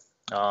a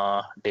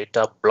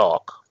data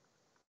block,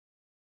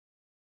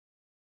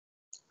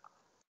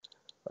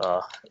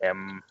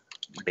 M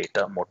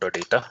data, motor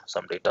data,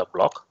 some data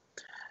block,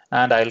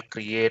 and I'll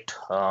create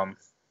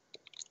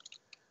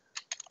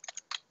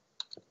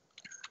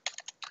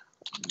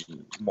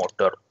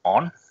motor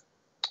on.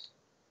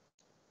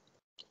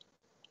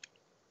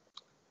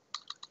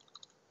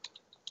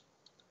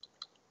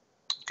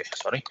 Okay,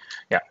 sorry.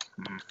 Yeah,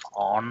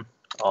 on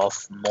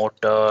of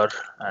motor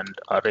and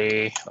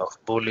array of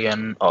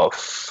Boolean of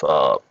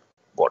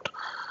what?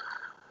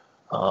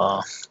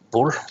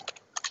 Bool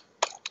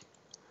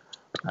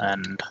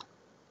and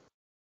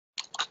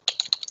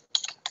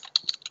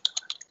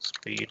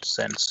speed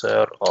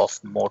sensor of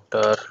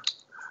motor,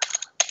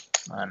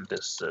 and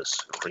this is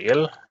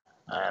real,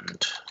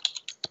 and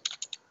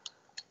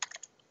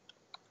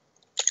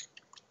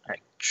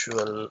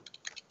actual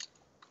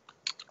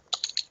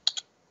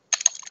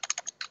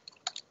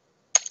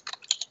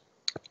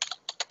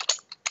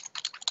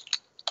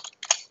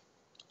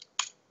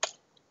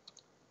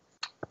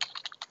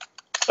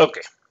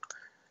okay.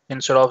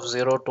 Instead of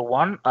 0 to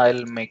 1,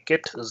 I'll make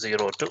it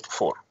 0 to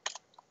 4.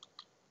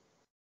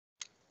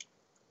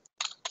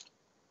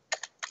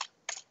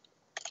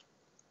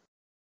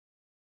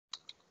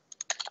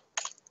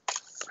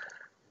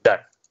 Done.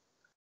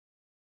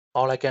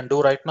 All I can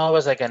do right now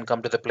is I can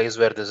come to the place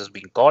where this is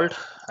being called.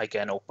 I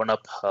can open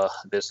up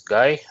this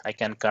guy. I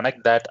can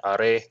connect that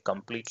array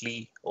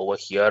completely over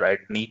here. I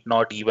need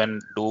not even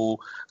do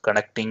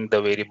connecting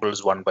the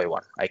variables one by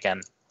one. I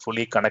can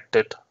fully connect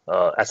it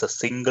as a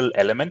single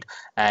element,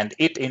 and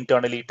it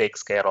internally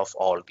takes care of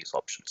all these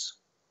options,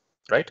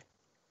 right?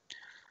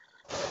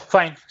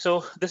 Fine.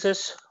 So this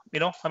is,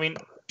 I mean,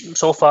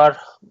 so far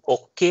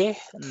okay,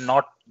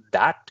 not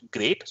that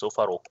great. So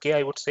far okay,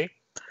 I would say.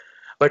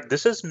 But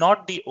this is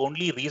not the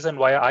only reason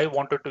why I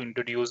wanted to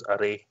introduce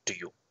array to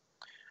you.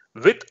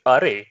 With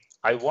array,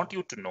 I want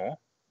you to know,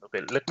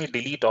 okay, let me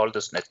delete all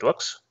these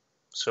networks.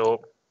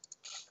 So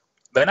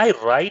when I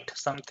write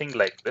something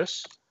like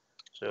this,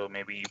 so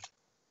maybe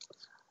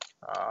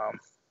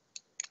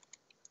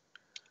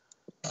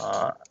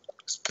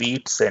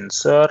speed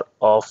sensor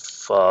of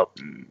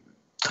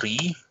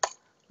 3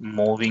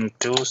 moving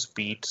to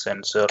speed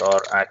sensor or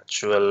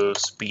actual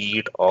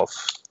speed of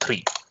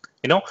 3.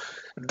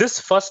 This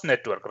first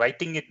network,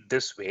 writing it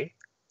this way,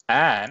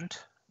 and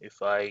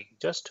if I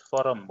just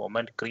for a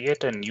moment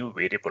create a new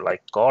variable, I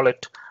call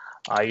it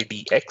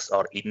IDX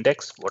or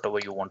index, whatever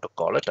you want to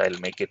call it, I'll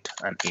make it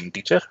an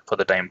integer for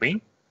the time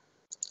being.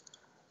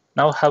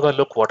 Now have a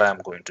look what I'm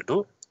going to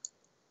do.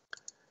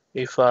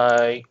 If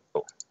I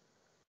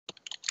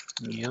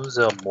use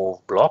a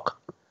move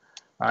block,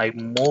 I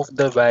move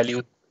the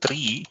value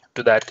 3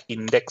 to that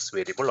index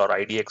variable or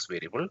IDX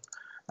variable,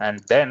 and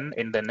then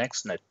in the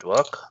next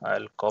network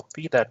I'll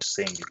copy that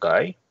same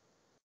guy,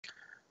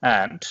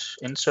 and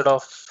instead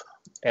of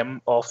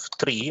M of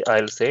 3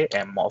 I'll say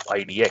M of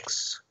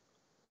IDX,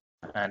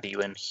 and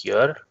even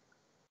here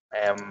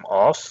M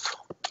of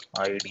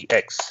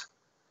IDX.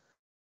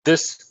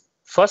 This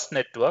first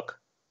network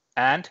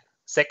and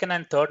second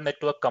and third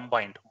network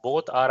combined,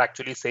 both are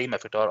actually same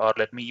effect, or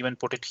let me even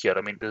put it here.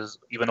 I mean, this is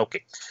even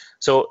okay.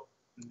 So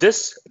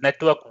this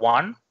network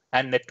 1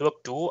 and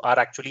network 2 are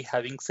actually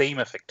having same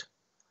effect.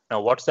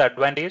 Now, what's the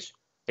advantage?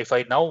 If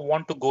I now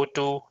want to go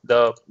to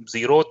the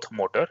 0th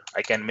motor,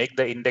 I can make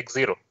the index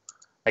 0.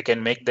 I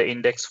can make the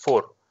index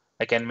 4.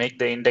 I can make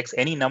the index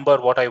any number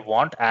what I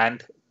want,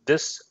 and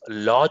this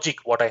logic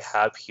what I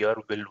have here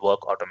will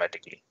work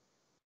automatically.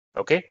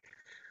 Okay.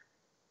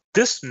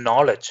 This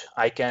knowledge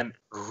I can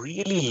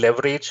really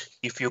leverage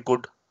if you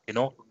could,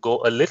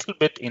 go a little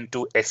bit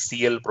into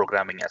SCL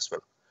programming as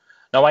well.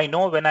 Now I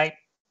know when I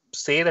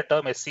say the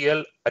term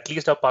SCL, at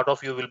least a part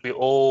of you will be,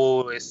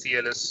 oh,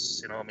 SCL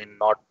is, I mean,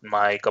 not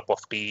my cup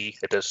of tea.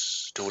 It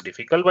is too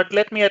difficult. But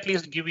let me at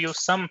least give you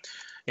some,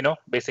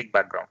 basic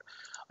background.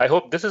 I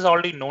hope this is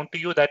already known to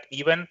you that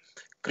even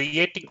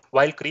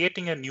while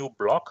creating a new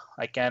block,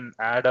 I can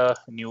add a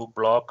new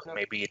block.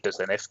 Maybe it is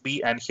an FB,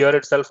 and here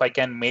itself I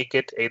can make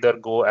it either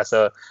go as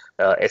a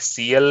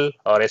SCL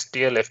or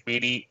STL,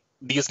 FBD.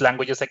 These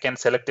languages I can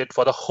select it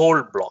for the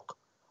whole block,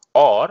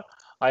 or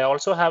I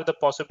also have the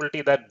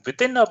possibility that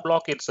within a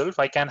block itself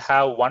I can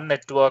have one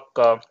network.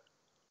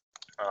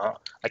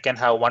 I can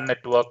have one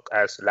network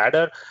as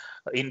ladder,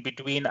 in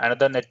between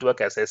another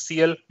network as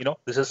SCL.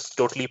 This is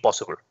totally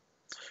possible.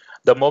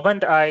 The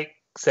moment I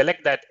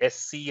select that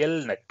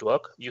SCL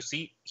network, you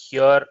see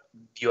here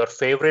your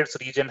favorites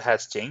region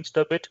has changed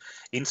a bit.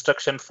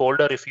 Instruction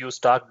folder, if you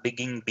start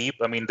digging deep,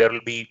 I mean, there will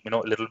be a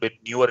little bit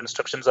newer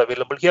instructions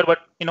available here,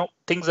 but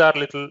things are a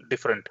little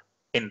different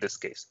in this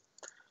case.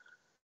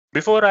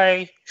 Before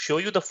I show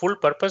you the full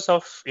purpose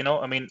of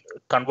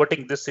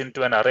converting this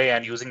into an array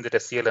and using the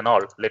SCL and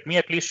all, let me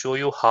at least show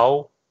you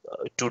how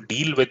to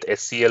deal with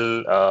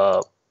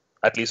SCL,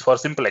 at least for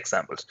simple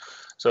examples.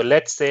 So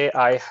let's say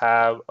I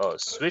have a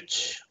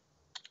switch,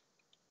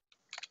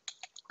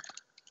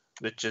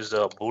 which is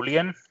a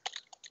Boolean,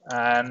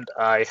 and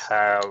I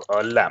have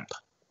a lamp,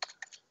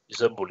 which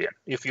is a Boolean.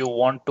 If you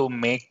want to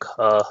make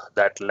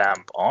that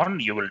lamp on,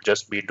 you will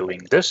just be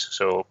doing this.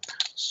 So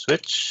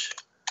switch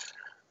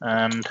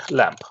and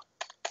lamp,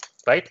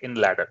 right, in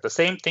ladder. The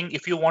same thing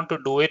if you want to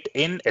do it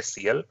in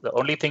SCL. The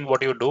only thing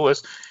what you do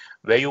is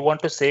where you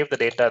want to save the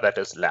data, that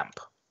is lamp.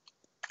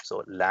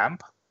 So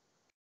lamp,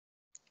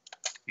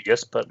 you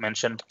just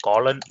mention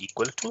colon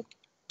equal to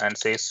and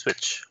say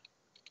switch.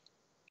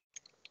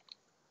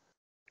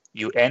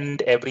 You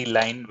end every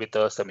line with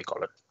a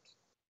semicolon.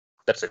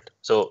 That's it.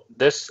 So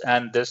this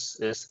and this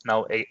is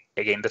now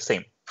again the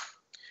same.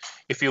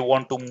 If you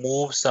want to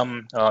move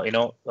some,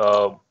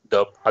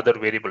 the other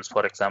variables,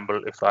 for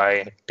example, if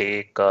I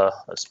take a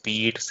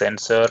speed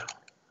sensor,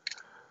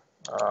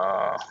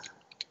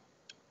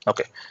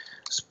 okay,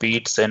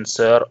 speed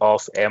sensor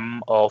of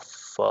M of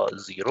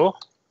 0,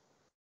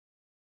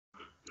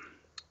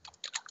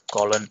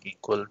 colon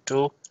equal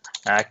to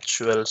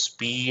actual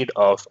speed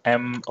of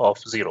M of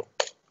 0.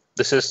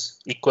 This is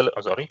equal,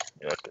 sorry,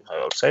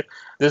 outside.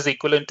 This is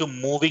equivalent to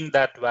moving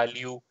that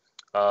value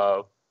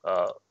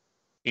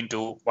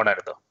into one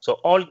another. So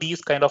all these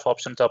kind of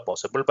options are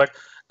possible, but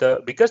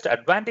the biggest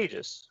advantage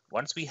is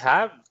once we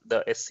have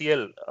the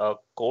SCL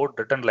code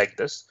written like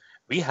this,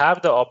 we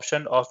have the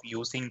option of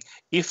using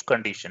if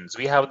conditions.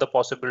 We have the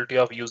possibility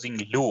of using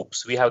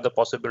loops. We have the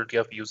possibility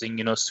of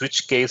using,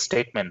 switch case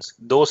statements.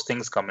 Those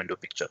things come into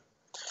picture.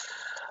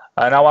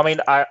 Now, I mean,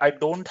 I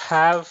don't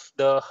have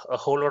a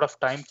whole lot of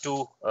time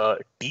to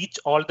teach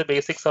all the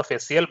basics of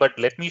SCL, but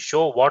let me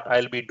show what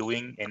I'll be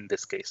doing in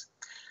this case.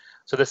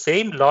 So the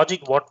same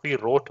logic what we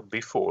wrote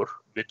before,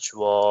 which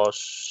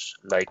was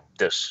like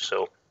this.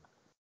 So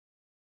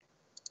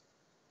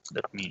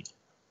let me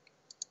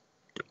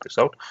take this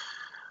out.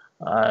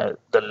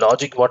 The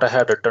logic what I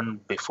had written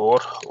before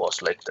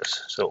was like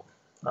this. So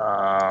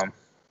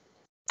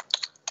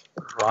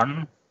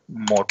run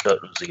motor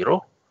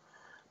 0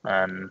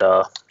 and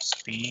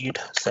speed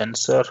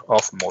sensor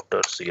of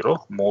motor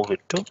 0, move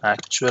it to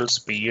actual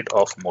speed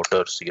of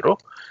motor 0.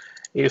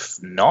 If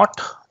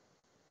not,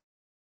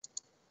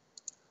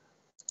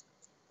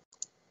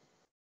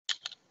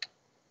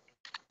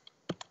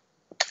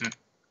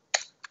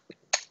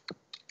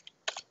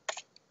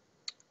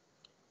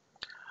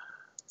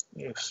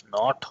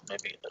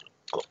 maybe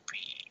I'll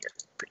copy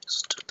and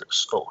paste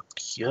this out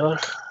here.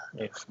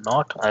 If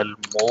not, I'll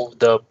move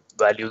the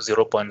value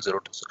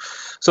 0.02.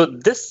 So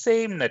this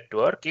same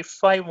network,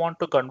 if I want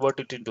to convert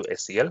it into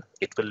SCL,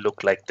 it will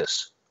look like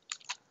this.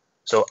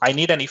 So I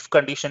need an if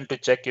condition to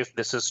check if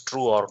this is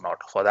true or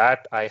not. For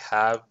that, I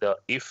have the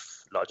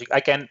if logic.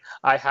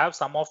 I have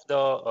some of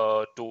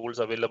the tools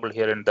available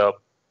here in the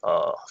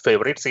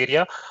favorites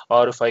area,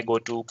 or if I go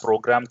to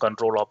program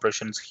control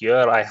operations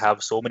here, I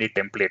have so many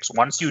templates.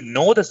 Once you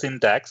know the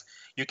syntax,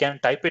 you can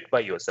type it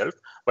by yourself,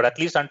 but at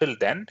least until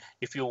then,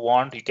 if you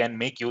want, you can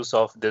make use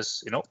of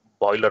this,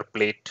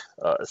 boilerplate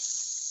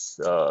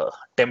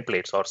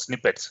templates or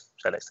snippets,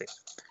 shall I say.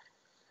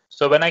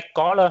 So when I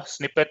call a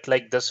snippet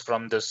like this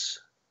from this,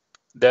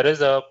 there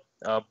is a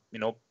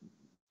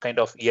kind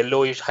of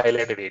yellowish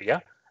highlighted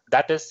area.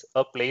 That is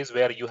a place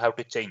where you have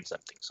to change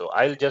something. So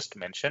I'll just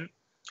mention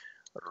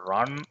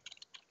run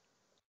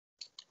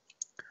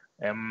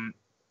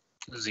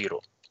M0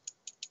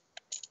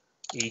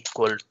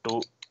 equal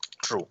to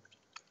true.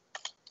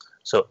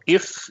 So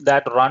if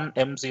that run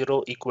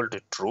M0 equal to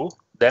true,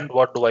 then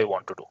what do I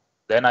want to do?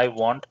 Then I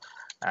want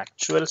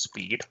actual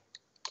speed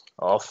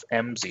of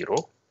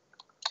M0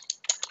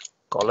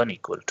 colon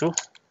equal to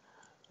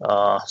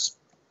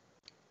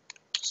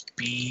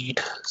speed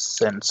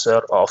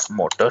sensor of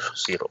motor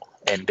 0,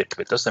 end it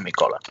with a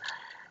semicolon.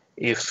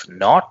 If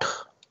not,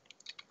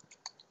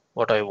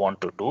 what I want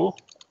to do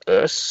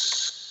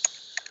is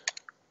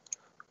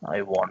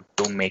I want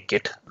to make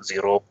it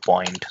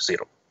 0.0.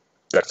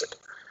 That's it.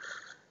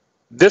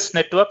 This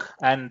network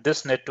and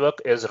this network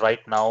is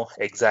right now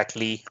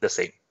exactly the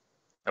same.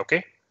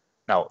 Okay.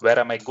 Now, where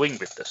am I going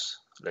with this?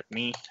 Let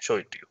me show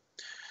it to you.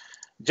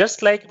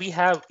 Just like we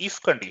have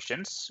if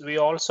conditions, we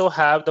also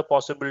have the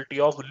possibility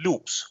of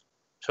loops.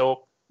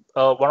 So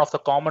one of the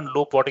common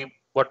loop,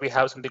 what we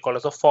have something called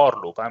as a for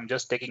loop. I'm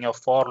just taking a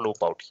for loop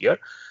out here.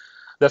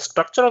 The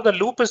structure of the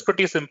loop is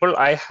pretty simple.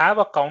 I have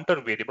a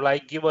counter variable. I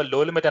give a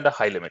low limit and a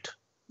high limit.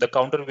 The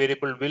counter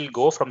variable will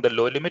go from the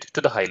low limit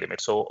to the high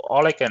limit. So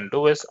all I can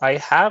do is I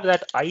have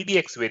that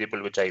IDX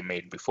variable which I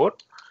made before.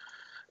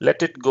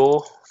 Let it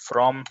go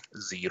from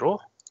 0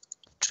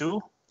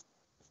 to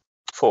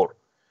 4.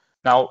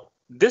 Now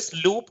this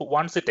loop,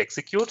 once it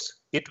executes,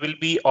 it will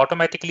be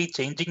automatically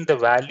changing the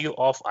value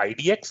of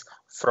IDX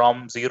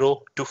from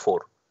 0 to 4.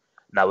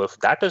 Now if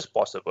that is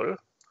possible,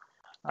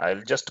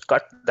 I'll just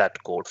cut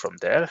that code from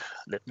there.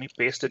 Let me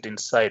paste it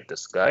inside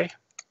this guy.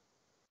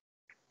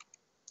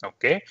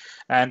 Okay,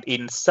 and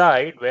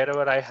inside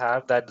wherever I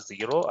have that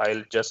 0,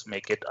 I'll just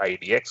make it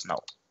IDX now.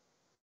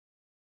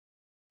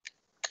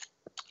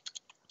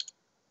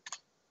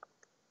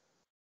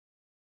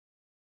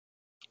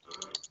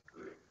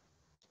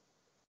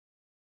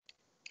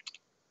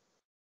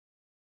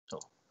 So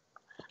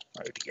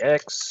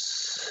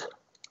IDX,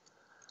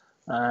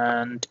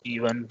 and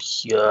even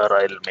here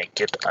I'll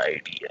make it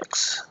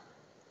IDX.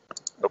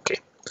 Okay,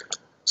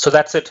 so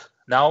that's it.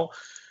 Now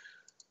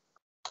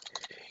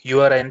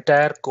your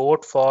entire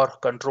code for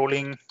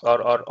controlling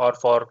or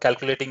for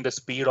calculating the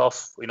speed of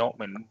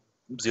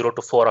 0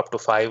 to 4 up to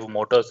 5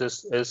 motors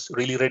is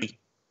really ready.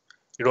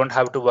 You don't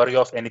have to worry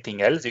of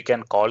anything else. You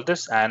can call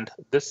this and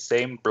this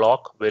same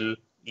block will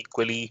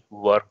equally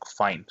work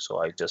fine.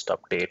 So I just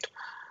update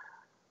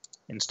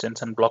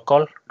instance and block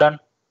call, done.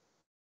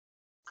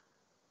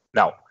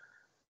 Now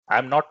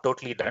I'm not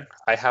totally done.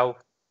 I have a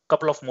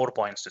couple of more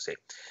points to say.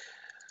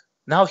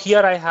 Now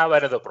here I have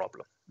another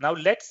problem. Now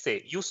let's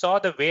say you saw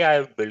the way I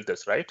have built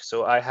this, right?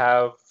 So I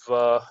have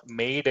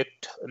made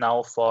it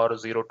now for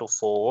 0 to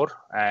 4,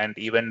 and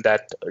even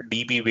that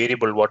dB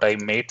variable what I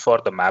made for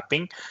the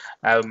mapping,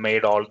 I've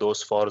made all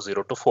those for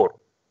 0 to 4.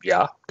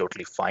 Yeah,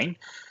 totally fine.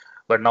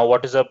 But now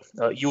what is the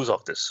use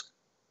of this?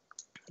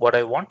 What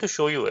I want to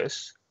show you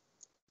is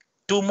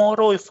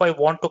tomorrow if I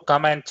want to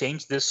come and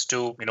change this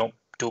to,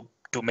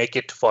 to make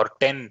it for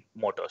 10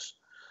 motors.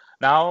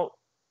 Now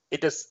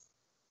it is,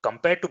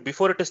 compared to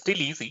before, it is still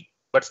easy,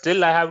 but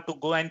still I have to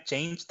go and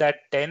change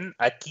that 10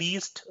 at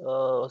least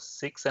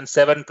 6 and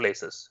 7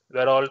 places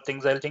where all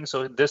things I'll change.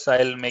 So this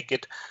I'll make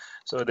it,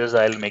 so this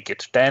I'll make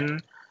it 10,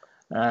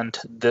 and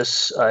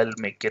this I'll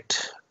make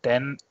it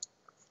 10.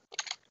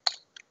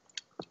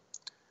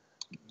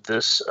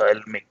 This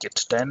I'll make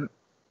it 10.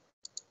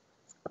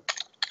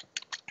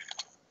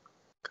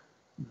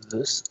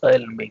 This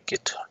I'll make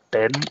it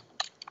 10.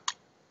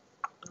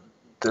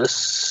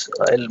 This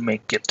I'll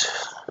make it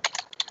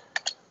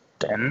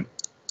 10.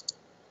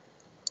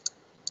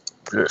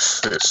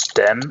 This is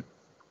 10,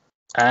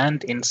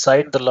 and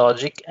inside the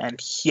logic and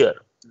here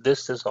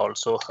this is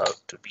also have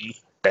to be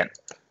 10.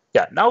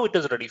 Yeah, now it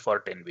is ready for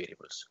 10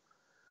 variables.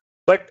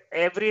 But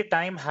every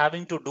time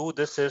having to do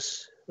this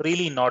is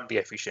really not the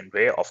efficient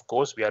way. Of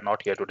course, we are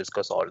not here to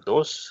discuss all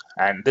those,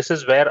 and this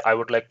is where I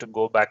would like to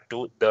go back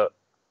to the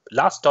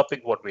last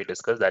topic what we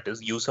discussed, that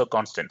is user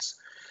constants.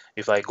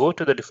 If I go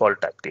to the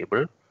default type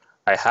table,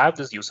 I have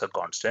this user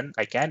constant.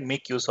 I can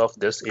make use of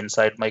this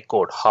inside my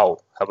code. How?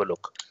 Have a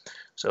look.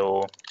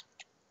 So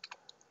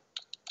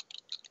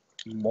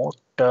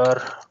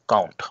motor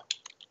count,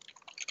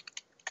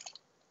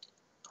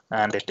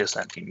 and it is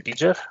an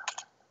integer.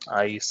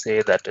 I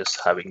say that is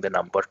having the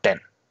number 10.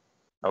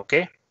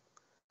 Okay,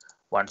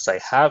 once I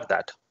have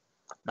that,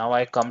 now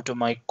I come to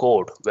my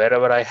code.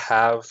 Wherever I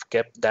have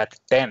kept that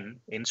 10,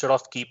 instead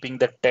of keeping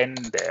the 10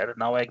 there,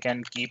 now I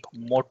can keep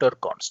motor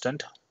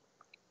constant.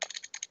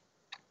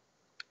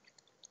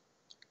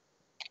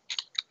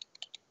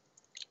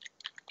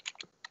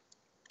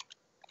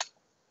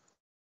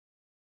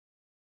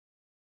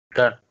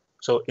 Done.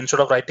 So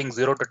instead of writing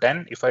 0 to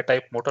 10, if I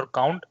type motor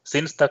count,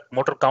 since the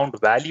motor count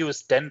value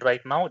is 10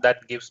 right now,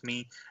 that gives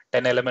me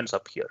 10 elements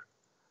up here.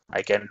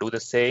 I can do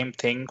the same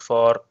thing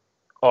for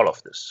all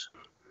of this.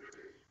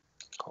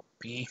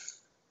 Copy.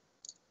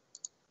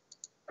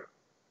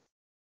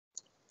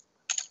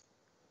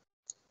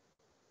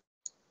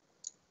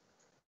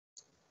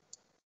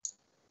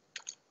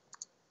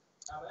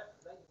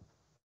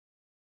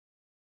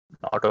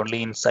 Not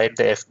only inside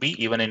the FB,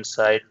 even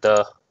inside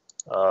the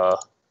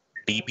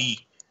DB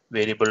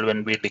variable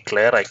when we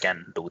declare, I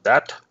can do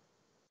that.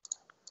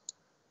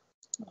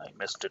 I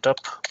messed it up.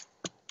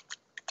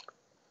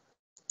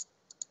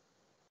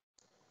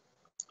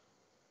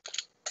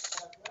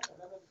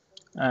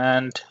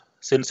 And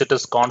since it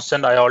is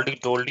constant, I already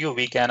told you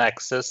we can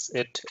access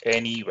it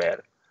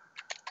anywhere.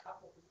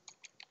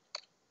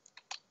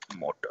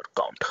 Motor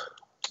count,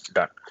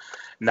 done.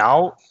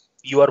 Now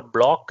your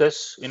block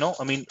is,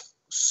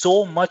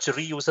 so much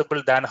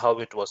reusable than how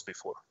it was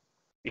before.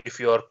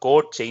 If your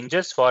code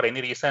changes for any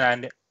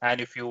reason,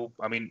 and if you,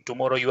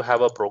 tomorrow you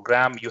have a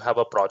program, you have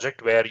a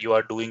project where you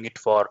are doing it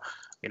for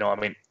I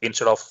mean,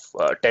 instead of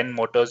 10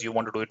 motors, you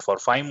want to do it for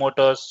 5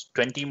 motors,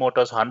 20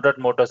 motors, 100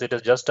 motors. It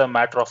is just a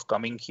matter of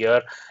coming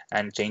here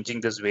and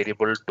changing this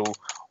variable to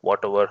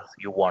whatever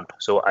you want.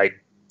 So I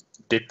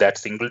did that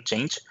single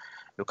change.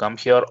 You come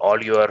here,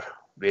 all your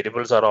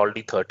variables are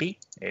already 30.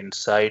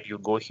 Inside, you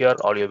go here,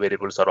 all your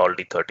variables are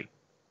already 30.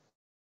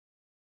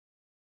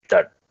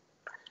 Done.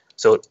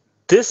 So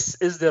this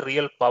is the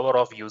real power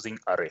of using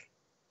array.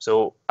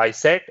 So I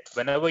said,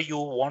 whenever you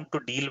want to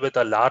deal with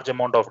a large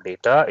amount of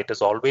data, it is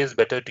always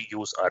better to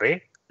use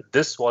array.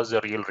 This was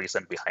the real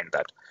reason behind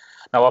that.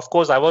 Now, of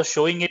course, I was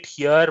showing it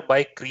here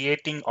by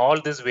creating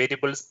all these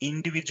variables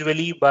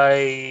individually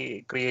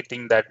by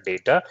creating that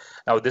data.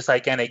 Now, this I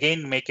can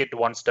again make it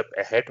one step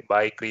ahead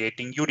by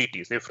creating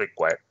UDTs if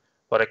required.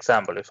 For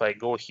example, if I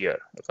go here,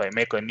 if I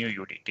make a new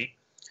UDT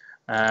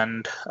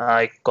and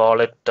I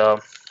call it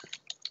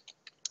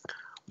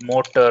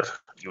motor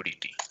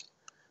UDT.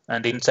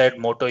 And inside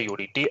motor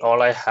UDT,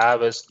 all I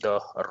have is the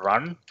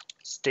run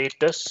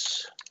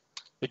status,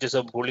 which is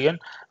a Boolean,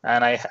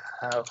 and I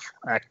have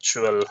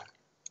actual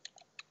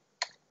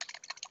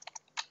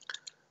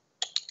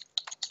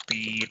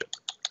speed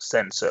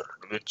sensor,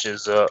 which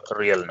is a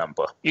real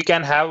number. You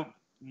can have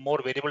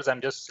more variables.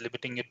 I'm just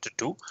limiting it to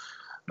 2.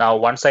 Now,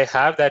 once I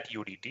have that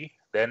UDT,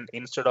 then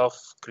instead of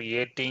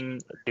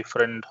creating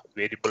different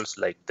variables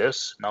like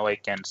this, now I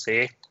can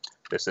say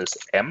this is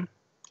M.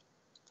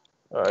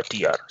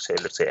 TR, say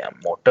let's say a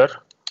motor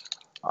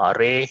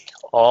array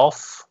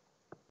of,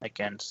 I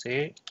can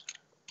say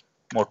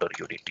motor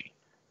UDT,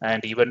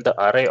 and even the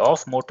array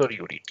of motor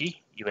UDT,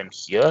 even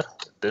here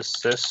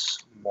this is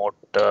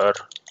motor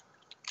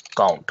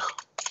count.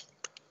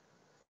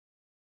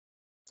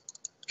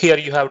 Here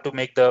you have to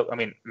make the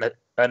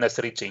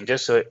necessary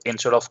changes. So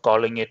instead of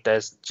calling it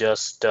as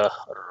just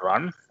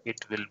run,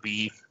 it will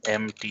be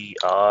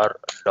mtr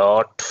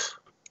dot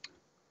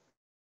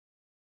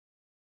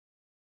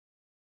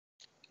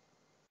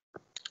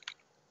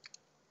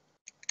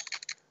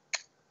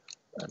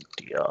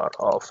mtr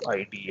of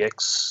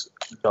idx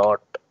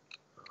dot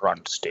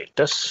run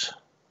status,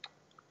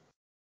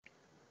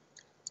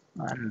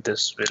 and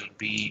this will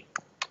be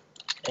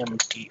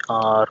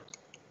mtr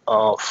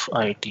of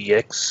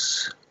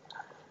idx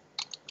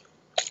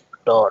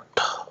dot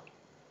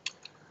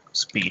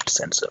speed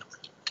sensor.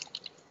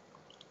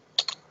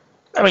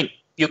 I mean,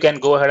 you can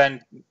go ahead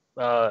and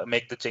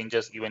make the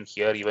changes even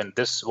here. Even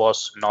this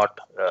was not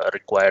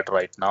required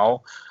right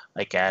now.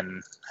 I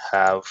can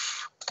have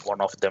one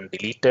of them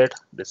deleted.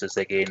 This is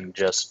again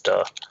just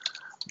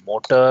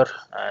motor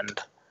and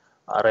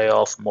array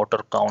of motor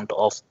count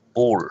of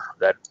bool.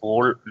 That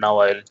bool, now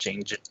I'll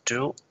change it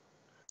to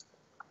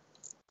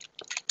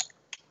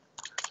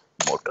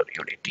motor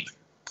UDT.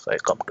 If I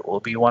come to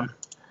OB1,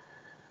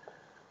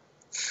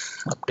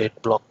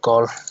 update block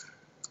call,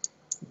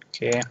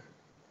 okay,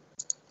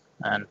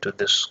 and to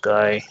this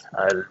guy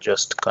I'll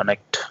just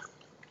connect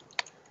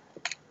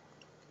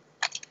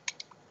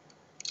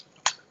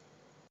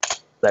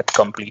that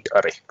complete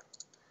array.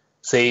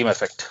 Same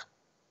effect.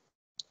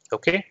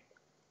 Okay.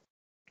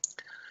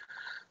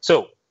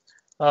 So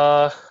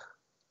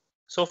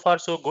so far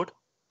so good.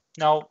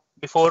 Now,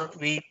 before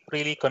we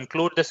really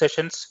conclude the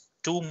sessions,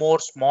 2 more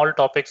small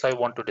topics I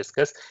want to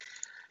discuss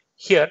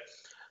here.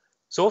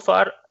 So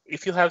far,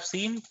 if you have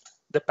seen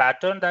the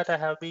pattern that I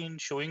have been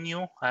showing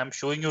you, I'm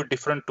showing you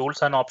different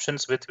tools and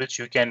options with which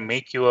you can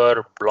make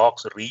your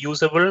blocks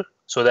reusable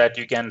so that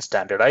you can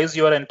standardize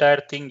your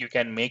entire thing. You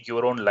can make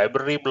your own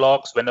library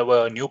blocks.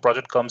 Whenever a new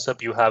project comes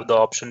up, you have the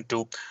option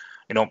to,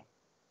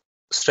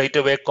 straight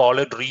away call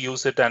it,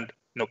 reuse it, and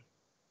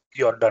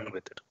you're done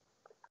with it.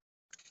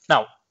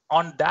 Now,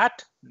 on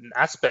that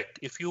aspect,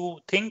 if you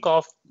think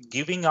of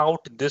giving out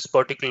this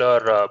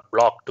particular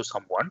block to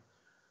someone,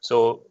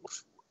 so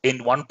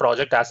in one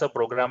project as a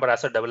programmer,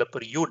 as a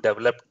developer, you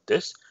developed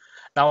this.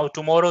 Now,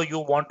 tomorrow you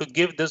want to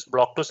give this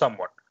block to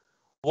someone.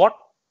 What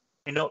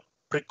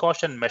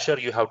precaution measure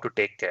you have to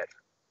take care?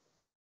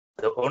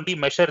 The only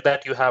measure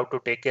that you have to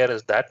take care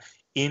is that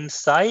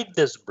inside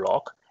this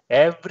block,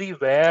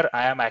 everywhere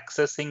I am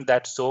accessing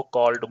that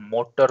so-called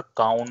motor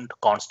count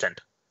constant.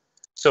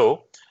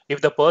 So if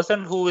the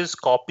person who is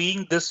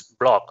copying this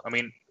block,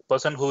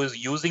 person who is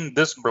using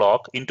this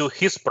block into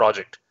his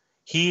project,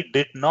 he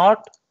did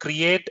not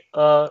create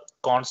a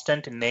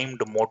constant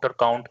named motor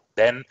count,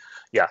 then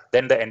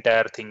the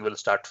entire thing will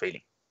start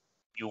failing.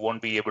 You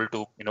won't be able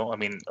to,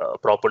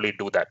 properly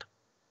do that.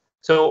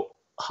 So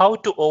how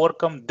to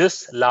overcome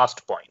this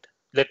last point?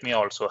 Let me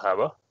also have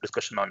a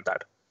discussion on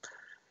that.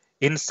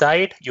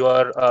 Inside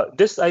your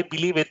this, I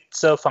believe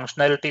it's a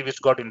functionality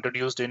which got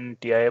introduced in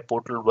TIA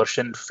portal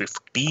version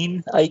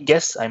 15, I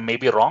guess. I may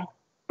be wrong,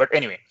 but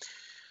anyway.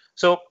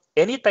 So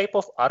any type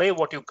of array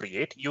what you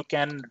create, you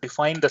can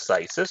define the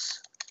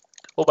sizes.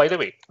 Oh, by the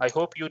way, I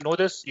hope you know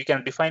this. You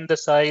can define the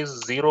size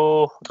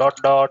 0 dot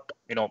dot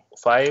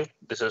 5.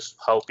 This is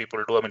how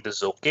people do. This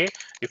is okay.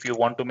 If you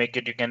want to make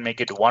it, you can make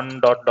it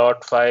 1 dot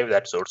dot 5.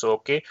 That's also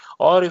okay.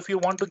 Or if you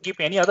want to keep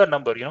any other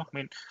number,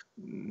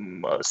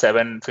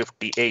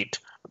 758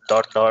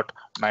 dot dot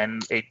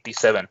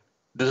 987.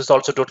 This is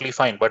also totally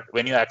fine, but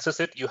when you access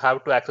it, you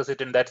have to access it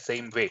in that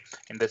same way,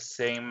 in the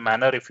same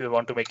manner. If you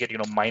want to make it,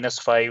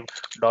 -5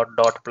 dot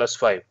dot plus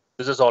 5,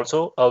 this is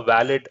also a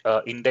valid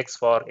index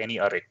for any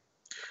array.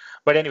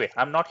 But anyway,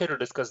 I'm not here to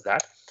discuss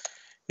that.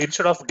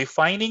 Instead of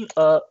defining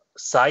a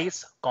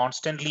size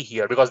constantly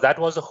here, because that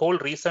was the whole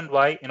reason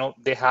why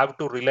they have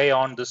to rely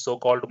on this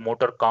so-called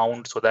motor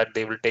count, so that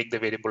they will take the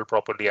variable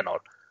properly and all.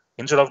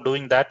 Instead of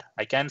doing that,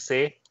 I can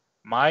say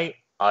my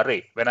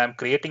array, when I'm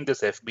creating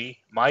this FB,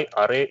 my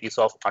array is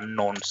of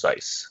unknown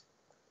size.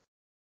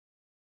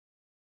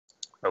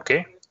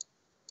 Okay.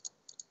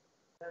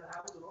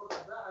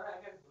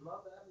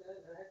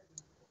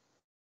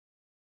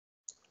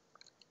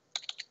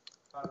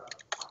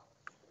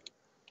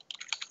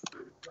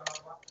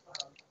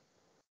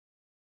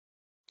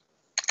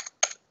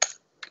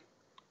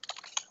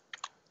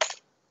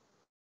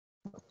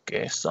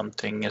 Okay,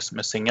 something is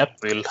messing up.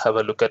 We'll have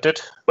a look at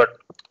it. But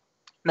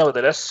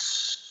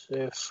nevertheless,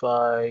 if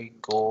I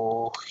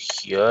go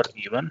here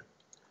even,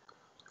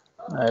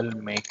 I'll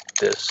make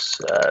this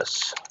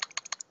as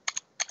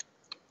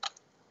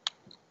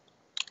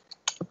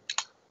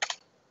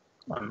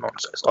unknown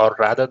size, or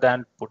rather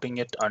than putting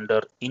it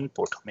under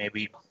input,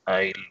 maybe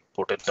I'll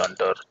put it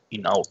under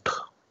in out,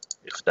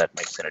 if that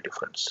makes any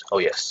difference. Oh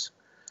yes,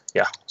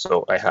 yeah,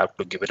 so I have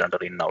to give it under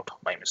in out,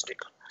 my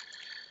mistake.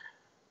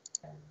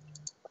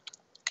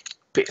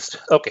 Paste.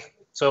 Okay,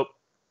 so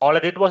all I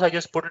did was I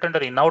just put it under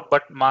in out,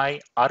 but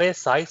my array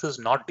size is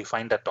not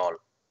defined at all.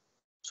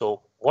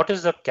 So what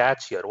is the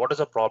catch here? What is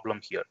the problem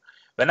here?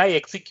 When I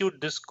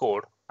execute this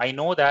code, I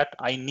know that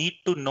I need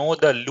to know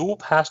the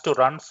loop has to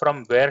run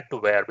from where to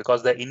where,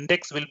 because the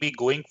index will be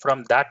going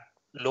from that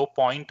low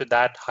point to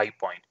that high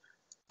point.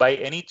 By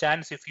any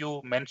chance, if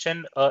you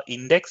mention an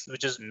index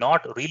which is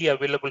not really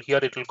available here,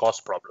 it will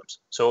cause problems.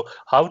 So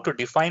how to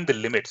define the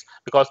limits?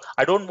 Because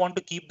I don't want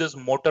to keep this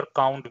motor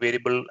count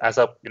variable as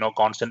a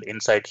constant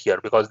inside here,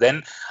 because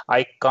then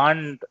I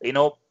can't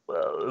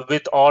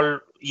with all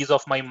ease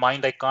of my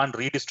mind, I can't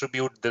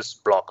redistribute this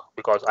block,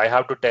 because I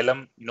have to tell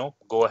them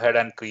go ahead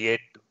and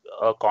create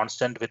a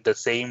constant with the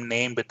same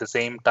name, with the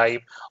same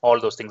type, all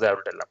those things I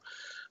have to tell them.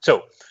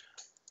 So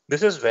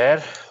this is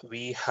where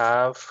we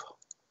have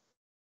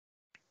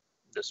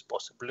this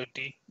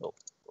possibility. Oh,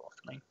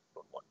 offline,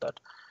 don't want that.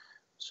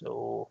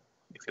 So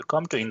if you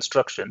come to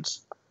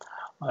instructions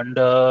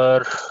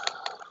under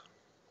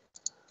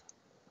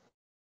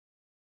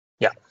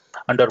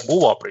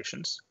move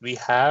operations, we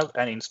have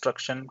an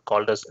instruction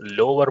called as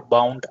lower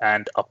bound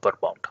and upper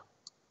bound.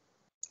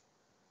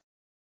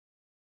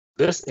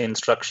 This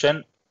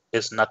instruction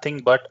is nothing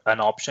but an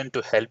option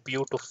to help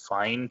you to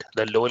find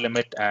the low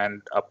limit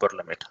and upper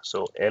limit.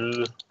 So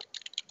L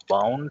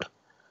bound,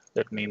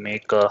 let me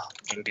make a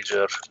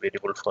integer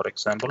variable, for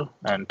example,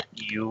 and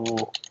U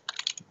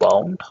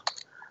bound,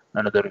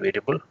 another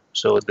variable.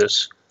 So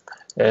this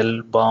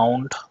L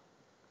bound,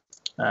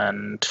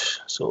 and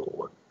so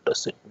what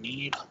does it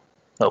need?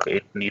 Okay,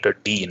 it need a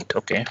D int.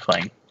 Okay,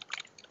 fine.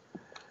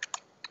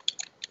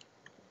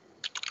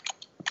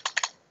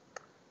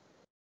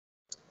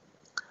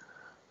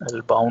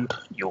 L bound,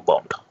 U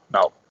bound.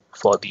 Now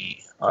for the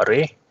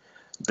array,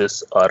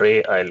 this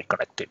array I'll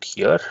connect it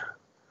here.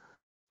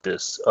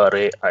 This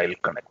array I'll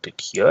connect it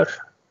here,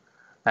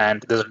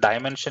 and this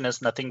dimension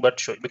is nothing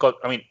but because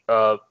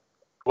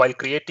while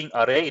creating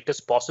array, it is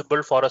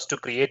possible for us to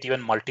create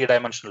even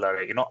multi-dimensional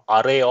array.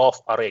 Array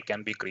of array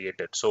can be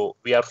created. So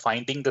we are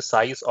finding the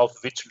size of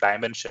which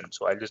dimension.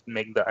 So I'll just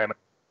make the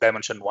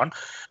dimension 1.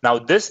 Now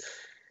this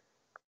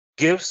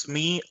gives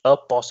me a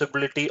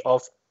possibility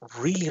of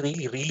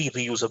really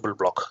reusable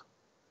block.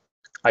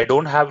 I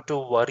don't have to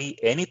worry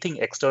anything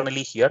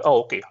externally here. Oh,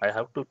 okay. I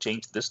have to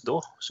change this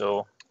though.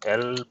 So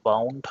L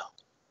bound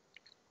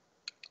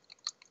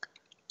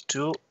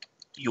to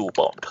U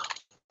bound.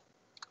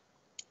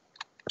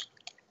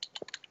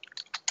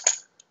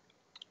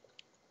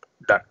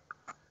 Done.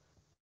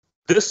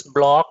 This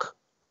block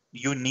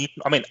you need,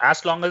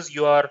 as long as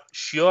you are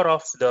sure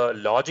of the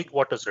logic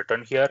what is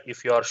written here,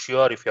 if you are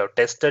sure, if you have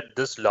tested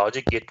this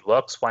logic, it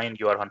works fine,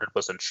 you are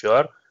 100%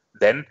 sure,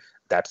 then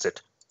that's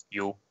it.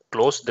 You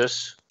close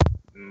this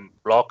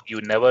block,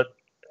 you never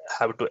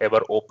have to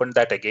ever open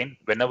that again.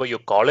 Whenever you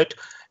call it,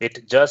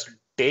 it just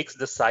takes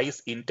the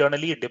size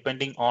internally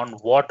depending on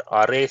what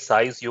array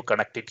size you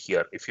connected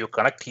here. If you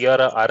connect here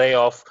an array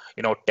of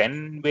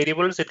 10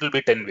 variables, it will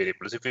be 10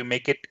 variables. If you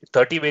make it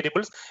 30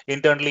 variables,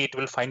 internally it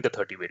will find the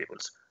 30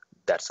 variables.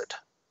 That's it.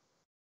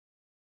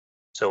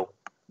 So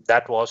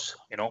that was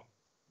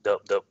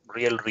the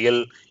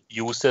real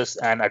uses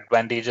and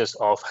advantages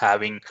of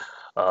having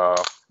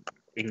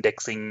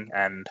indexing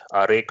and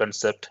array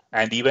concept,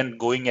 and even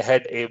going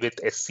ahead with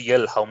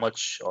SCL, how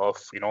much of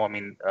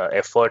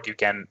effort you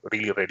can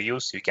really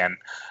reduce. You can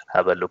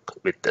have a look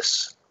with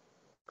this.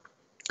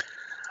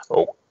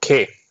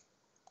 Okay,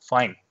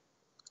 fine.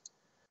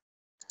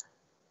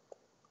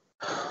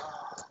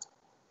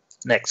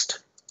 Next.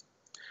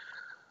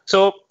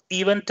 So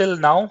even till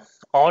now,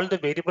 all the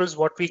variables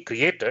what we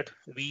created,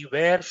 we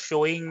were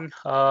showing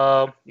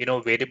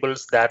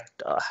variables that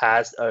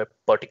has a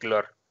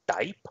particular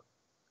type.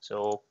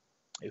 So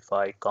if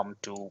I come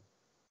to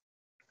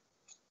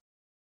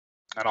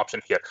an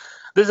option here,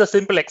 this is a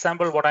simple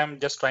example what I'm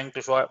just trying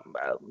to show,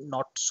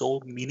 not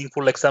so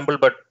meaningful example,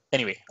 but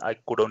anyway, I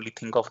could only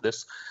think of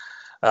this.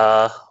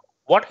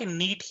 What I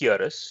need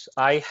here is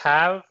I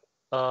have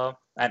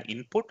an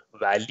input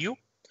value,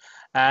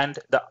 and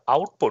the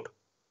output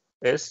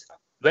is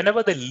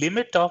whenever the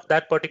limit of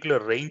that particular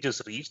range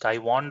is reached, I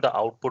want the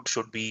output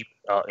should be,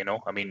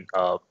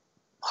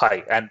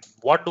 high. And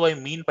what do I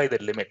mean by the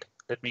limit?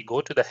 Let me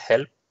go to the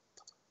help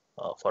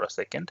for a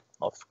second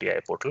of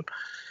TI portal.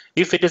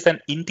 If it is an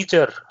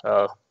integer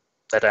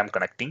that I'm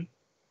connecting,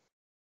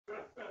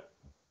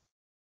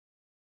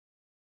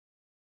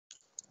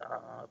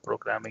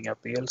 programming a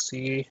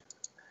PLC,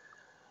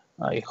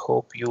 I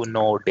hope you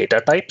know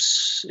data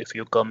types. If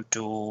you come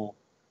to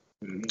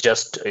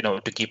just,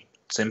 to keep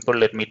simple,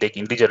 let me take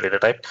integer data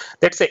type.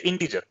 Let's say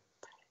integer.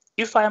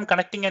 If I am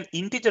connecting an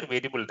integer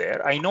variable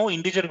there, I know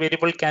integer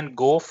variable can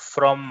go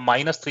from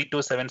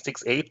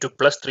 -32768 to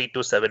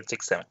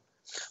 +32767.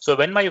 So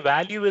when my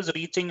value is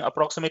reaching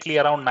approximately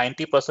around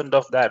 90%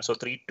 of that, so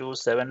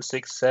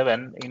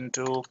 32767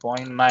 into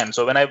 0.9.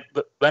 So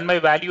when my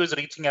value is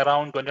reaching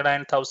around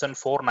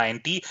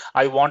 29,490,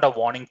 I want a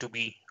warning to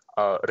be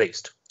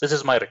raised. This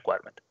is my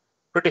requirement.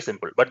 Pretty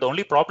simple. But the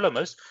only problem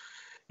is,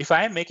 if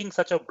I am making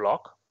such a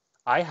block,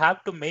 I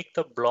have to make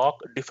the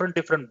block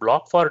different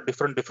block for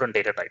different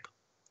data type.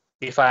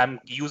 If I am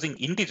using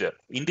integer,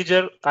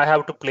 I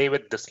have to play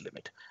with this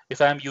limit. If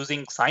I am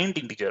using signed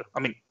integer,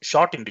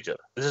 short integer,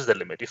 this is the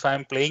limit. If I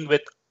am playing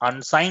with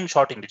unsigned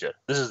short integer,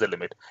 this is the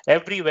limit.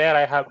 Everywhere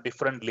I have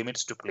different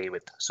limits to play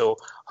with. So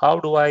how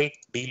do I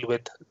deal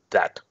with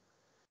that?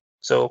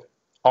 So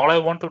all I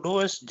want to do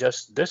is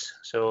just this.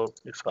 So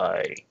if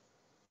I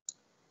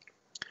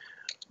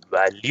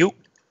value,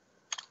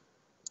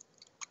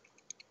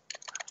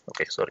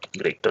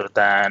 greater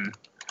than,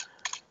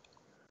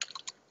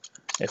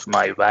 if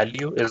my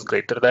value is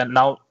greater than,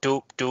 now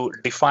to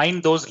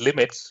define those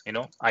limits,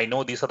 I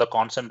know these are the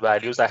constant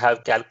values. I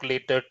have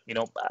calculated,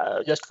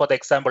 just for the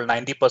example,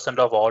 90%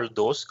 of all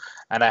those,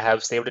 and I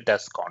have saved it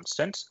as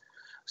constants.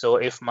 So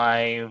if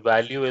my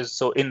value is,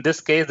 so in this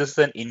case, this is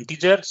an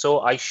integer. So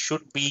I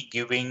should be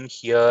giving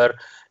here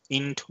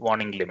int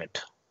warning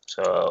limit.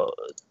 So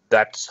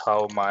that's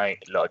how my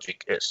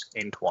logic is,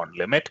 int warn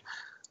limit.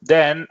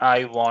 Then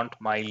I want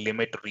my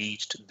limit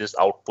reached, this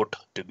output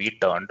to be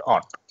turned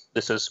on.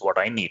 This is what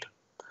I need.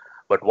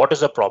 But what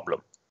is the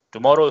problem?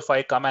 Tomorrow, if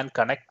I come and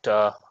connect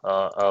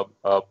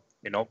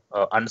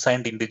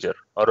unsigned integer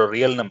or a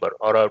real number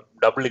or a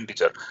double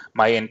integer,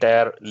 my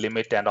entire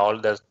limit and all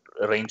the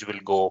range will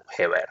go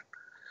haywire.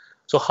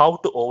 So how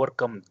to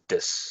overcome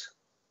this?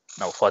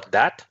 Now for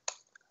that,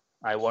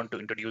 I want to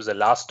introduce the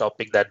last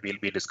topic that we'll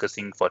be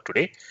discussing for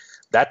today.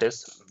 That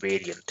is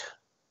variant.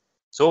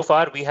 So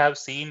far, we have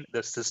seen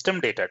the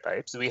system data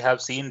types. We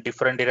have seen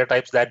different data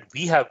types that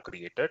we have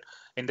created.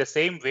 In the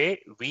same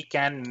way, we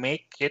can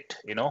make it,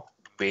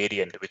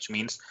 variant, which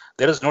means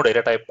there is no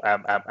data type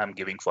I'm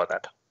giving for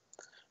that.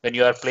 When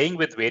you are playing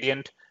with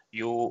variant,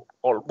 you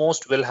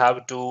almost will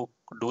have to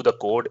do the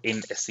code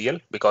in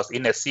SCL, because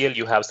in SCL,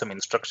 you have some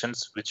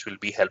instructions which will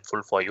be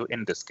helpful for you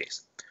in this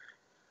case.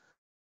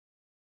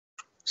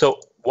 So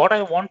what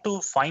I want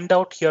to find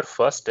out here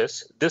first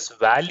is this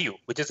value,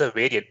 which is a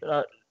variant.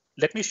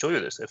 Let me show you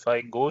this. If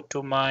I go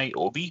to my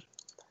OB,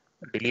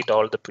 delete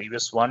all the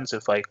previous ones.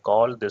 If I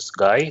call this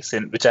guy,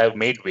 which I have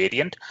made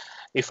variant,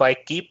 if I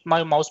keep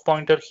my mouse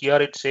pointer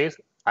here, it says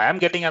I am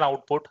getting an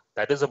output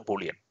that is a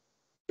Boolean,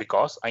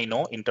 because I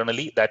know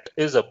internally that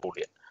is a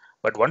Boolean.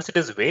 But once it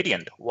is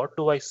variant, what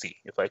do I see?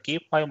 If I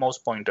keep my mouse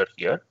pointer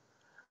here,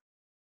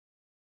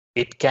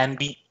 it can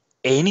be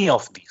any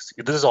of these.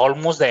 This is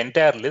almost the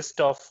entire list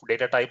of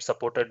data types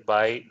supported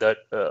by the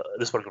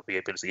this particular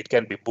PLC. It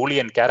can be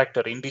Boolean,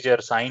 character,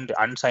 integer, signed,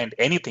 unsigned,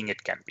 anything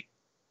it can be.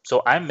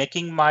 So I'm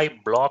making my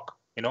block,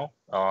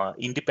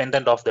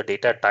 independent of the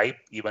data type,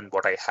 even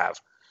what I have.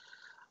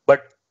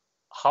 But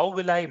how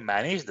will I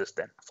manage this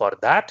then? For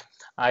that,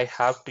 I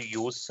have to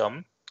use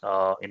some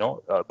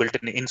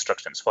built-in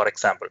instructions. For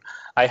example,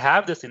 I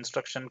have this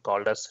instruction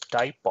called as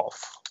type of,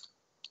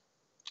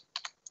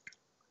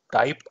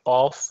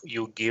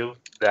 you give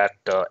that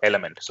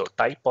element. So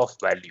type of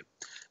value.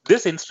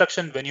 This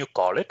instruction, when you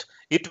call it,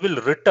 it will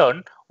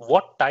return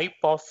what type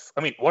of,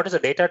 what is the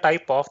data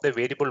type of the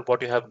variable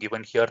what you have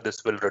given here.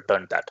 This will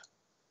return that.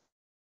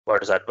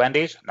 What is the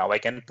advantage? Now I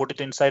can put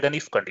it inside an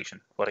if condition.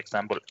 For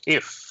example,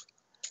 if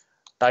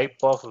type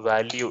of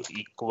value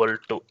equal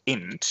to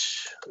int,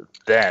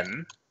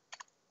 then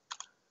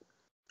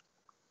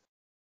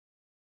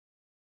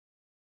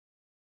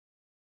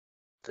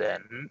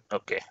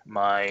okay,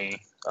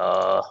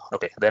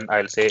 then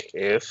I'll say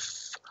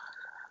if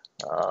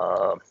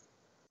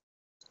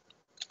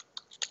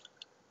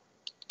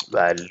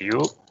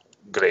value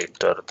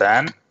greater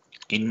than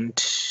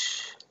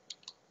int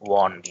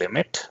warn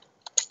limit,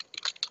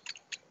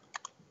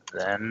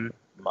 then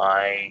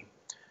my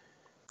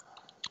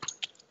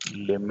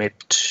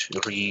limit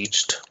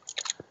reached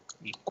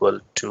equal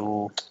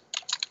to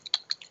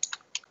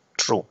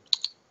true.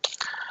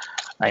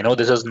 I know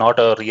this is not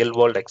a real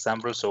world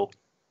example, so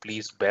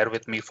please bear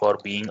with me for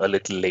being a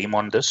little lame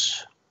on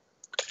this.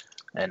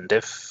 And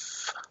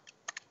if,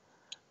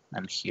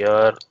 and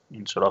here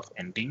instead of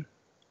ending,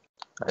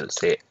 I'll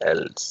say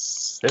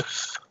else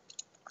if.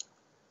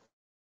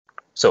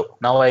 So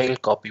now I'll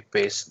copy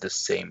paste the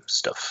same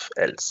stuff,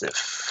 else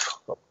if,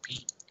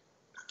 copy,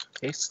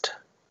 paste.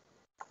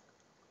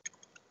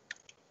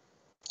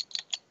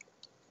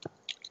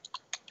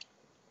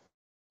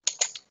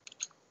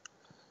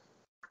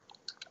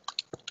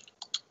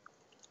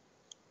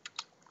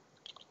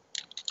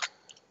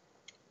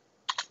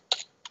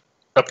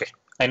 Okay,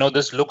 I know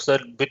this looks a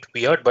bit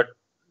weird, but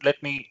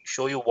let me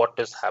show you what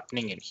is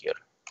happening in here.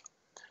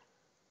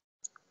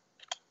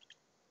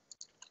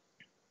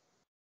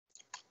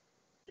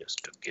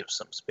 Just to give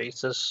some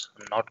spaces,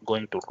 I'm not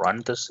going to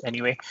run this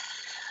anyway.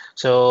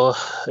 So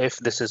if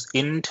this is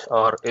int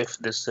or if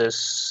this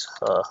is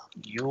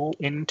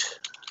uint,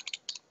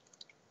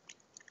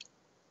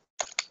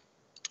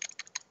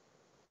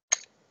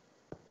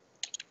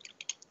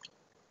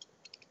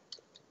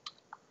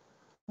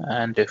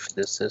 and if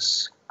this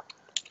is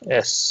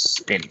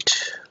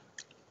sint,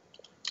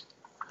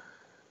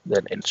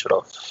 then instead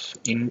of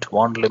int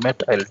one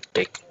limit, I'll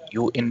take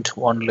uint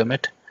one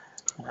limit,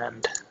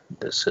 and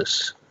this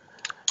is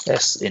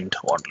sint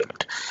one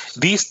limit.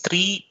 These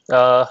three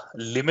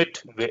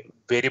limit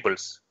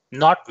variables,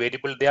 not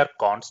variable, they are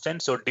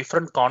constant. So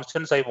different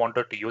constants I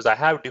wanted to use, I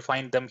have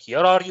defined them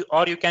here,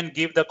 or you can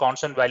give the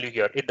constant value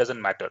here. It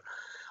doesn't matter.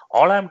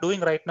 All I'm doing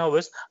right now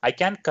is I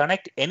can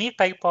connect any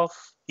type of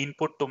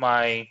input to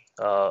my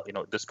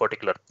this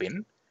particular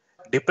pin.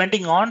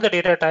 Depending on the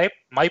data type,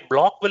 my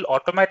block will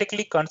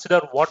automatically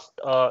consider what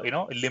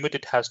limit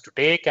it has to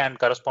take, and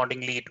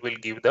correspondingly it will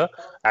give the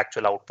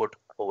actual output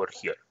over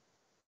here.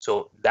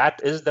 So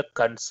that is the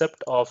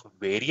concept of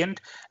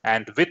variant,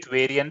 and with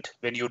variant,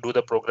 when you do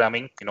the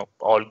programming,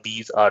 all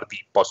these are the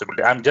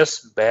possibilities. I'm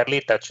just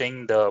barely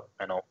touching the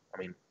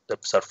the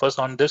surface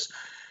on this.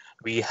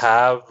 We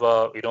have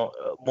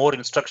more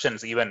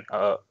instructions even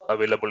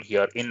available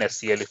here in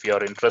SCL if you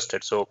are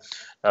interested. So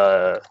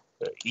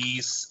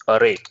is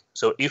array.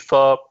 So if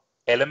a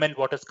element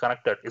what is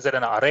connected, is it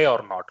an array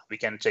or not? We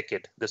can check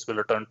it. This will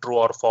return true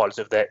or false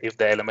if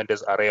the element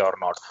is array or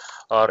not,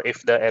 or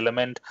if the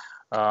element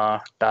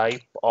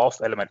type of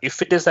element.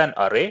 If it is an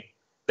array,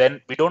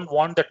 then we don't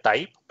want the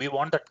type. We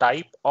want the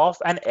type of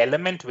an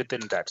element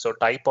within that. So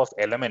type of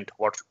element,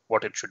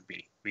 what it should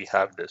be. We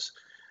have this.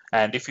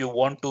 And if you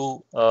want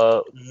to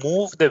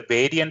move the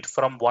variant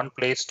from one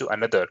place to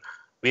another,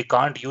 we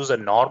can't use a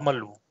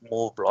normal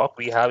move block.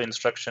 We have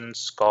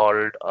instructions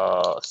called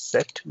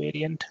set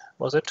variant,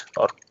 was it?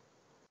 Or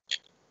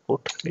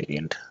put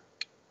variant?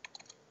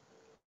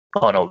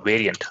 Oh no,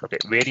 variant. Okay,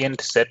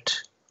 variant set.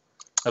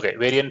 Okay,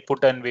 variant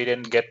put and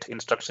variant get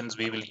instructions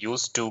we will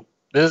use to,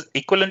 this is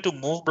equivalent to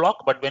move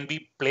block, but when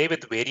we play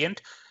with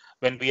variant,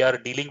 when we are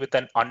dealing with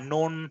an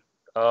unknown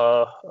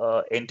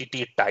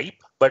entity type,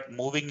 but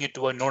moving it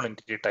to a known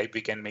entity type,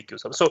 we can make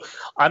use of. So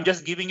I'm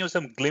just giving you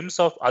some glimpse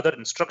of other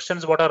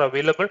instructions what are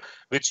available,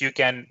 which you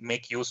can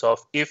make use of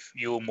if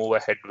you move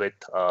ahead with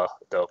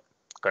the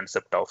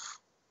concept of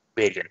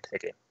variant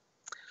again.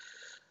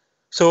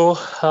 So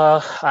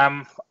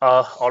I'm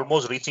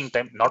almost reaching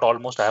time, not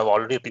almost, I have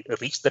already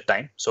reached the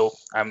time. So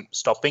I'm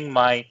stopping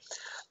my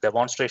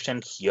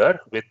demonstration here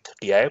with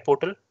TI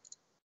portal.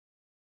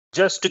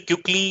 Just to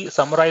quickly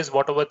summarize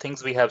whatever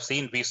things we have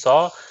seen, we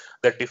saw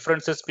the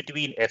differences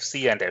between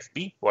FC and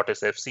FB. What is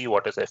FC,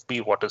 what is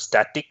FB, what is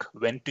static,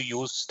 when to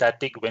use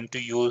static, when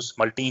to use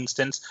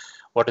multi-instance,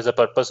 what is the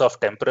purpose of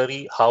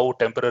temporary, how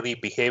temporary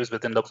behaves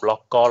within the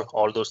block call,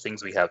 all those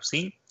things we have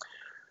seen.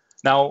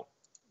 Now,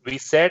 we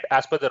said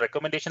as per the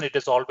recommendation, it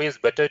is always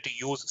better to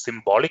use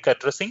symbolic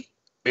addressing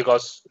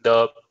because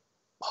the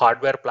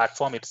hardware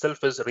platform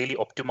itself is really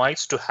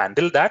optimized to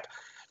handle that.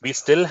 We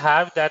still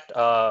have that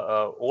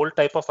old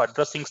type of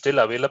addressing still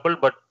available,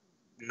 but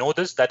know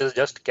this, that is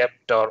just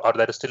kept or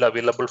that is still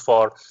available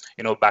for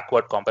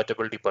backward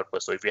compatibility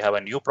purpose. So if you have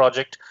a new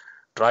project,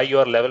 try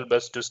your level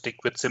best to stick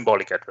with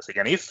symbolic addressing.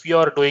 And if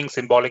you're doing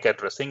symbolic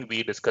addressing,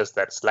 we discussed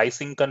that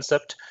slicing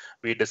concept.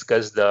 We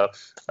discussed the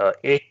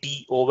AT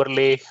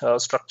overlay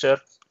structure.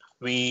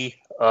 We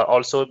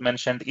also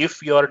mentioned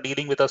if you're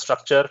dealing with a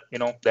structure,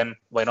 then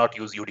why not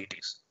use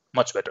UDTs?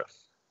 Much better.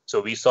 So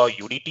we saw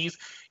UDTs.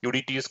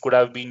 UDTs could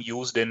have been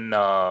used in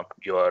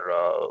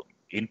your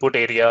input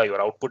area,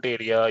 your output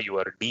area,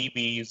 your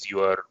DBs,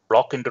 your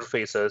block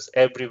interfaces,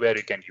 everywhere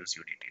you can use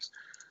UDTs.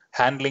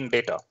 Handling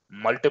data,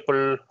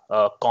 multiple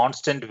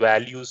constant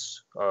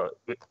values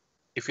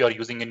if you are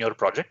using in your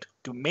project.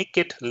 To make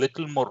it a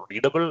little more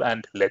readable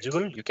and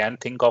legible, you can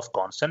think of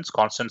constants.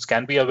 Constants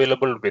can be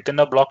available within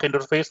a block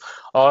interface,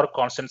 or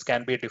constants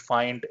can be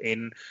defined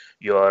in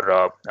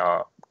your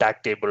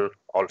tag table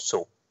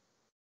also.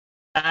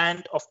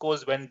 And of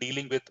course, when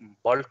dealing with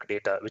bulk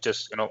data, which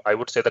is, I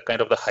would say the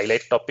kind of the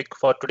highlight topic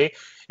for today,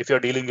 if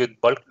you're dealing with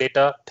bulk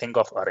data, think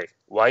of array.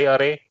 Why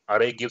array?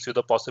 Array gives you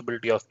the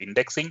possibility of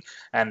indexing.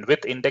 And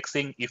with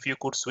indexing, if you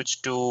could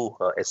switch to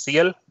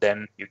SCL,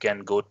 then you can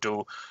go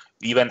to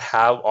even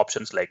have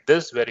options like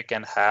this, where you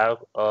can have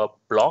a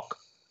block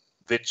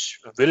which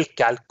will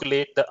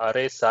calculate the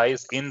array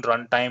size in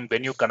runtime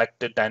when you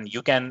connect it, and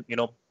you can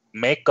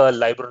make a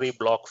library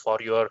block for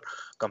your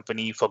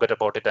company, forget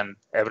about it, and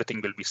everything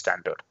will be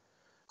standard.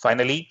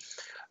 Finally,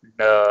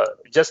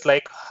 just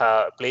like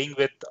playing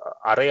with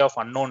array of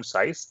unknown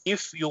size,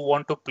 if you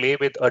want to play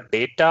with a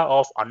data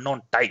of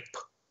unknown type,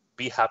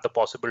 we have the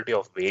possibility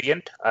of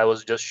variant. I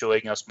was just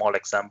showing a small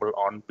example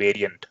on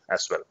variant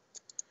as well.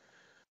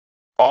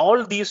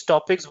 All these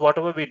topics,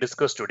 whatever we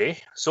discussed today,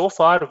 so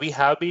far we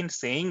have been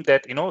saying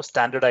that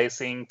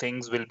standardizing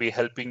things will be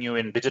helping you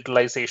in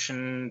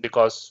digitalization,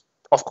 because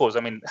of course,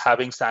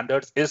 having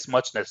standards is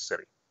much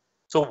necessary.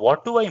 So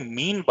what do I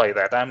mean by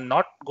that? I'm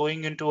not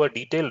going into a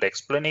detailed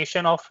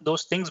explanation of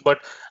those things, but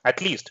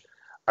at least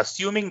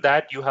assuming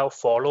that you have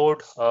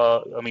followed,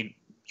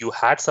 you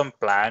had some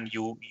plan,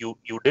 you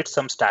did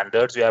some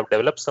standards, you have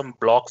developed some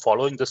block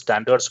following the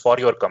standards for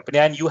your company,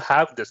 and you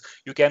have this,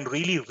 you can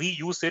really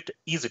reuse it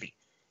easily.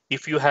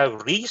 If you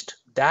have reached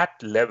that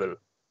level,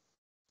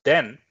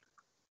 then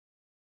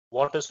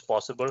what is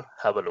possible?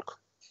 Have a look.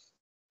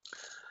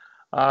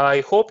 I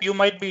hope you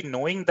might be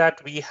knowing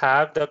that we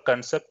have the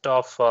concept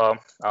of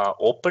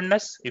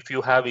openness. If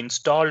you have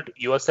installed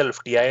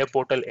yourself TIA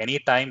portal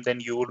anytime, then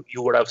you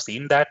would have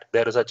seen that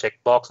there is a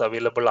checkbox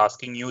available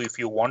asking you if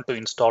you want to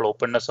install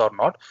openness or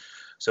not.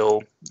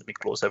 So let me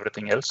close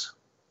everything else.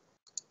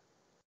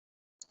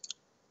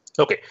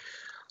 Okay.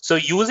 So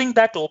using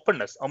that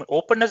openness,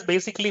 openness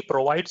basically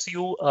provides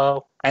you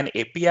an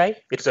API.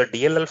 It's a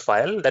DLL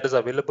file that is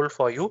available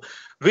for you,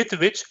 with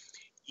which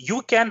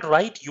you can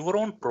write your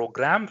own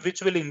program,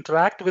 which will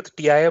interact with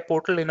TIA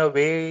portal in a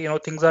way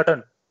things are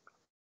done.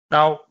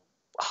 Now,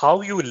 how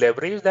you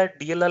leverage that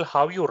DLL,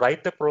 how you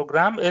write the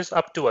program is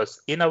up to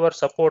us. In our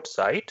support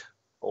site,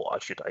 oh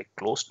shit, I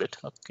closed it.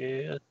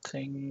 Okay, I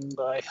think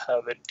I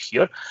have it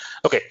here.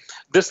 Okay,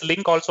 this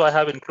link also I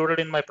have included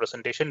in my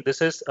presentation.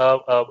 This is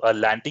a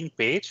landing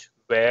page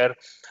where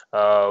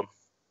a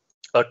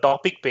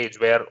topic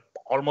page where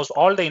almost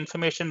all the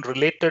information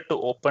related to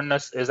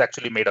openness is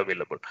actually made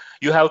available.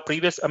 You have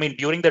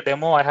during the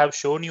demo, I have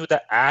shown you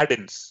the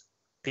add-ins,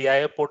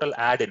 TIA portal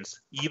add-ins.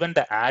 Even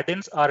the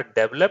add-ins are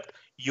developed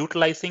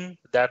utilizing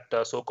that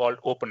so-called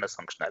openness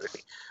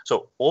functionality.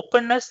 So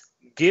openness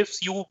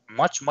gives you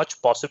much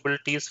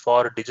possibilities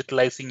for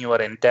digitalizing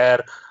your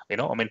entire,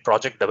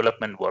 project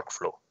development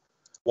workflow.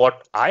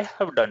 What I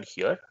have done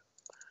here,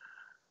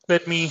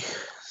 let me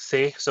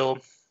say, so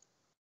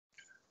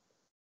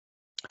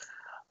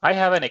I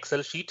have an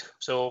Excel sheet.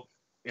 So,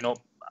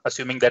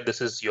 assuming that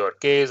this is your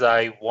case,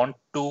 I want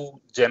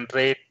to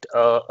generate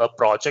a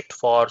project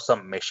for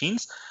some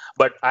machines,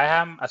 but I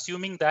am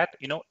assuming that,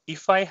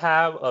 if I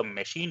have a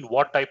machine,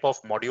 what type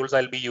of modules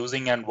I'll be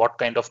using and what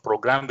kind of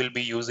program will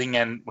be using,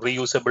 and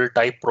reusable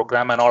type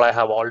program and all I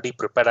have already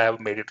prepared, I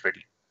have made it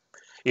ready.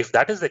 If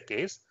that is the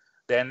case,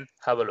 then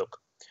have a look.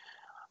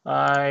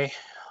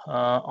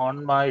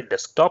 On my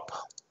desktop,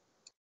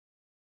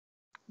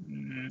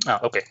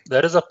 okay,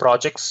 there is a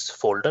projects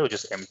folder which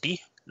is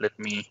empty. Let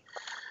me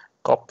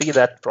copy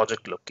that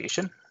project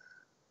location.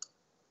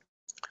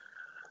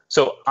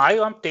 So I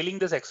am telling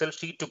this Excel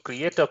sheet to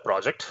create a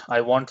project. I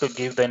want to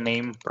give the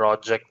name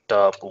project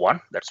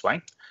 1, that's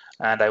fine.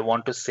 And I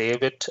want to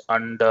save it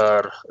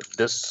under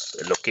this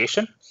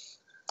location.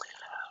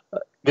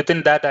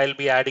 Within that, I'll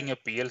be adding a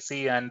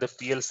PLC, and the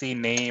PLC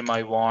name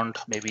I want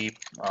maybe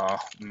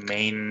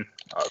main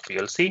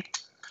PLC.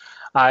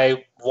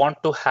 I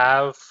want to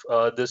have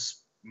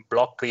this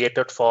block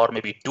created for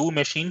maybe 2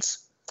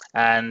 machines,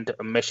 and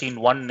machine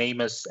 1 name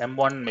is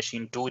M1,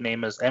 machine 2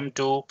 name is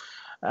M2.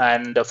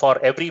 And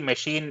for every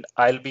machine,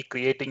 I'll be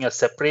creating a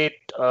separate,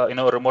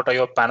 remote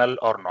IO panel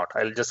or not.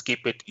 I'll just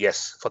keep it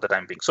yes for the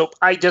time being. So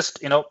I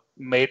just,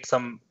 made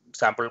some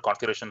sample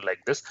configuration like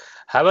this.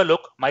 Have a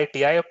look. My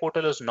TIA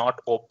portal is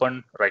not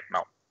open right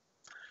now.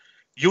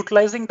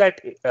 Utilizing that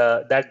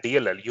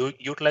DLL,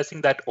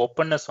 utilizing that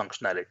openness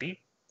functionality,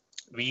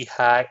 we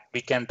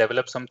can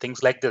develop some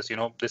things like this.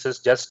 This is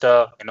just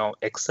a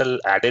Excel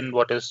add-in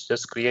what is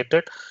just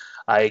created.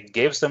 I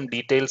gave some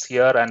details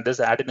here, and this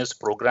add-in is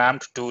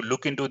programmed to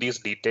look into these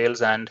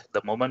details. And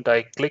the moment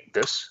I click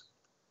this,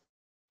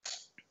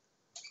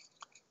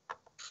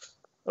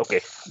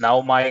 okay, now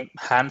my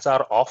hands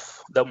are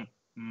off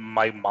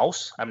my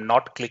mouse. I'm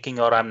not clicking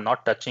or I'm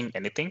not touching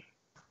anything.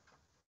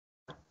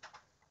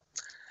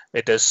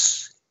 It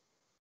is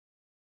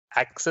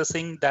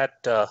accessing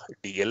that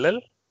DLL.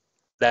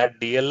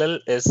 That DLL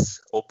is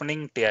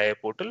opening TIA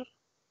portal.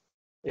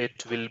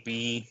 It will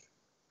be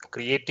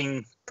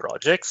creating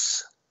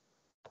projects.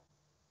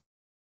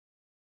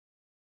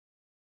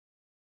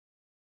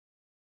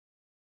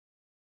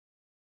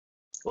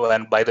 Oh,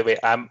 and by the way,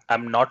 I'm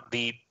not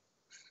the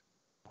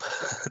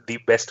the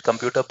best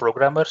computer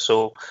programmer,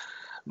 so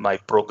My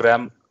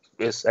program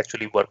is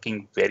actually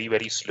working very,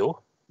 very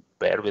slow.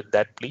 Bear with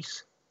that,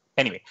 please.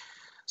 Anyway,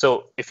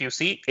 so if you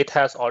see, it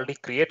has already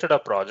created a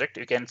project.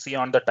 You can see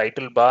on the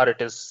title bar,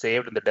 it is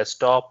saved in the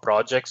desktop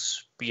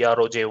projects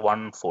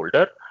PROJ1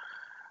 folder.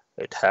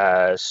 It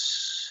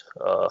has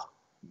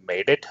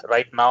made it.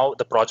 Right now,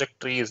 the project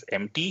tree is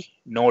empty.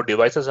 No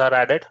devices are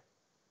added.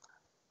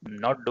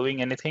 Not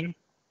doing anything.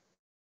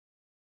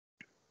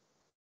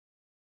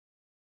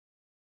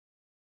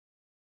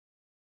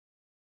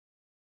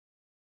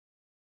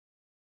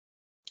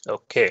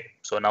 Okay,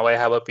 so now I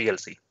have a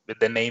PLC with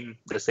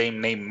the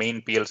same name,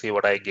 main PLC,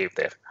 what I gave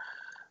there.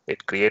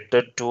 It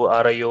created 2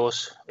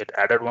 RIOs, it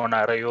added 1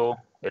 RIO,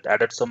 it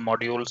added some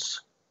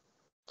modules,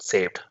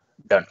 saved,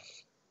 done.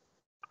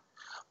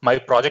 My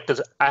project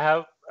is, I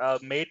have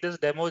made this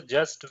demo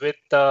just with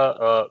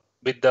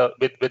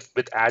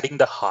adding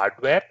the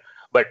hardware.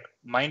 But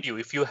mind you,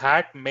 if you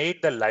had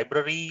made the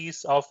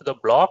libraries of the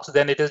blocks,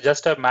 then it is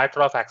just a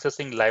matter of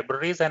accessing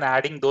libraries and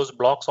adding those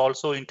blocks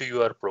also into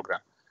your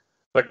program.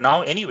 But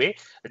now anyway,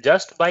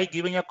 just by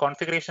giving a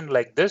configuration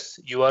like this,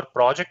 your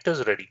project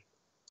is ready.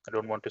 I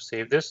don't want to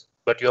save this,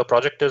 but your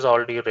project is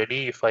already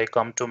ready. If I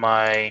come to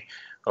my,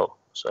 oh,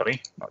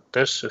 sorry, not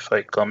this. If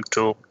I come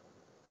to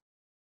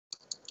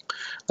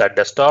that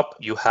desktop,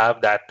 you have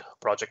that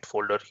project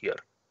folder here.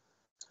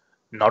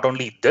 Not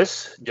only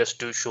this, just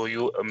to show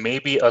you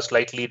maybe a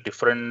slightly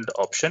different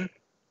option,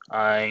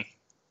 I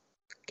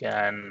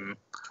can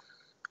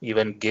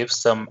even give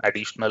some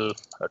additional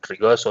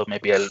triggers, or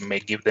maybe I'll may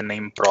give the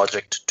name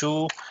project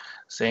 2.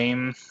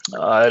 Same,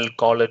 I'll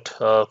call it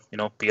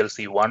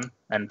PLC1,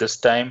 and this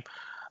time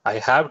I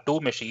have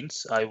 2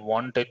 machines. I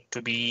want it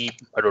to be,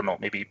 I don't know,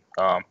 maybe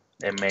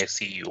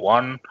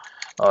MAC1,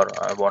 or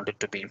I want it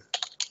to be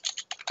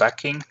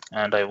packing,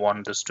 and I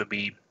want this to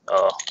be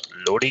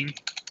loading.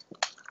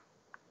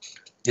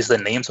 These are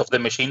the names of the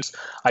machines.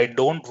 I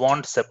don't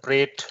want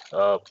separate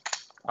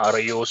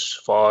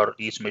RIOs for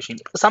each machine.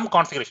 Some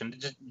configuration,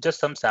 just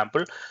some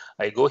sample.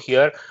 I go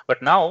here,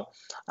 but now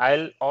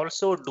I'll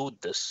also do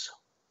this.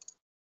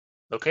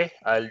 Okay,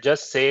 I'll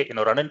just say,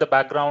 run in the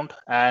background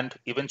and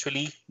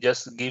eventually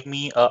just give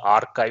me a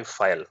archive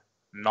file,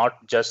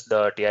 not just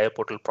the TI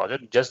portal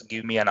project, just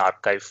give me an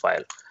archive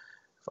file.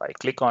 If I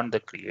click on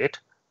the create,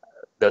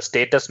 the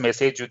status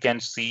message you can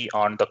see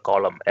on the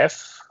column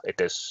F, it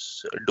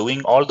is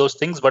doing all those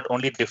things, but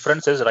only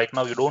difference is right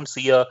now you don't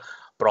see a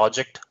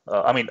project,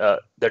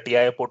 the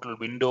TI portal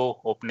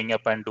window opening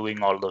up and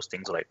doing all those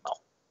things right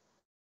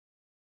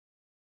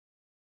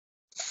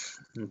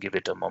now. Give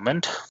it a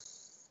moment.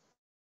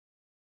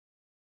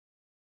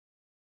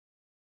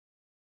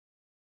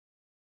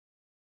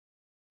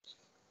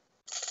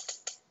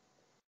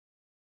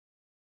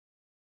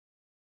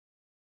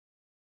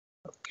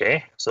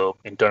 Okay, so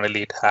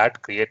internally it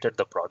had created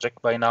the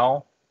project by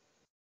now.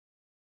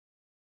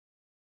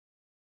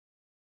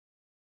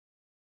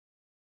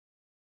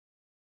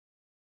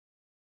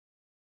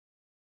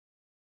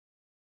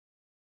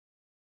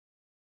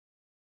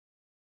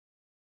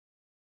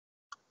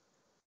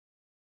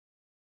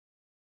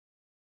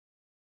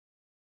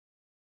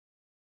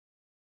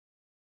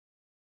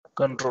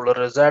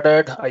 Controller is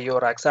added, IO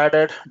racks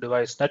added,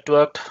 device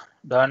networked,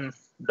 done,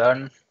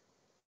 done.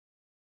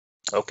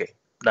 Okay,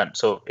 done.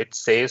 So it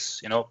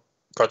says,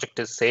 project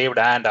is saved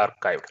and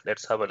archived.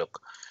 Let's have a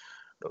look.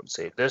 Don't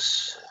save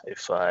this.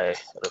 If I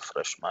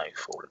refresh my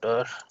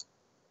folder.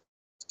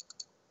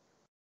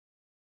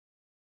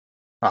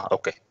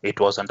 Okay, it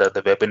was under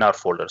the webinar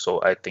folder.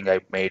 So I think I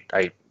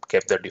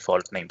kept the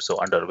default name. So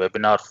under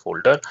webinar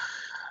folder,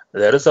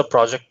 there is a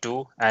project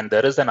 2 and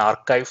there is an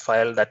archive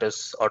file that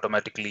is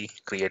automatically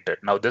created.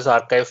 Now this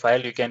archive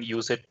file, you can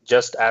use it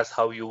just as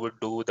how you would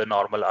do the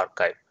normal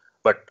archive.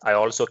 But I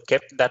also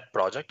kept that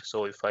project.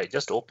 So if I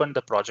just open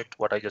the project,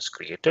 what I just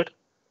created,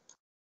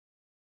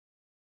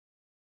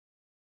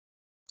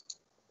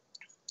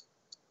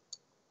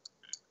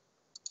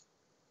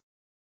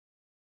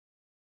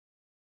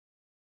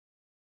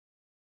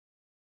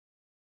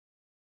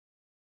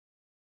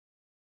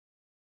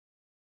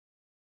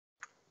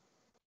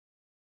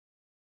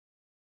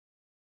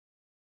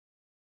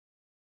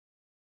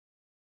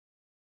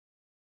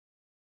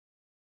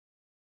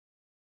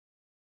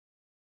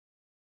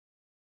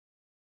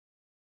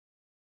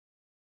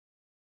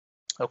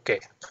 okay,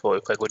 so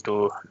if I go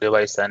to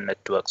device and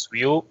networks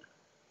view,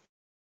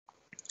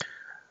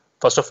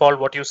 first of all,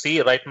 what you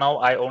see right now,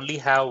 I only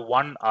have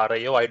 1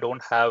 RIO. I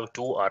don't have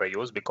 2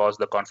 RIOs because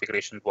the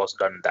configuration was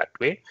done that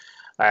way.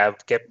 I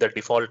have kept the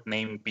default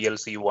name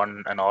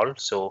PLC1 and all,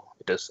 so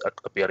it is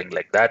appearing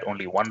like that.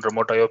 Only 1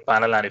 remote IO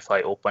panel, and if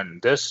I open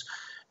this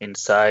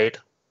inside,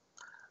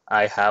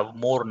 I have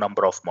more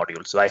number of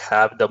modules. So I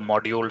have the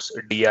modules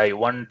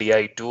DI1,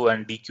 DI2,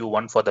 and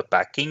DQ1 for the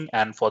packing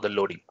and for the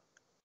loading.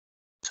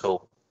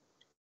 So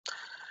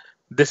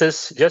this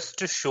is just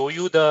to show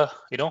you the,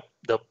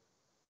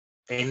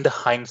 in the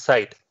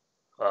hindsight,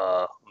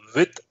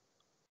 with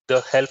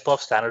the help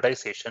of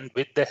standardization,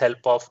 with the help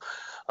of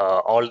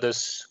all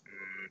this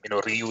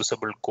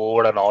reusable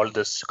code and all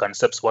this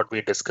concepts what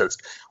we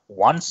discussed.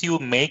 Once you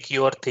make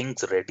your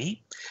things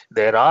ready,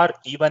 there are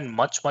even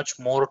much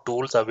more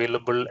tools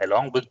available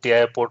along with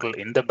TI portal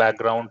in the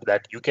background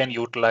that you can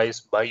utilize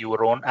by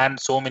your own, and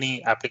so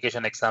many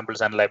application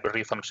examples and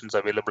library functions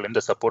available in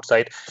the support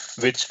side,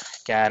 which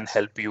can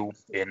help you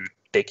in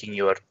taking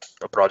your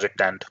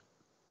project and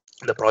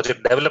the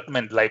project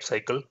development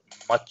lifecycle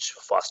much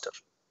faster.